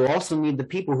 But you also need the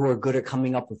people who are good at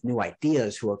coming up with new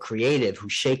ideas, who are creative, who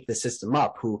shake the system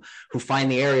up, who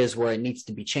find the areas where it needs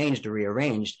to be changed or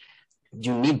rearranged.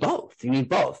 You need both.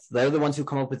 They're the ones who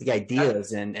come up with the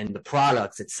ideas and the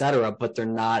products, etc., but they're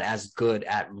not as good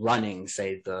at running,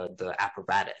 say, the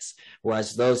apparatus.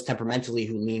 Whereas those temperamentally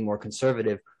who lean more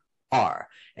conservative are.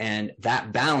 And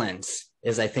that balance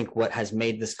is, I think, what has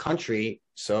made this country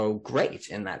so great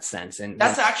in that sense. And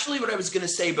that's actually what I was going to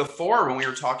say before when we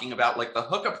were talking about like the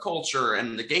hookup culture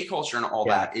and the gay culture and all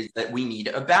that, is that we need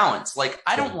a balance. Like,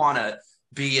 I don't want to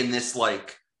be in this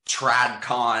like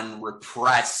tradcon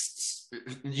repressed,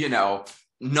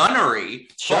 nunnery.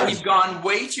 Sure. But we've gone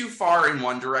way too far in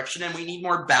one direction and we need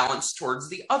more balance towards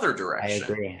the other direction. I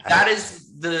agree. That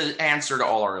is the answer to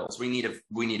all our ills. We need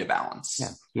a balance. Yeah.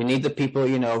 You need the people,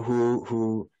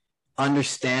 who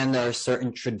understand there are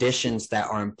certain traditions that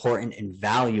are important and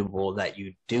valuable that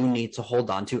you do need to hold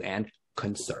on to and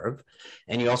conserve.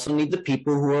 And you also need the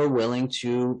people who are willing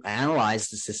to analyze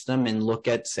the system and look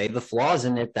at, say, the flaws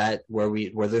in it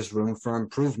where there's room for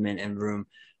improvement and room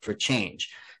for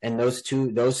change. And those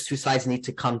two sides need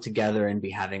to come together and be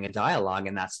having a dialogue.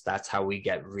 And that's how we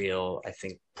get real, I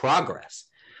think, progress.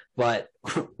 But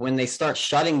when they start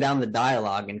shutting down the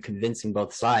dialogue and convincing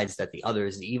both sides that the other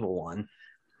is the evil one,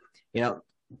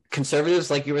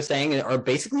 conservatives, like you were saying, are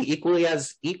basically equally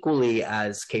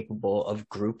as capable of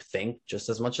groupthink just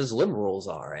as much as liberals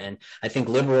are. And I think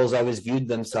liberals always viewed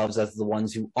themselves as the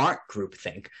ones who aren't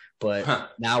groupthink.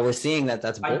 But now we're seeing that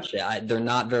that's bullshit. They're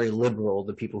not very liberal.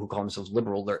 The people who call themselves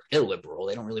liberal, they're illiberal.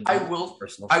 They don't really. I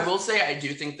will say I do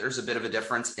think there's a bit of a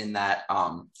difference in that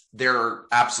they're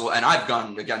absolute, and I've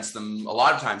gone against them a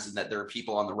lot of times, in that there are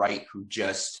people on the right who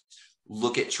just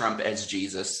look at Trump as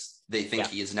Jesus. They think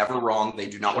he is never wrong. They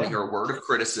do not want to hear a word of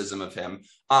criticism of him.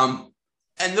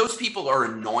 And those people are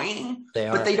annoying,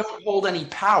 but they don't hold any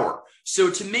power.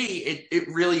 So to me, it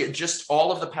really just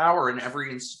all of the power in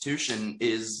every institution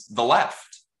is the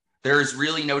left. There is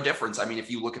really no difference. I mean,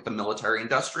 if you look at the military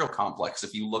industrial complex,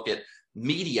 if you look at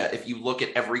media, if you look at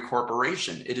every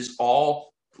corporation, it is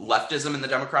all leftism in the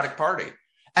Democratic Party.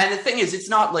 And the thing is, it's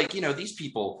not like, these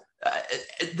people,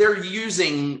 they're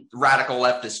using radical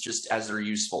leftists just as their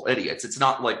useful idiots. It's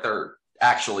not like they're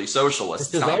actually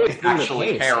socialists. It's not like they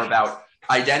actually care about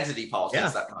identity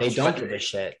politics that much. They don't give a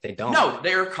shit. They don't. No,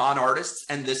 they're con artists,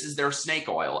 and this is their snake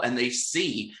oil. And they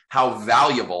see how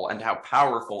valuable and how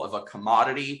powerful of a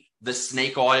commodity the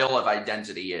snake oil of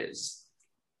identity is.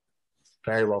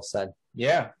 Very well said.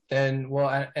 Yeah. And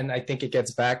I think it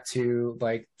gets back to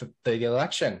like the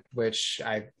election, which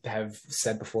I have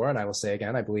said before, and I will say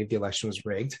again, I believe the election was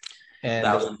rigged. And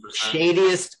the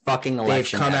shadiest fucking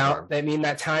election they've come ever. out. I mean,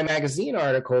 that Time magazine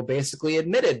article basically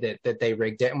admitted that they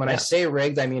rigged it. And when I say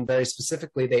rigged, I mean very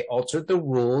specifically they altered the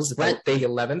rules at the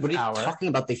 11th what are you hour. Talking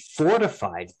about they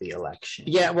fortified the election.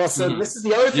 Yeah, well, so this is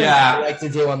the other thing that I like to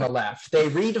do on the left. They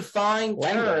redefine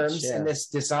terms in this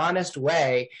dishonest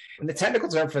way. And the technical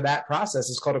term for that process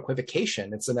is called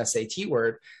equivocation. It's an SAT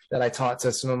word that I taught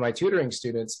to some of my tutoring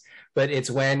students. But it's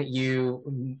when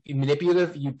you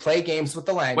play games with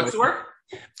the language. What's the word?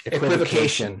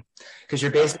 Equivocation. Because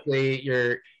you're basically,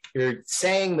 you're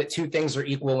saying that two things are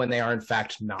equal when they are in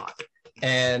fact not.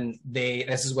 And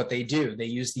this is what they do. They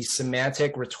use these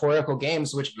semantic rhetorical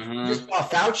games, which you saw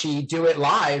Fauci do it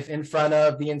live in front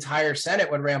of the entire Senate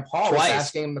when Rand Paul was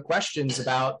asking him the questions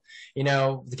about,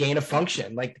 the gain of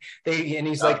function. And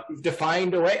he's like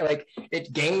defined away, like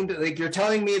it gained, like you're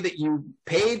telling me that you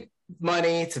paid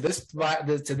money to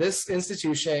this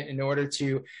institution in order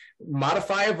to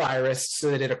modify a virus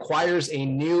so that it acquires a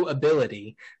new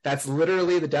ability. That's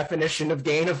literally the definition of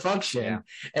gain of function. Yeah.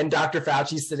 And Dr.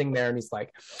 Fauci's sitting there and he's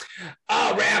like,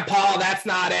 oh, Rand Paul, that's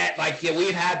not it. Like,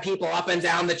 we've had people up and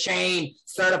down the chain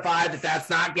certified that that's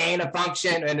not gain of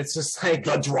function. And it's just like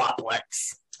the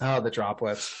droplets. Oh, the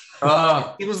droplets.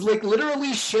 He was like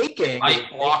literally shaking. I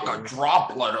block a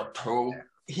droplet or two.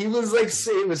 He was like,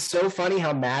 it was so funny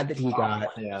how mad that he got.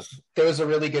 Yeah. There was a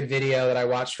really good video that I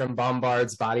watched from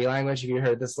Bombard's body language. Have you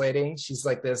heard this lady? She's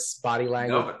like this body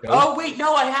language. No. Oh, wait,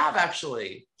 no, I have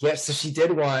actually. Yeah, so she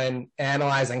did one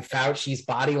analyzing Fauci's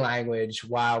body language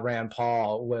while Rand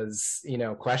Paul was,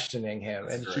 questioning him.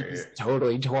 And she just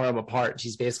totally tore him apart.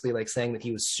 She's basically like saying that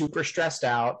he was super stressed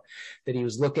out, that he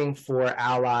was looking for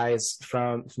allies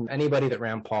from anybody that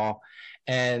Rand Paul.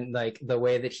 And like the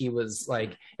way that he was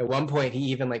like, at one point,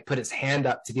 he even like put his hand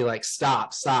up to be like,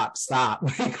 stop,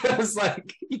 because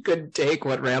like he couldn't take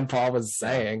what Rand Paul was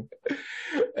saying.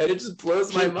 And it just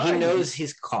blows my mind. He knows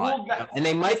he's caught, and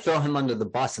they might throw him under the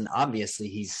bus. And obviously,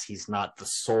 he's not the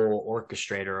sole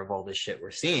orchestrator of all this shit we're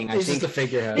seeing. He's just a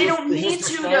figurehead. They don't need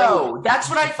to, though. That's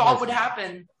what I thought would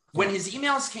happen when his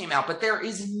emails came out. But there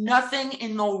is nothing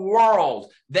in the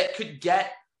world that could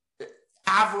get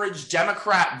average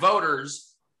Democrat voters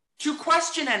to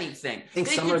question anything. They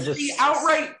could see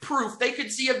outright proof. They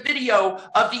could see a video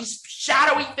of these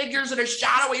shadowy figures in a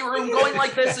shadowy room going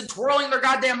like this and twirling their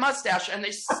goddamn mustache, and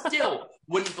they still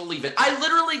wouldn't believe it. I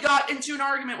literally got into an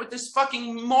argument with this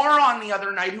fucking moron the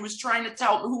other night who was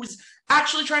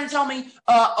actually trying to tell me,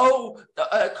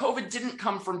 COVID didn't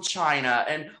come from China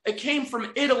and it came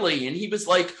from Italy. And he was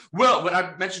like, well, when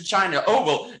I mentioned China,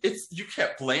 you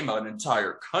can't blame an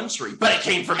entire country, but it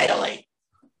came from Italy.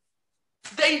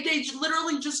 They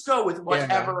literally just go with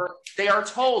whatever they are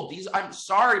told. I'm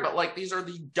sorry, but like these are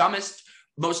the dumbest,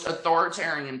 most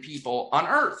authoritarian people on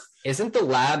earth. Isn't the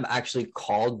lab actually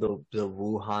called the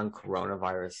Wuhan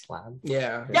coronavirus lab?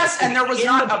 Yeah. Yes, and there was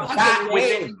not a bat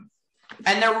within.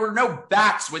 And there were no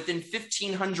bats within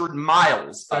 1,500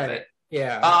 miles of it.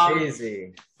 Yeah,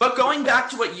 crazy. But going back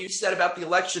to what you said about the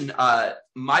election,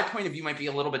 my point of view might be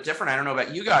a little bit different. I don't know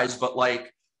about you guys, but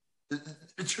like,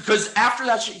 because after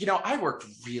that shit, I worked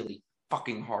really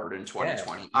fucking hard in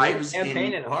 2020. I was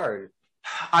campaigning hard.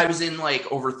 I was in like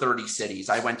over 30 cities.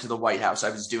 I went to the White House.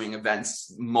 I was doing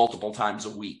events multiple times a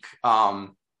week.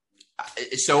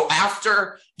 So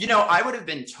after, I would have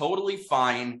been totally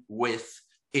fine with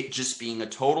it just being a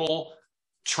total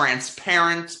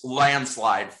transparent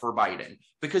landslide for Biden,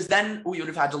 because then we would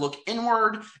have had to look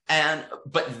inward.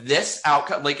 But this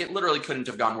outcome, like it literally couldn't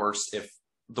have gone worse if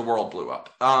the world blew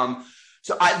up.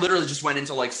 So I literally just went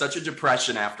into like such a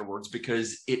depression afterwards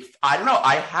because I don't know,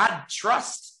 I had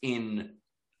trust in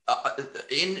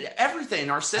everything,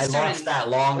 our system. I lost that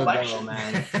long ago,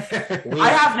 man. I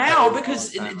have now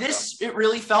because it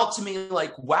really felt to me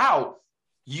like, wow,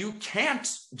 you can't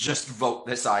just vote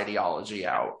this ideology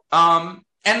out.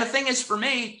 And the thing is, for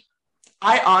me,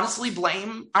 I honestly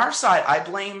blame our side. I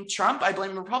blame Trump. I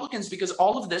blame Republicans because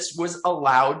all of this was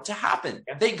allowed to happen.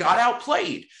 Yeah. They got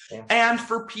outplayed. Yeah. And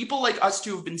for people like us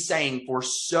to have been saying for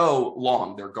so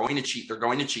long, they're going to cheat, they're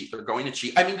going to cheat, they're going to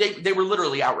cheat. I mean, they were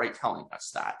literally outright telling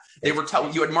us that. They were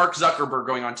telling, you had Mark Zuckerberg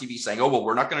going on TV saying, oh, well,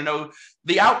 we're not going to know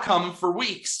the outcome for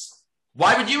weeks.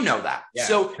 Why would you know that? Yeah.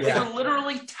 So they were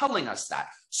literally telling us that.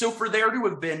 So for there to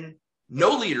have been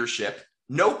no leadership,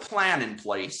 no plan in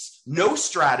place, no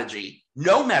strategy,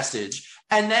 no message,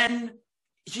 and then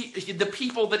the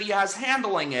people that he has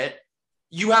handling it,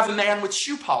 you have a man with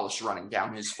shoe polish running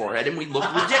down his forehead, and we look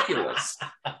ridiculous.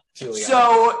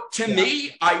 So to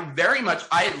me,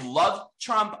 I love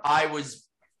Trump. I was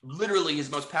literally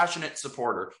his most passionate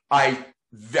supporter. I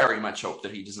very much hope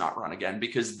that he does not run again,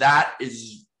 because that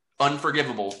is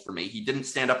unforgivable for me. He didn't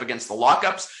stand up against the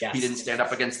lockups. Yes. He didn't stand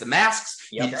up against the masks.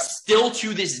 Yep. He still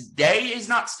to this day is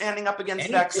not standing up against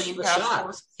vaccine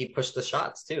passports. He pushed the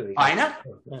shots too. I know.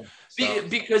 Yeah,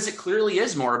 because it clearly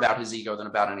is more about his ego than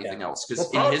about anything else.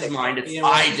 Because in his mind, it's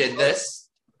I did this.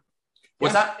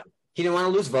 What's that? He didn't want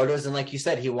to lose voters, and like you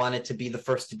said, he wanted to be the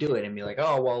first to do it and be like,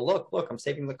 "Oh well, look, I'm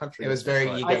saving the country." It was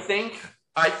very ego.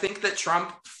 I think that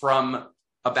Trump from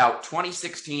about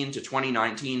 2016 to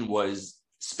 2019 was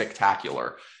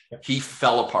spectacular. He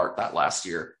fell apart that last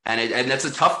year, and that's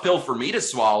a tough pill for me to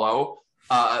swallow,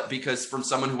 because from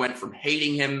someone who went from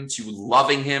hating him to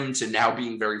loving him to now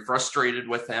being very frustrated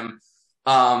with him,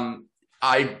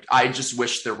 I just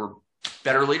wish there were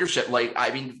better leadership. Like,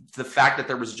 I mean, the fact that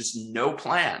there was just no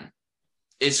plan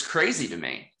is crazy to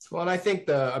me. Well, and I think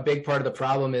a big part of the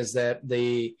problem is that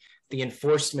the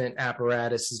enforcement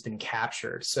apparatus has been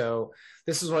captured. So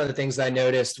this is one of the things I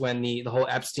noticed when the whole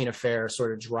Epstein affair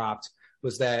sort of dropped,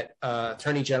 was that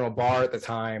Attorney General Barr at the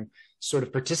time sort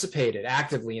of participated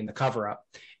actively in the cover-up.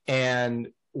 And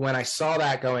when I saw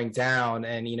that going down,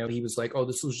 and, you know, he was like, oh,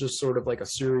 this was just sort of like a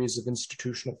series of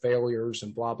institutional failures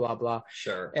and blah, blah, blah.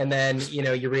 Sure. And then, you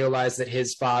know, you realize that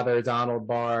his father, Donald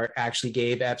Barr, actually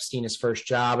gave Epstein his first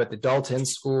job at the Dalton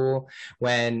School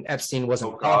when Epstein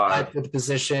wasn't qualified for the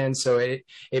position. So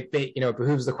it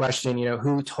behooves the question, you know,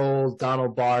 who told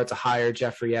Donald Barr to hire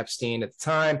Jeffrey Epstein at the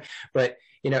time? But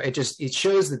you know, it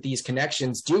shows that these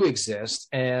connections do exist,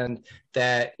 and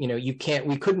that, you know,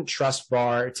 we couldn't trust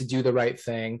Barr to do the right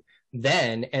thing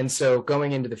then. And so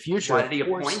going into the future, why did he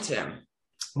appoint him?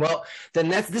 Well, then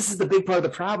this is the big part of the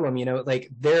problem, you know,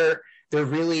 like they're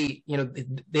really, you know,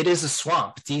 it is a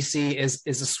swamp. DC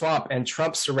is a swamp, and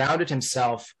Trump surrounded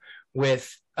himself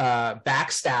with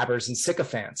backstabbers and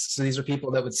sycophants. So these are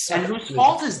people that would And whose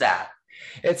fault is that?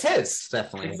 It's his,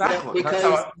 definitely. Exactly.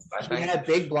 Because he had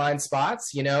big blind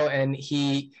spots, you know, and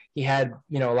he had,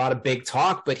 you know, a lot of big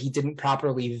talk, but he didn't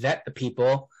properly vet the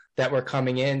people that were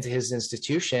coming into his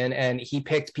institution. And he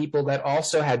picked people that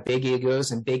also had big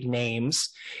egos and big names,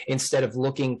 instead of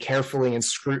looking carefully and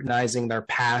scrutinizing their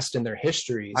past and their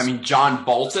histories. I mean, John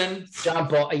Bolton.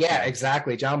 Yeah,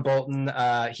 exactly. John Bolton.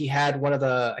 He had one of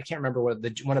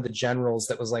the generals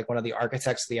that was like one of the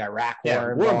architects of the Iraq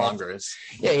War. Warmongers.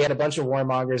 Yeah, he had a bunch of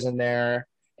warmongers in there.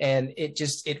 And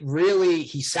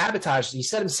he sabotaged, he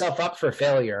set himself up for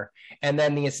failure. And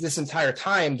then this entire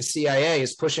time, the CIA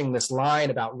is pushing this line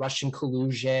about Russian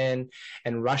collusion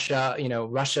and Russia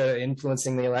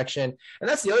influencing the election. And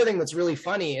that's the other thing that's really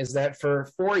funny, is that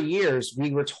for 4 years, we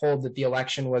were told that the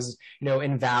election was, you know,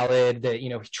 invalid, that, you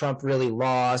know, Trump really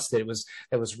lost, that it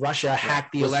was Russia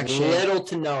hacked the election. Little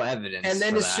to no evidence. And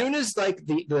then soon as like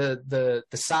the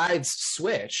sides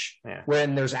switch,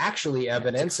 when there's actually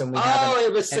evidence, and we have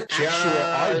it was secure.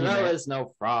 There was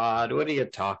no fraud. What are you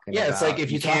talking about? Yeah, it's like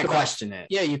if you can't question it.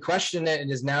 Yeah, you question it, and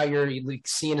is now you're like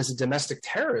seen as a domestic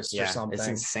terrorist or something. It's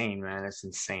insane, man. It's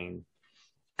insane.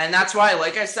 And that's why,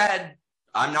 like I said,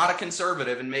 I'm not a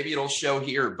conservative, and maybe it'll show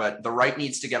here, but the right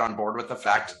needs to get on board with the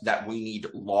fact that we need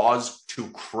laws to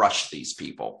crush these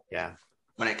people. Yeah.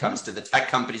 When it comes to the tech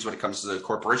companies, when it comes to the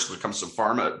corporations, when it comes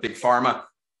to big pharma,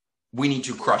 we need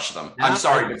to crush them. I'm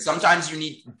sorry, but sometimes you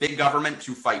need big government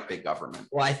to fight big government.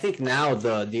 Well, I think now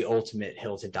the ultimate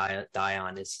hill to die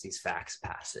on is these fax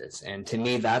passes. And to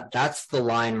me, that's the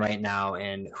line right now,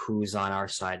 and who's on our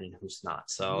side and who's not.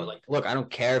 So, like, look, I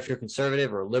don't care if you're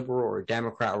conservative or liberal or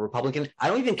Democrat or Republican. I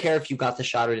don't even care if you got the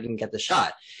shot or didn't get the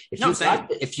shot.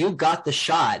 If you got the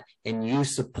shot and you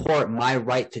support my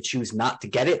right to choose not to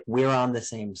get it, we're on the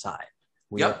same side.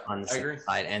 We're on the same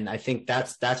side. And I think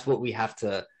that's what we have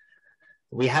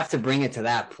to bring it to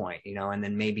that point, you know, and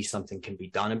then maybe something can be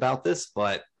done about this.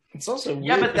 But It's also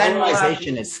yeah, weird. but then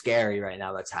polarization is scary right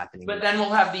now. That's happening. But then we'll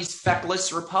have these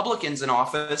feckless Republicans in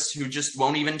office who just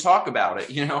won't even talk about it.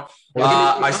 You know,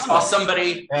 I saw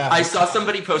somebody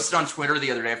posted on Twitter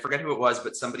the other day. I forget who it was,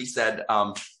 but somebody said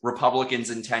Republicans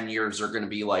in 10 years are going to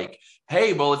be like,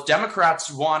 hey, well, if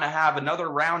Democrats want to have another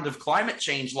round of climate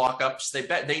change lockups,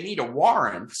 they need a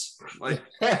warrant. Like,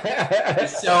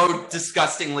 it's so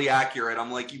disgustingly accurate.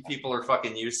 I'm like, you people are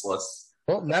fucking useless.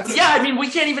 Well, yeah, I mean, we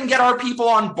can't even get our people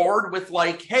on board with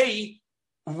like, hey,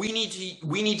 we need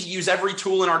to use every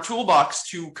tool in our toolbox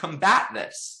to combat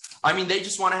this. I mean, they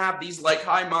just want to have these like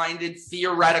high-minded,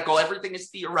 theoretical, everything is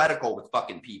theoretical with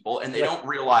fucking people, and they don't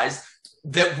realize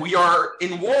that we are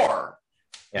in war.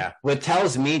 Yeah. What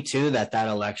tells me too that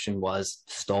election was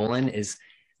stolen is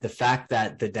the fact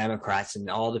that the Democrats and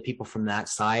all the people from that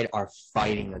side are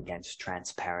fighting against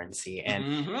transparency.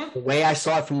 And the way I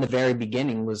saw it from the very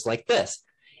beginning was like this.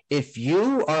 If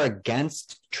you are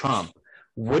against Trump,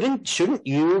 shouldn't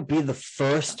you be the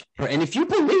first, and if you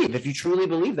truly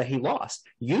believe that he lost,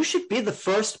 you should be the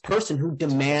first person who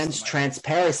demands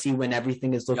transparency when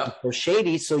everything is looking so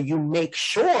shady, so you make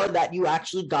sure that you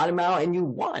actually got him out and you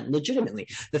won legitimately.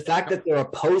 The fact that they're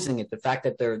opposing it, the fact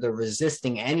that they're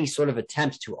resisting any sort of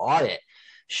attempt to audit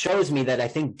shows me that I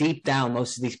think deep down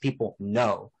most of these people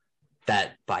know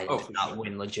that Biden did not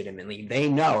win legitimately. They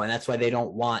know, and that's why they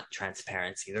don't want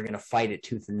transparency. They're going to fight it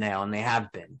tooth and nail, and they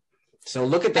have been. So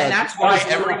look at that. And that's why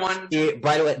everyone.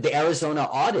 By the way, the Arizona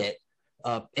audit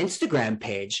Instagram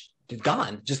page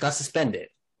gone, just got suspended.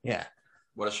 Yeah.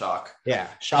 What a shock. Yeah.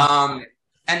 Shock.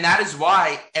 And that is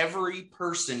why every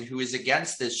person who is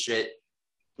against this shit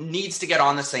needs to get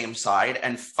on the same side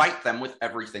and fight them with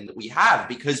everything that we have,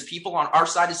 because people on our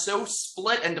side is so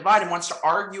split and divided and wants to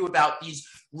argue about these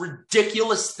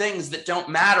ridiculous things that don't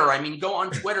matter. I mean, go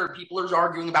on Twitter, people are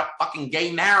arguing about fucking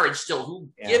gay marriage still. Who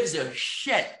gives a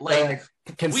shit? Like,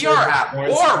 we are at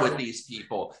war with these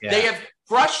people. Yeah. They have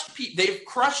crushed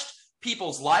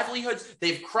people's livelihoods.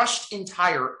 They've crushed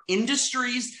entire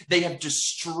industries. They have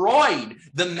destroyed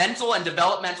the mental and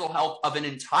developmental health of an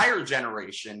entire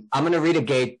generation. I'm going to read a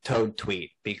Gay Toad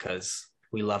tweet because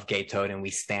we love Gay Toad and we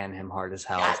stan him hard as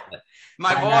hell. Yeah.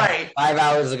 My boy. 5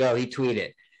 hours ago, he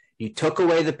tweeted, "You took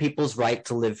away the people's right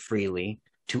to live freely,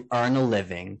 to earn a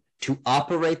living, to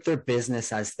operate their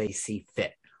business as they see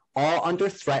fit, all under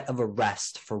threat of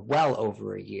arrest for well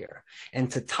over a year.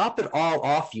 And to top it all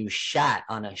off, you shat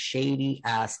on a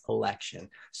shady-ass election.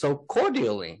 So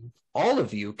cordially, all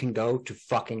of you can go to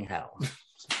fucking hell."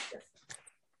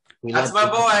 That's my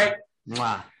boy.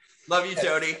 Mwah. Love you,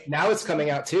 Tony. Now it's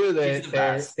coming out, too,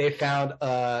 that they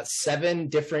found 7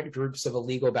 different groups of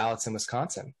illegal ballots in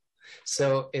Wisconsin.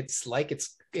 So it's like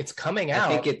it's coming out.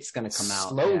 I think it's going to come out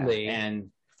slowly. Yeah.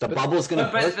 And the bubble's going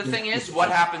to burst. But the thing is, what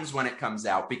happens when it comes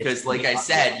out? Because like I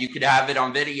said, you could have it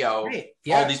on video,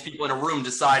 all these people in a room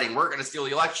deciding we're going to steal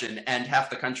the election, and half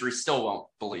the country still won't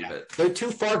believe it. They're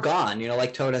too far gone. You know,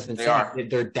 like Toad has been saying,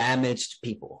 they're damaged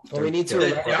people. Well, we need to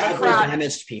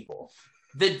damaged people.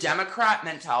 The Democrat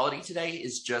mentality today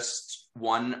is just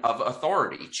one of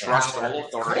authority. Trust all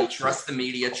authority, trust the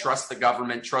media, trust the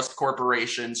government, trust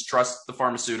corporations, trust the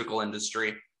pharmaceutical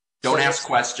industry. Don't ask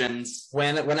questions.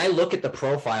 When I look at the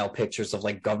profile pictures of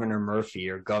like Governor Murphy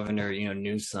or Governor,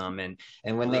 Newsom, and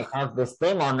when they have this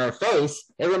thing on their face,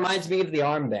 it reminds me of the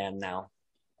armband now.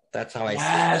 That's how I see it.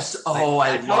 Yes. Oh,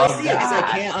 I love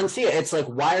that. I can't unsee it. It's like,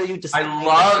 why are you displaying? I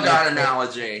love that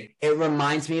analogy. It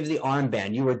reminds me of the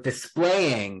armband. You were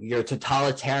displaying your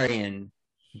totalitarian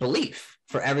belief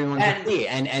for everyone to see.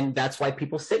 And that's why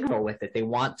people signal with it. They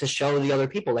want to show the other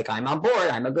people, like, I'm on board,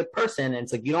 I'm a good person. And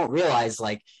it's like, you don't realize,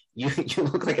 like, you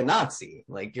look like a Nazi.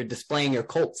 Like, you're displaying your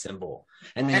cult symbol.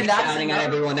 And then you're shouting at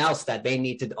everyone else that they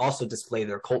need to also display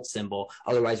their cult symbol.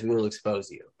 Otherwise, we will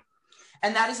expose you.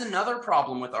 And that is another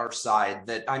problem with our side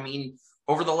that, I mean,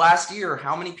 over the last year,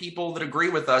 how many people that agree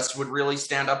with us would really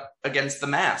stand up against the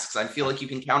masks? I feel like you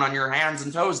can count on your hands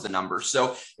and toes the numbers.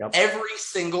 So every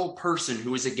single person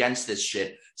who is against this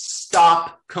shit,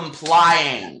 stop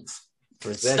complying.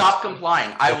 Stop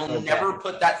complying. I will never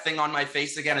put that thing on my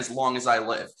face again as long as I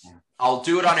live. I'll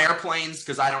do it on airplanes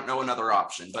because I don't know another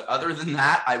option. But other than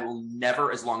that, I will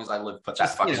never, as long as I live, put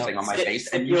that fucking thing on my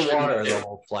face. And you water the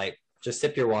whole flight. Just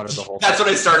sip your water the whole time. That's what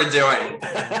I started doing.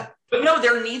 But no,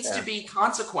 there needs to be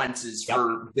consequences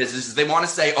for businesses. They want to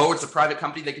say, oh, it's a private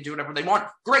company, they can do whatever they want.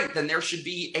 Great, then there should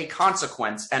be a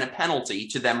consequence and a penalty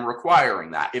to them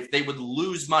requiring that. If they would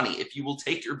lose money, if you will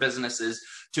take your businesses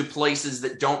to places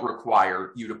that don't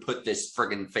require you to put this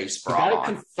friggin' face bra on. You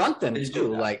gotta confront them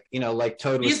too, like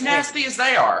Toad was as nasty as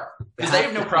they are, because they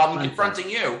have no problem confronting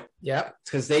you. Yep.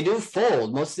 Because they do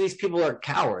fold. Most of these people are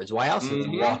cowards. Why else are they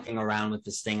walking around with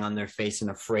this thing on their face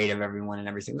and afraid of everyone and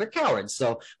everything? They're cowards.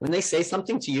 So when they say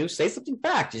something to you, say something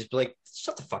back. Just be like,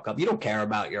 shut the fuck up. You don't care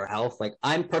about your health. Like,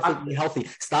 I'm perfectly healthy.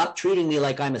 Stop treating me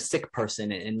like I'm a sick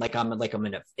person and like I'm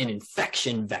an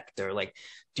infection vector. Like,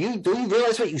 do you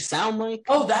realize what you sound like?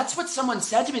 Oh, that's what someone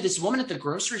said to me. This woman at the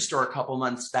grocery store a couple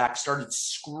months back started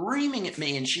screaming at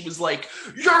me, and she was like,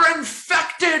 "You're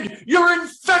infected! You're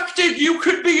infected! You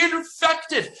could be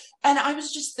infected!" And I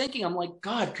was just thinking, I'm like,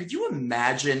 God, could you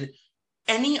imagine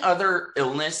any other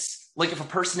illness? Like if a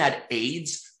person had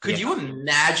AIDS, could you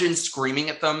imagine screaming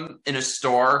at them in a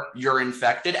store, "You're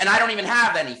infected"? And I don't even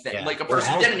have anything. Yeah. Like a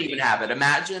person didn't even have it.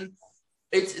 Imagine.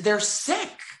 They're sick.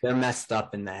 They're messed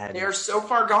up in the head. They're so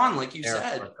far gone, like you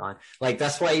said. Like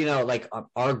that's why, like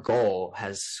our goal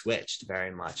has switched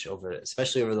very much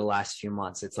especially over the last few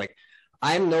months. It's like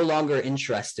I'm no longer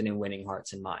interested in winning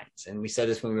hearts and minds. And we said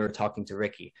this when we were talking to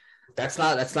Ricky. That's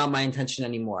not my intention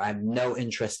anymore. I have no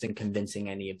interest in convincing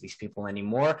any of these people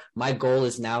anymore. My goal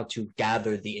is now to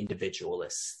gather the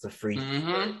individualists, the free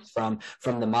from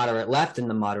the moderate left and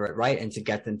the moderate right, and to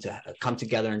get them to come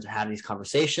together and to have these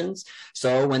conversations.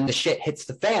 So when the shit hits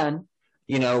the fan,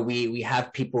 we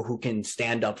have people who can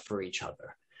stand up for each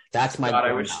other. That's my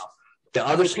goal now. The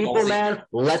other people, man,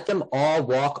 let them all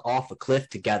walk off a cliff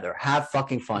together. Have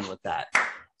fucking fun with that.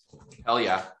 Hell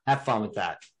yeah. Have fun with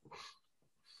that.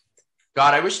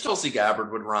 God, I wish Tulsi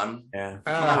Gabbard would run. Yeah.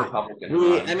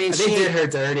 Republican. I mean, she did her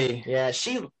dirty. Yeah,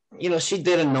 she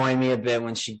did annoy me a bit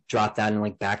when she dropped out and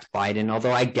like backed Biden.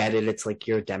 Although I get it, it's like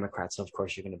you're a Democrat, so of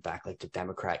course you're going to back like the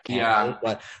Democrat candidate. Yeah.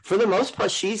 But for the most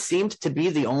part, she seemed to be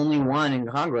the only one in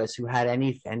Congress who had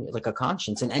any like a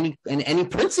conscience and any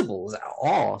principles at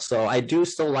all. So I do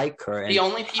still like her. And the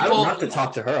only people I would love to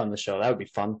talk to her on the show. That would be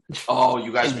fun. Oh,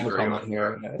 you guys would be great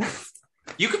here.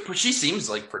 You could. She seems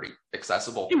like pretty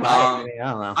accessible. I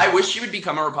don't know. I wish she would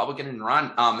become a Republican and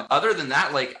run. Other than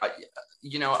that, like,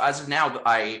 as of now,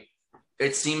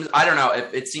 it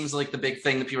seems like the big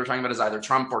thing that people are talking about is either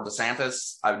Trump or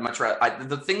DeSantis. I would much rather.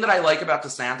 The thing that I like about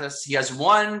DeSantis, he has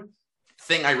one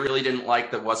thing I really didn't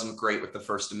like that wasn't great with the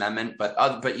First Amendment, but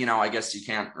I guess you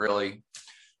can't really.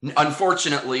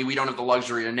 Unfortunately, we don't have the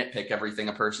luxury to nitpick everything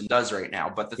a person does right now.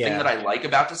 But the thing that I like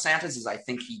about DeSantis is I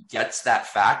think he gets that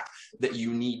fact that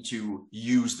you need to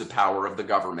use the power of the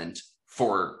government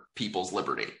for people's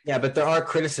liberty. Yeah, but there are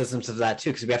criticisms of that too,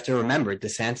 because we have to remember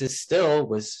DeSantis still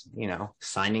was,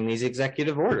 signing these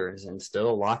executive orders and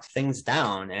still locked things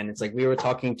down. And it's like we were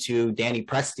talking to Danny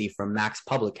Presti from Max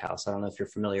Public House. I don't know if you're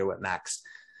familiar with Max.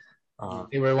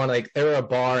 They were a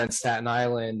bar in Staten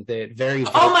Island that very.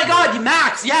 Oh my God,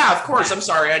 Max! Yeah, of course. I'm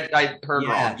sorry, I heard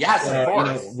wrong. Yes, of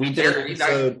course. We did.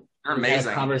 They're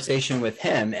amazing. A conversation with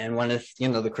him, and one of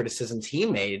the criticisms he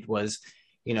made was,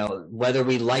 whether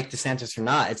we like DeSantis or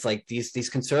not, it's like these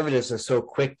conservatives are so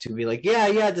quick to be like, yeah,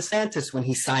 DeSantis when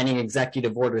he's signing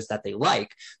executive orders that they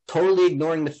like, totally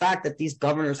ignoring the fact that these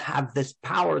governors have this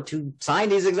power to sign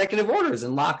these executive orders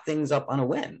and lock things up on a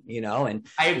whim, and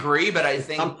I agree, but I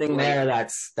think something there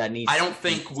that needs. I don't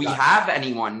think we have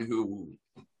anyone who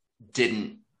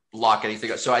didn't lock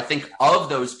anything up. So I think of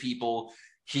those people,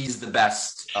 he's the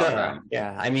best. Sure.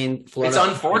 Yeah. I mean, Florida, it's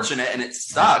unfortunate and it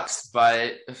sucks,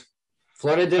 but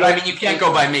Florida did. I mean, you can't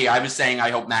go by me. I was saying I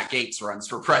hope Matt Gaetz runs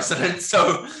for president,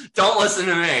 so don't listen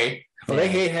to me. Well, they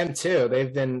hate him too.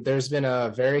 There's been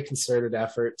a very concerted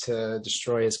effort to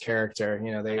destroy his character.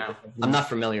 I'm not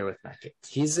familiar with Matt Gaetz.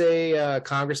 He's a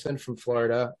congressman from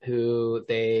Florida who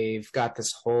they've got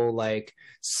this whole like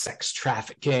sex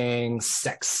trafficking,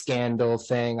 sex scandal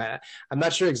thing. I'm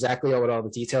not sure exactly what all the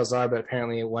details are, but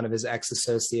apparently one of his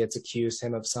ex-associates accused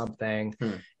him of something,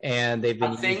 and they've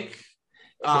been. I think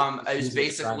it was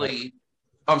basically.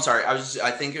 I'm sorry.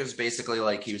 I think it was basically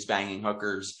like he was banging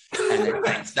hookers and they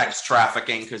were sex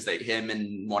trafficking because him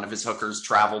and one of his hookers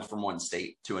traveled from one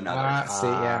state to another.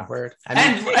 Word.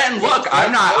 And look,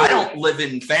 I don't live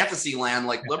in fantasy land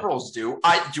like liberals do.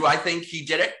 I think he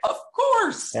did it? Of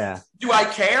course. Yeah. Do I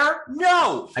care?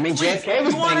 No. I mean, JFK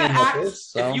was banging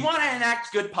hookers. If you want to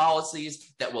enact good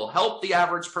policies that will help the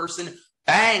average person,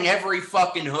 bang every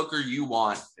fucking hooker you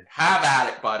want. Have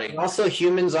at it, buddy. And also,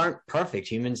 humans aren't perfect.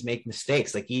 Humans make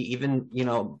mistakes. Like even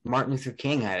Martin Luther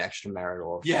King had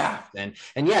extramarital affairs. Yeah. And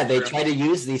they try to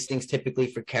use these things typically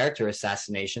for character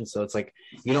assassination. So it's like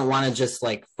you don't want to just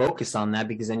like focus on that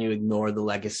because then you ignore the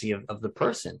legacy of the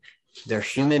person. they're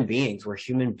human beings. We're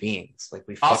human beings. Like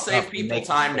I'll save people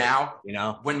time now. You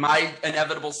know, when my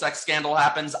inevitable sex scandal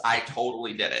happens, I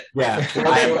totally did it. Yeah,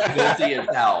 I'm guilty as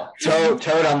hell.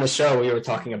 Toad on the show, we were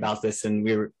talking about this, and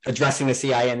we were addressing the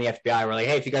CIA and the FBI. We're like,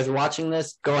 hey, if you guys are watching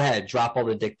this, go ahead, drop all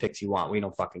the dick pics you want. We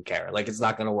don't fucking care. Like, it's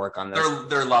not going to work on this.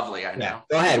 They're lovely. I know. Yeah.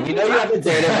 Go ahead. We know you have a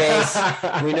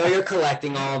database. We know you're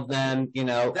collecting all of them. You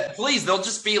know, please, they'll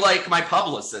just be like my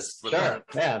publicist. Sure.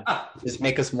 Yeah. Just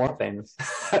make us more famous.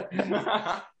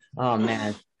 Oh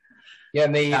man. Yeah,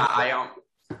 and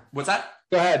what's that?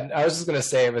 Go ahead. I was just gonna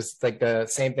say it was like the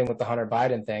same thing with the Hunter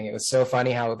Biden thing. It was so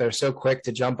funny how they're so quick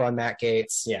to jump on Matt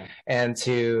Gaetz, and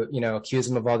to accuse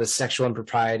him of all this sexual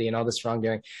impropriety and all this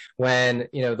wrongdoing. When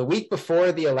the week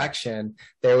before the election,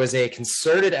 there was a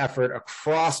concerted effort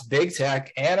across big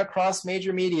tech and across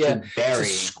major media to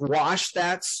squash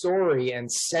that story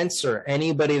and censor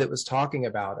anybody that was talking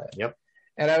about it. Yep.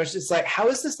 And I was just like, how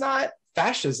is this not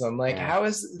fascism? Like, how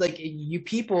is, like, you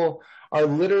people are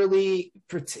literally,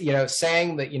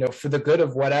 saying that, for the good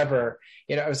of whatever,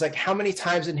 I was like, how many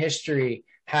times in history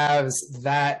has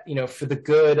that, for the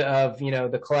good of,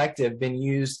 the collective been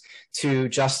used to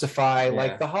justify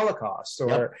like the Holocaust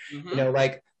or,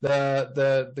 like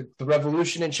the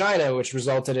revolution in China, which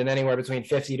resulted in anywhere between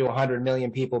 50 to 100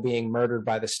 million people being murdered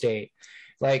by the state.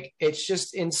 Like, it's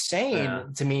just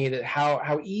insane to me that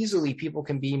how easily people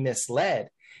can be misled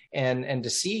and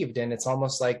deceived, and it's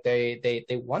almost like they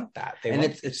want that.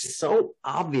 It's so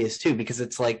obvious too, because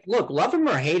it's like, look, love him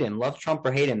or hate him, love Trump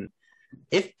or hate him.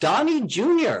 If Donnie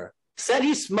Jr. said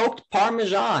he smoked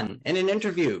Parmesan in an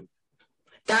interview,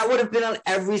 that would have been on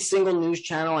every single news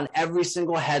channel and every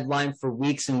single headline for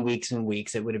weeks and weeks and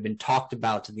weeks. It would have been talked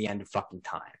about to the end of fucking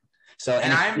time. So,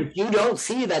 if you don't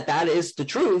see that is the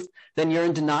truth, then you're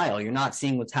in denial. You're not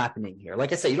seeing what's happening here.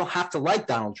 Like I said, you don't have to like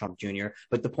Donald Trump Jr.,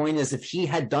 but the point is, if he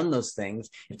had done those things,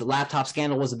 if the laptop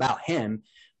scandal was about him,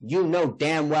 you know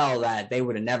damn well that they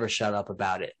would have never shut up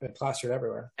about it. It plastered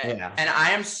everywhere. And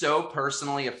I am so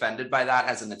personally offended by that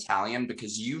as an Italian,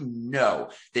 because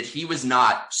that he was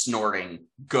not snorting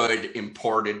good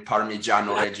imported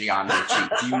Parmigiano Reggiano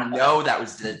cheese. That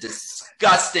was the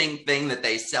disgusting thing that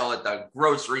they sell at the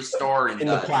grocery store in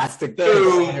the plastic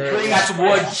food. That's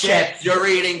wood chips. You're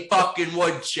eating fucking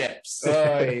wood chips.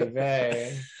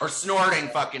 Or snorting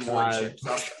fucking wood chips.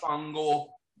 That's fungal.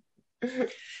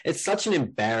 It's such an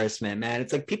embarrassment, man.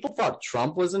 It's like people thought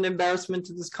Trump was an embarrassment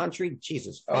to this country.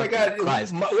 Jesus. Oh my God.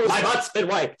 Christ. My butt's been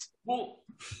wiped. Well,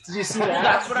 did you see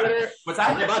that? What's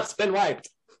that? My butt's been wiped.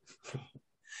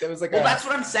 It was like that's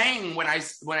what I'm saying when I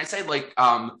say, like,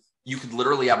 you could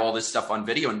literally have all this stuff on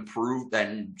video and prove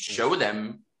and show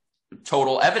them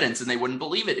total evidence and they wouldn't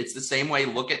believe it. It's the same way.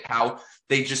 Look at how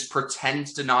they just pretend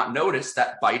to not notice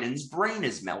that Biden's brain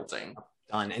is melting.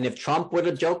 And if Trump would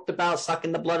have joked about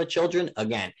sucking the blood of children,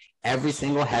 again, every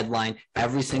single headline,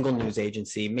 every single news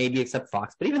agency, maybe except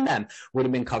Fox, but even them, would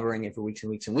have been covering it for weeks and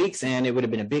weeks and weeks, and it would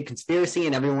have been a big conspiracy,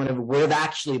 and everyone would have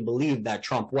actually believed that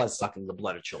Trump was sucking the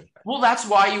blood of children. Well, that's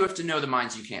why you have to know the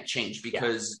minds you can't change,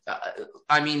 because,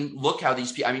 look how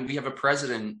these people, we have a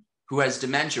president who has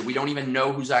dementia. We don't even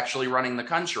know who's actually running the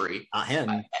country. Not him.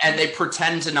 And they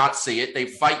pretend to not see it. They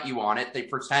fight you on it. They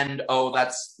pretend, oh,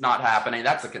 that's not happening.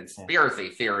 That's a conspiracy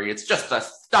theory. It's just a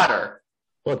stutter.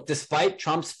 Look, despite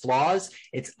Trump's flaws,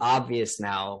 it's obvious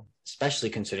now, especially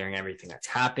considering everything that's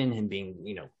happened, him being,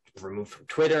 removed from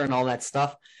Twitter and all that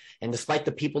stuff. And despite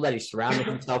the people that he surrounded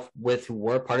himself with who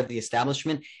were part of the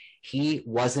establishment, he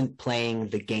wasn't playing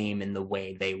the game in the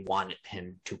way they wanted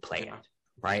him to play it.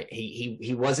 Right.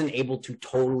 He wasn't able to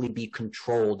totally be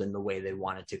controlled in the way they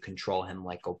wanted to control him,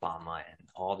 like Obama and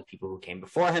all the people who came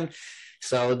before him.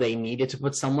 So they needed to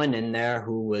put someone in there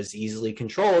who was easily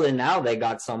controlled. And now they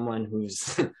got someone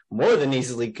who's more than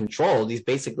easily controlled. He's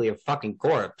basically a fucking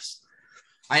corpse.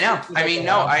 I know.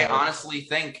 I honestly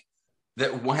think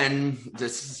that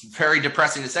this is very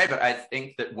depressing to say, but I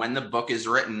think that when the book is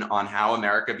written on how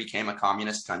America became a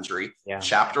communist country,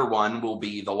 chapter 1 will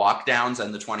be the lockdowns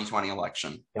and the 2020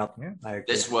 election. Yep. Yeah, I agree.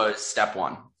 This was step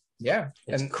 1. Yeah.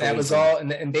 And that was all.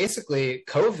 And basically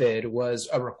COVID was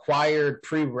a required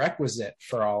prerequisite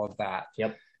for all of that.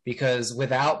 Yep. Because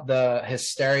without the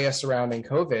hysteria surrounding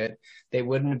COVID, they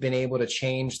wouldn't have been able to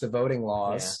change the voting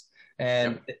laws. Yeah.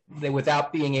 And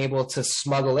without being able to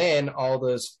smuggle in all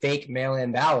those fake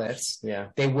mail-in ballots,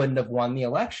 they wouldn't have won the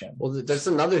election. Well, there's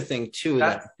another thing, too,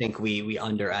 that I think we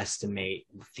underestimate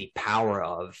the power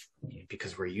of,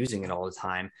 because we're using it all the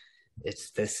time.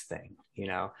 it's this thing, you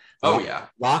know. Oh yeah.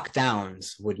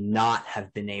 Lockdowns would not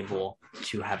have been able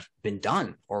to have been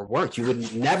done or worked. You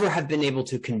would never have been able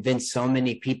to convince so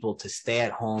many people to stay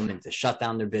at home and to shut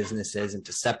down their businesses and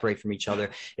to separate from each other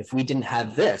if we didn't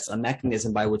have this, a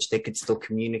mechanism by which they could still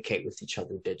communicate with each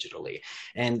other digitally.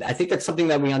 And I think that's something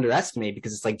that we underestimate,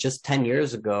 because it's like just 10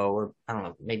 years ago, or I don't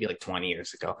know, maybe like 20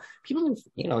 years ago, people,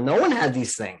 you know, no one had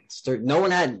these things.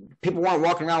 People weren't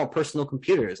walking around with personal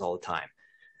computers all the time.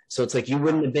 So it's like you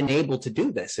wouldn't have been able to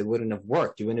do this. It wouldn't have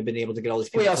worked. You wouldn't have been able to get all these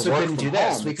people. We also to work couldn't do from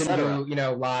this. home, We couldn't do, you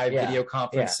know, live video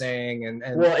conferencing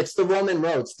and well, it's the Roman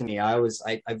roads to me. I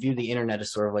view the internet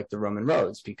as sort of like the Roman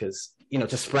roads, because, you know,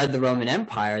 to spread the Roman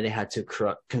Empire, they had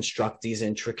to construct these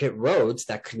intricate roads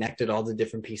that connected all the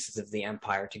different pieces of the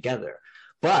empire together.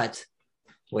 But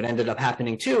what ended up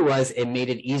happening too was it made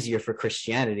it easier for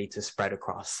Christianity to spread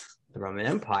across the Roman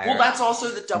Empire. Well, that's also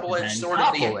the double-edged sword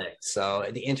of the internet. So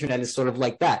the internet is sort of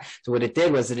like that. So what it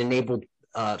did was it enabled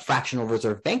fractional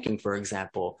reserve banking, for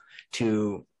example,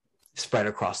 to spread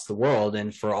across the world,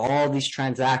 and for all these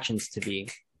transactions to be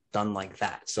done like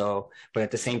that. So, but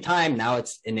at the same time, now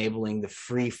it's enabling the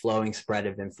free-flowing spread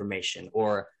of information,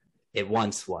 or it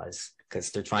once was,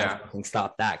 because they're trying to fucking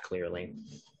stop that, clearly.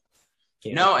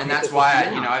 You know, and that's why,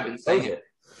 you know, I've been saying it.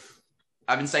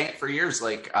 I've been saying it for years,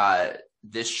 like,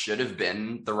 this should have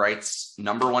been the right's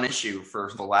number one issue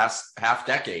for the last half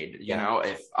decade, you know,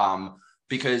 if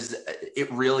because it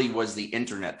really was the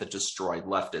internet that destroyed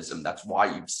leftism. That's why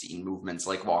you've seen movements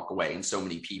like Walk Away and so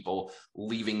many people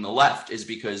leaving the left, is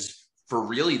because for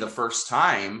really the first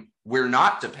time, we're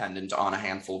not dependent on a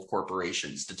handful of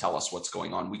corporations to tell us what's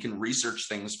going on. We can research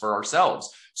things for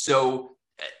ourselves. So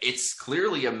it's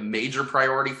clearly a major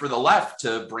priority for the left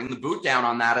to bring the boot down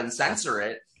on that and censor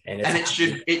it. And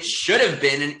it should have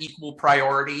been an equal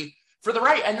priority for the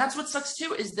right. And that's what sucks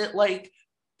too, is that, like,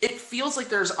 it feels like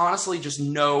there's honestly just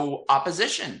no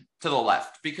opposition to the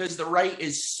left, because the right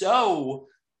is so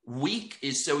weak,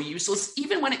 is so useless,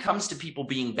 even when it comes to people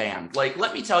being banned. Like,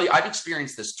 let me tell you, I've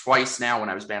experienced this twice now, when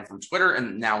I was banned from Twitter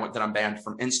and now that I'm banned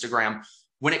from Instagram.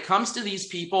 When it comes to these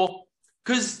people,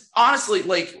 because honestly,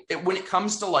 like, when it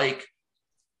comes to like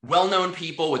well-known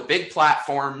people with big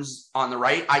platforms on the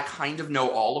right, I kind of know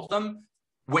all of them.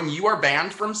 When you are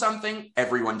banned from something,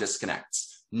 everyone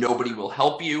disconnects. Nobody will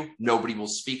help you. Nobody will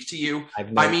speak to you.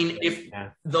 I mean, if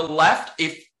the left,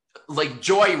 if like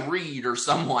Joy Reid or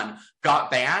someone got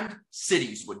banned,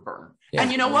 cities would burn. Yeah.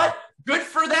 And you know what? Good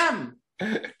for them.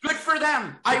 Good for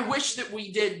them. I wish that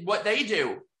we did what they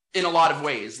do in a lot of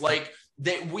ways. Like,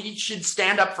 that we should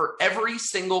stand up for every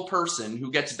single person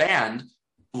who gets banned,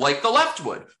 like the left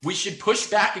would. We should push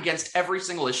back against every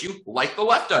single issue like the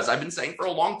left does. I've been saying for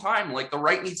a long time, like, the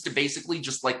right needs to basically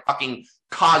just like fucking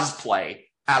cosplay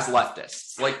as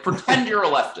leftists. Like, pretend you're a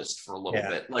leftist for a little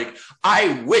bit. Like,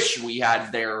 I wish we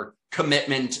had their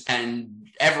commitment and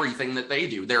everything that they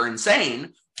do. They're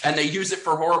insane and they use it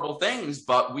for horrible things,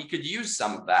 but we could use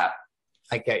some of that.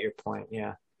 I get your point.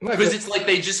 Yeah. Because it's like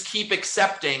they just keep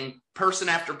accepting person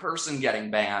after person getting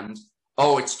banned.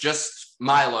 Oh, it's just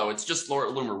Milo. It's just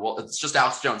Laura Loomer. Well, it's just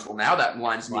Alex Jones. Well, now that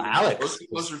line's moving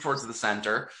closer towards the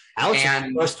center. Alex was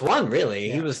the first one, really.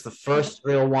 Yeah. He was the first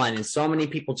real one. And so many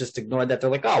people just ignored that. They're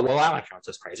like, oh, well, Alex Jones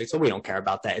is crazy, so we don't care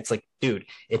about that. It's like, dude,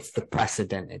 it's the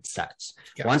precedent it sets.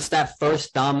 Yeah. Once that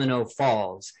first domino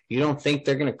falls, you don't think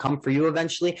they're going to come for you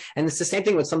eventually? And it's the same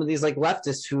thing with some of these like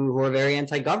leftists who are very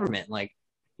anti-government. Like,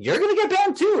 you're going to get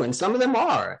banned too, and some of them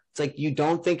are. It's like, you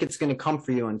don't think it's going to come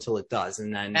for you until it does.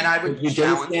 And then you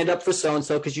didn't stand up for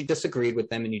so-and-so because you disagreed with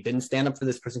them, and you didn't stand up for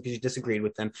this person because you disagreed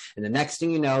with them. And the next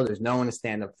thing you know, there's no one to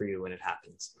stand up for you when it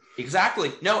happens.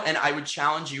 Exactly. No, and I would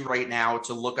challenge you right now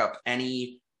to look up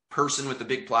any person with a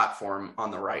big platform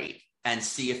on the right and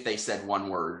see if they said one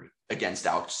word against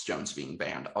Alex Jones being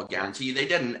banned. I'll guarantee you they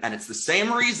didn't. And it's the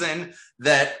same reason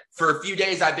that for a few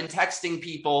days I've been texting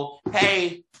people,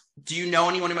 hey, do you know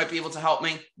anyone who might be able to help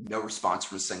me? No response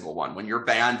from a single one. When you're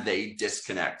banned, they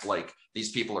disconnect. Like,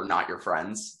 these people are not your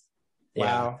friends.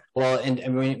 Wow. Well,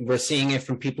 and we're seeing it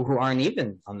from people who aren't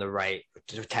even on the right,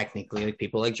 technically, like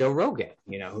people like Joe Rogan,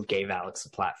 you know, who gave Alex a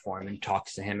platform and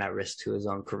talks to him at risk to his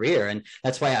own career. And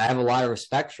that's why I have a lot of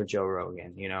respect for Joe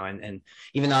Rogan, you know, and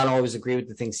even though I don't always agree with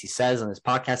the things he says on his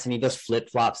podcast, and he does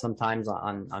flip-flop sometimes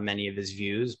on many of his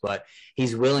views, but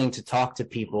he's willing to talk to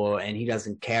people, and he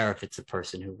doesn't care if it's a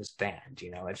person who was banned.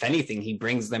 You know, if anything, he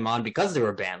brings them on because they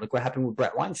were banned. Look what happened with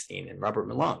Brett Weinstein and Robert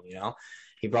Malone, you know.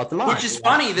 He brought them on. Which is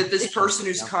funny that this person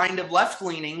who's kind of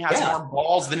left-leaning has more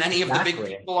balls than any of the big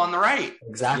people on the right.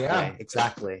 Exactly. Yeah.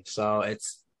 Exactly. So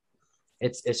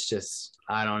it's just,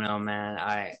 I don't know, man.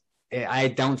 I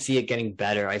don't see it getting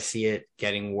better. I see it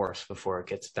getting worse before it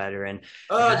gets better. And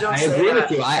don't I say agree that.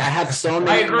 with you. I have so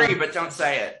many. I agree, but don't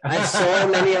say it. I have so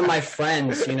many of my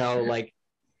friends, you know, like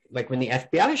when the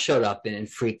FBI showed up and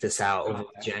freaked us out over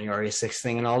the January 6th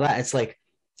thing and all that. It's like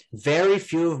very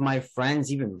few of my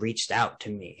friends even reached out to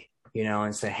me, you know,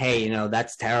 and said, hey, you know,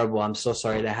 that's terrible. I'm so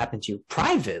sorry that happened to you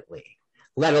privately,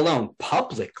 let alone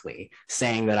publicly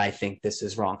saying that I think this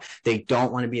is wrong. They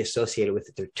don't want to be associated with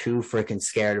it. They're too freaking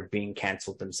scared of being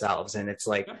canceled themselves. And it's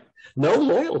like, no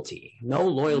loyalty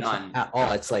None. at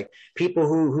all. It's like people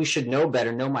who should know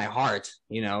better, know my heart,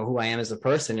 you know, who I am as a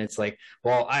person. It's like,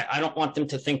 well, I don't want them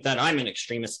to think that I'm an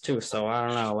extremist too. So I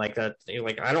don't know, like that,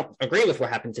 like, I don't agree with what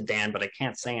happened to Dan, but I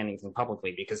can't say anything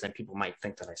publicly because then people might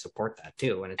think that I support that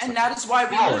too. And it's like, that is why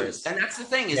we lose. And that's the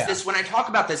thing is this, when I talk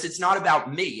about this, it's not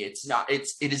about me. It's not,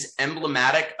 it is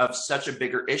emblematic of such a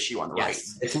bigger issue on the right.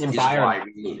 It's an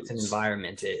environment. It's an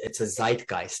environment. It's a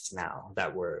zeitgeist now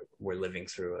that we're living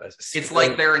through. It's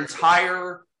like their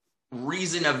entire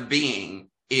reason of being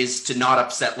is to not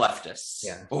upset leftists.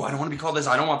 Yeah. Oh, I don't want to be called this.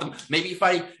 I don't want them. Maybe if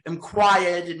I am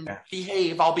quiet and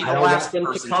behave, I'll be the last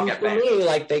person to get back. Me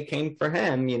like they came for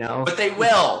him, you know. But they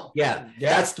will. Yeah.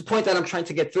 That's the point that I'm trying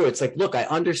to get through. It's like, look, I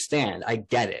understand. I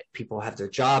get it. People have their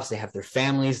jobs, they have their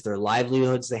families, their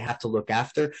livelihoods they have to look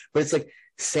after. But it's like,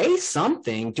 say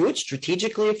something, do it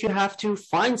strategically if you have to,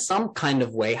 find some kind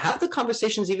of way, have the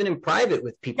conversations even in private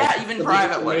with people. Yeah, even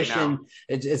privately now.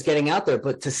 It's getting out there,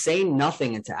 but to say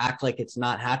nothing and to act like it's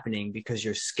not happening because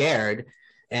you're scared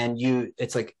and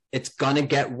it's like, it's gonna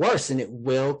get worse and it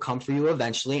will come for you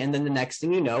eventually. And then the next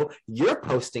thing you know, you're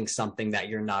posting something that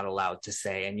you're not allowed to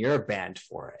say and you're banned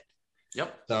for it.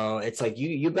 Yep. So it's like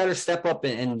you better step up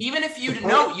and even if you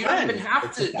know you don't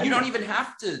even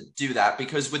have to do that,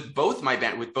 because with both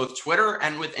with both Twitter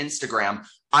and with Instagram,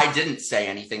 I didn't say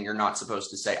anything you're not supposed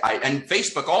to say. And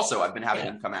Facebook also, I've been having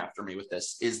them come after me with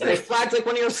this. They flagged like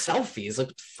one of your selfies.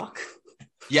 Like, fuck.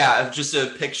 Yeah, just a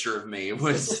picture of me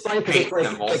with hate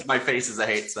symbols. Like, my face is a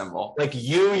hate symbol. Like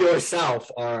you yourself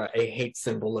are a hate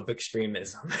symbol of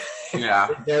extremism. Yeah.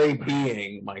 The very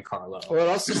being, Mike Harlow.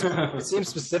 Well, it seems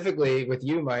specifically with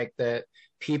you, Mike, that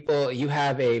you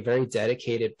have a very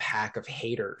dedicated pack of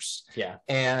haters. Yeah.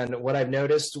 And what I've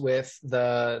noticed with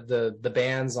the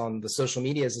bans on the social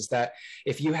medias is that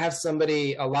if you have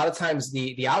somebody, a lot of times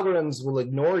the algorithms will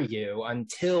ignore you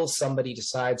until somebody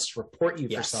decides to report you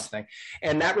for something.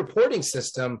 And that reporting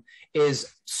system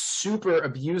is super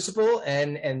abusable.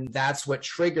 And that's what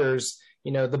triggers,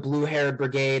 you know, the blue-haired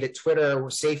brigade at Twitter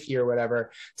or Safety or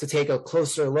whatever to take a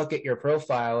closer look at your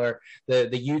profile, or the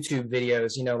YouTube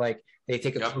videos, you know, like they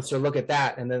take a closer look at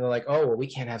that. And then they're like, oh, well, we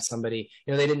can't have somebody,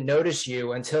 you know, they didn't notice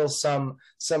you until some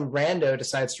rando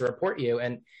decides to report you.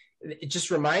 And it just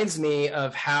reminds me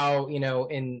of how, you know,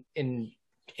 in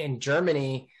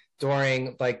Germany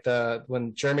during like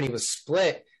when Germany was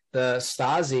split, the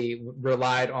Stasi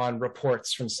relied on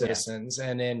reports from citizens,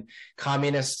 and in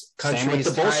communist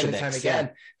countries, time and time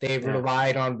again, they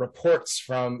relied on reports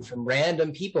from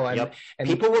random people. And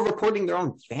people were reporting their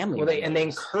own family. Well, they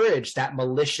encouraged that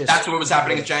malicious. That's what was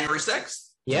happening at January 6th.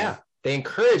 Yeah, they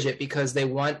encourage it because they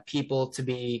want people to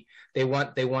be. They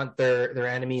want their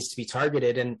enemies to be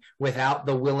targeted, and without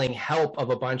the willing help of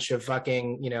a bunch of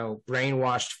fucking, you know,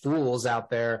 brainwashed fools out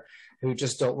there who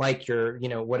just don't like your, you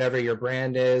know, whatever your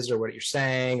brand is or what you're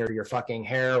saying or your fucking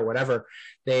hair or whatever,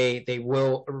 they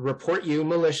will report you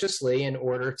maliciously in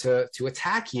order to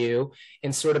attack you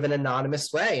in sort of an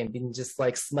anonymous way and being just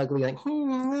like smugly like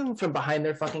from behind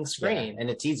their fucking screen. And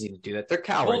it's easy to do that. They're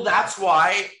cowards. Well, that's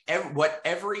why what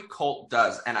every cult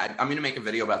does, and I'm going to make a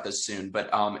video about this soon, but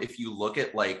if you look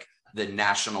at like the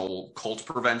National Cult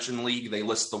Prevention League, they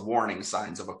list the warning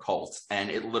signs of a cult, and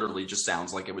it literally just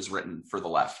sounds like it was written for the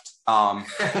left.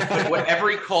 But what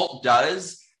every cult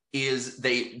does is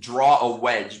they draw a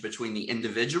wedge between the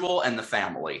individual and the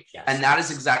family. Yes. And that is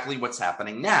exactly what's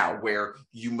happening now, where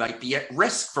you might be at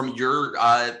risk from your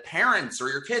parents or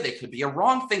your kid. They could be a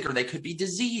wrong thinker. They could be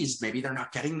diseased. Maybe they're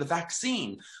not getting the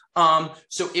vaccine.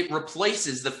 So it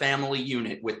replaces the family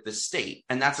unit with the state.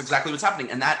 And that's exactly what's happening.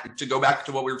 And that, to go back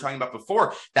to what we were talking about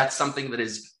before, that's something that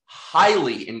is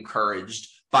highly encouraged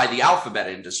by the alphabet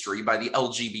industry, by the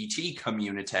LGBT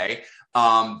community.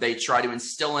 They try to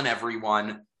instill in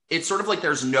everyone. It's sort of like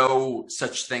there's no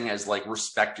such thing as like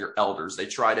respect your elders. They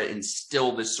try to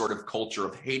instill this sort of culture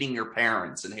of hating your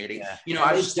parents and hating, you know,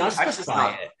 I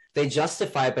justify it. they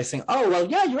justify it by saying, "Oh, well,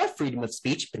 yeah, you have freedom of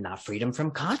speech, but not freedom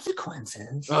from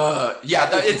consequences."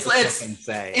 It's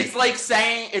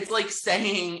like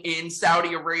saying in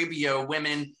Saudi Arabia,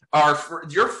 women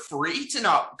you're free to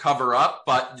not cover up,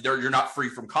 but you're not free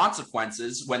from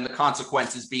consequences when the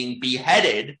consequence is being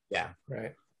beheaded. Yeah,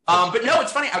 right. But no,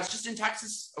 it's funny. I was just in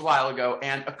Texas a while ago,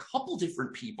 and a couple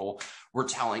different people were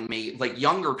telling me, like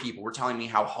younger people were telling me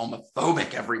how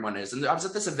homophobic everyone is. And I was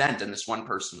at this event, and this one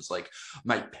person was like,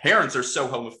 my parents are so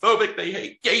homophobic. They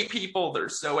hate gay people. They're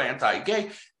so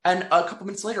anti-gay. And a couple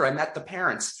minutes later, I met the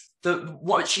parents.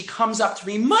 She comes up to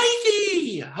me,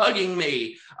 Mikey, hugging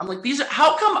me. I'm like,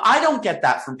 how come I don't get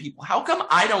that from people? How come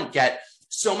I don't get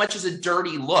so much as a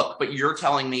dirty look, but you're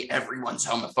telling me everyone's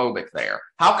homophobic there?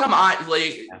 How come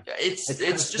it's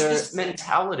just this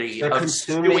mentality of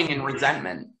stewing and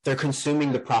resentment. They're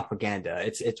consuming the propaganda.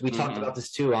 We talked about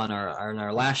this too on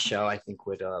our last show, I think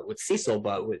with Cecil,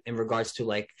 but in regards to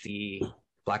like the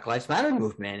Black Lives Matter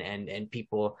movement and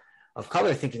people of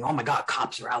color thinking, oh my God,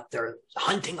 cops are out there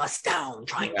hunting us down,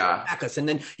 trying to attack us. And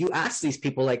then you ask these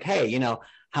people like, hey, you know,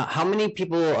 how many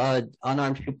people,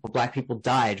 unarmed people, Black people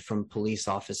died from police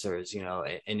officers, you know,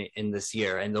 in this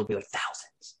year? And they'll be like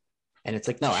thousands. And it's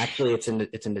like, no, actually it's in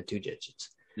the 2 digits.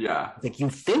 Yeah. Like you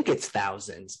think it's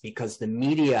thousands because the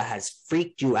media has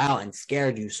freaked you out and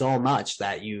scared you so much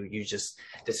that you just,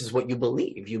 this is what you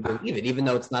believe. You believe it, even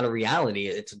though it's not a reality.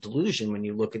 It's a delusion when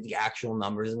you look at the actual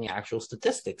numbers and the actual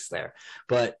statistics there.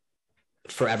 But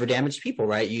forever damaged people,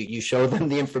 right? You show them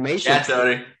the information. Yeah,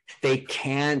 totally. They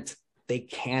can't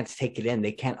take it in.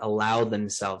 They can't allow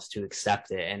themselves to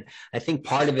accept it. And I think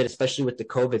part of it, especially with the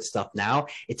COVID stuff now,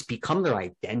 it's become their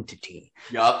identity.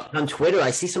 Yup. On Twitter,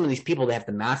 I see some of these people, they have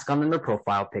the mask on in their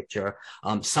profile picture,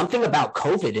 something about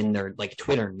COVID in their like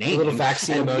Twitter name. A little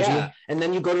vaccine emoji. Yeah. And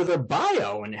then you go to their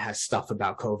bio and it has stuff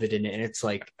about COVID in it. And it's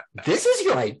like, this is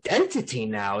your identity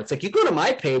now. It's like you go to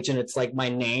my page and it's like my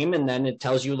name, and then it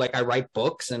tells you like I write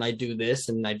books and I do this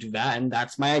and I do that, and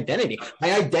that's my identity.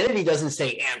 My identity doesn't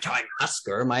say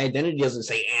anti-masker. My identity doesn't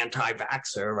say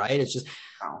anti-vaxxer, right? It's just,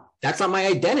 that's not my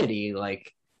identity.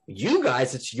 Like you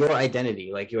guys, it's your identity.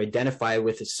 Like you identify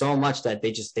with it so much that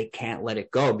they can't let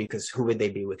it go, because who would they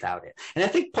be without it? And I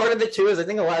think part of it too is I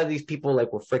think a lot of these people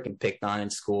like were freaking picked on in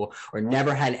school or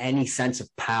never had any sense of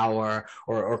power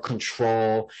or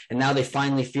control. And now they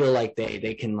finally feel like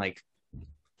they can like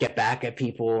get back at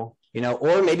people, you know,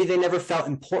 or maybe they never felt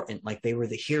important, like they were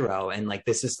the hero, and like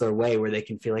this is their way where they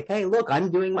can feel like, hey, look,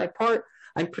 I'm doing my part.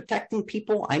 I'm protecting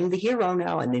people. I'm the hero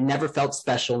now. And they never felt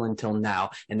special until now,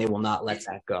 and they will not let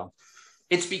that go.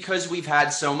 It's because we've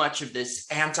had so much of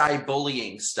this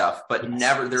anti-bullying stuff, but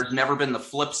there's never been the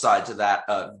flip side to that.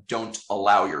 Don't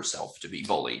allow yourself to be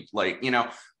bullied. Like, you know,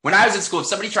 when I was in school, if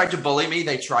somebody tried to bully me,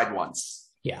 they tried once.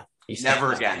 Yeah.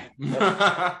 Never again.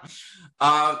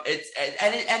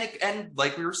 And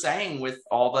like we were saying with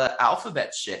all the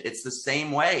alphabet shit, it's the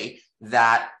same way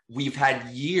that we've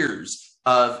had years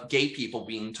of gay people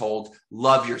being told,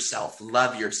 love yourself,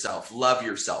 love yourself, love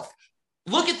yourself.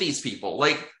 Look at these people.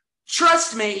 Like,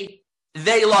 trust me,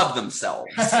 they love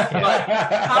themselves. But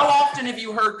how often have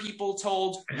you heard people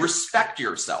told, respect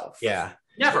yourself? Yeah.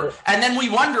 Never. And then we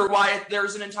wonder why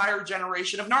there's an entire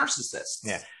generation of narcissists.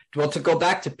 Yeah. Well, to go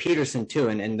back to Peterson too,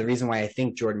 and the reason why I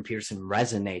think Jordan Peterson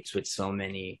resonates with so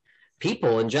many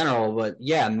people in general, but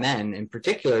yeah, men in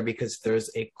particular, because there's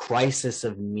a crisis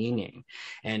of meaning.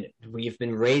 And we've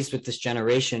been raised with this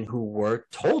generation who were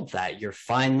told that you're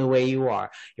fine the way you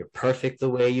are, you're perfect the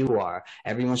way you are,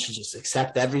 everyone should just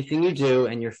accept everything you do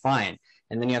and you're fine.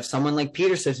 And then you have someone like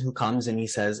Peterson who comes and he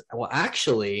says, well,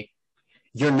 actually,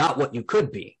 you're not what you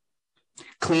could be.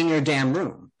 Clean your damn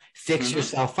room, fix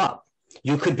yourself up.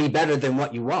 You could be better than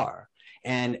what you are.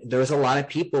 And there's a lot of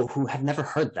people who have never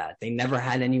heard that. They never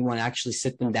had anyone actually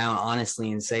sit them down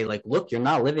honestly and say, like, look, you're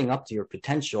not living up to your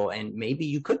potential, and maybe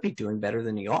you could be doing better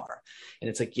than you are. And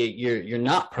it's like, you're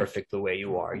not perfect the way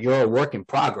you are. You're a work in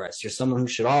progress. You're someone who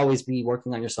should always be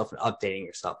working on yourself and updating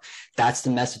yourself. That's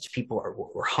the message people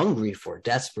were hungry for,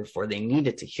 desperate for. They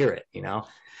needed to hear it, you know?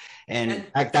 And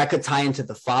that could tie into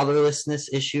the fatherlessness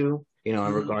issue, you know,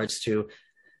 in regards to,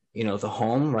 you know, the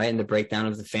home, right, and the breakdown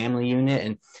of the family unit.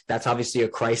 And that's obviously a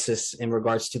crisis in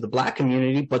regards to the Black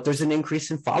community, but there's an increase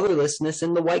in fatherlessness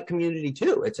in the white community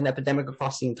too. It's an epidemic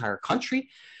across the entire country.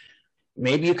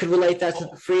 Maybe you could relate that to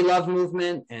the free love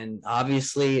movement. And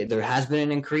obviously there has been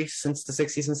an increase since the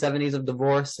 60s and 70s of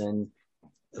divorce and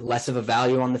less of a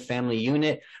value on the family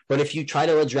unit. But if you try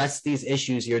to address these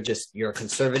issues, you're a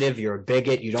conservative, you're a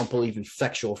bigot, you don't believe in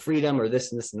sexual freedom or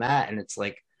this and this and that. And it's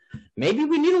like, maybe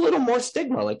we need a little more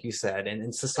stigma, like you said,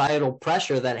 and societal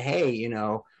pressure that, hey, you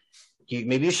know,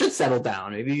 maybe you should settle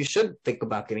down. Maybe you should think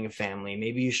about getting a family.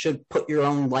 Maybe you should put your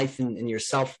own life and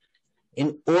yourself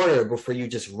in order before you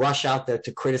just rush out there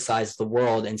to criticize the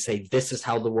world and say, this is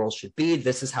how the world should be.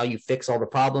 This is how you fix all the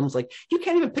problems. Like, you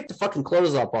can't even pick the fucking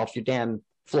clothes up off your damn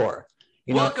floor.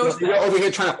 You're over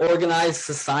here trying to organize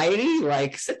society.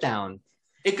 Like, sit down.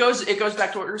 It goes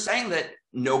back to what you're saying, that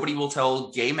nobody will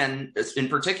tell gay men in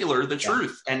particular the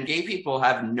truth, and gay people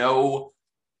have no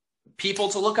people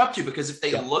to look up to, because if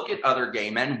they look at other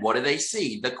gay men, what do they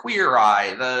see? The Queer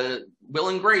Eye, the Will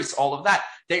and Grace, all of that.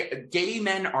 Gay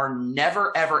men are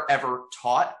never, ever, ever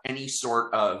taught any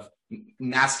sort of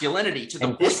masculinity, to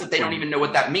the point that they don't even know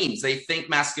what that means. They think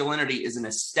masculinity is an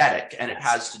aesthetic, and it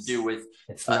has to do with,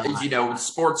 with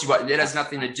sports. It has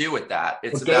nothing to do with that.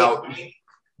 It's about...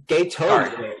 Gay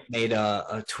Toad made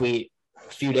a tweet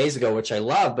a few days ago, which I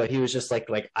love, but he was just like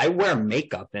I wear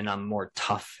makeup and I'm more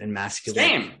tough and masculine.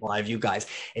 Same. Than a lot of you guys.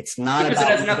 It's not because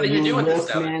about it has nothing to do with this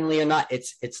stuff. Manly or not.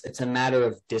 It's a matter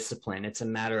of discipline. It's a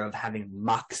matter of having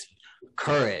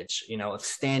courage, of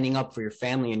standing up for your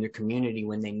family and your community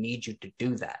when they need you to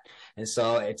do that. And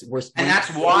so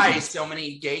that's why so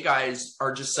many gay guys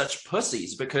are just such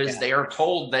pussies, because they are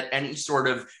told that any sort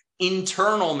of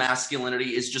internal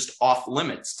masculinity is just off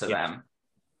limits to them.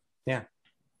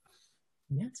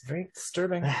 Yeah, it's very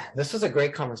disturbing. This was a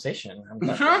great conversation. I'm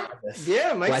glad we had this.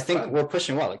 Yeah, I think we're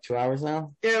pushing 2 hours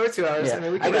now? Yeah, we're 2 hours. Yeah. I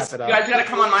mean, we can wrap it up. You guys got to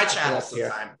come on my channel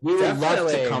sometime. We would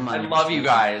love to come on. I love you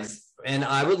guys. And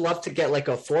I would love to get like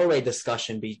a four-way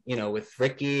discussion, with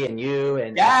Ricky and you.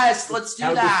 And yes, let's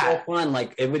do that. Would be so fun.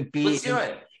 Like, it would be. Let's do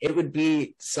it. It would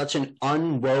be such an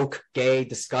unwoke gay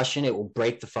discussion. It will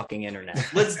break the fucking internet.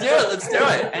 Let's do it. Let's do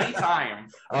it. Anytime.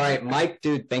 All right, Mike,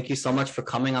 dude, thank you so much for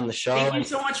coming on the show. Thank you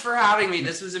so much for having me.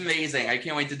 This was amazing. I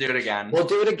can't wait to do it again. We'll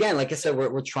do it again. Like I said,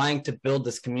 we're trying to build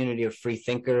this community of free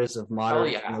thinkers, of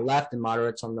moderates on the left and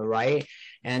moderates on the right,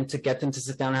 and to get them to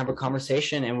sit down and have a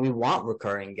conversation. And we want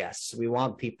recurring guests. We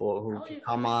want people who can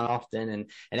come on often. And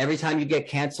every time you get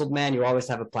canceled, man, you always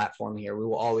have a platform here. We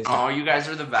will always. Oh, you guys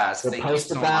are the best. We'll post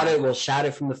about it. We'll shout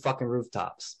it from the fucking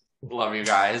rooftops. Love you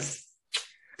guys.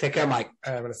 Take care, Mike.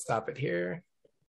 I'm going to stop it here.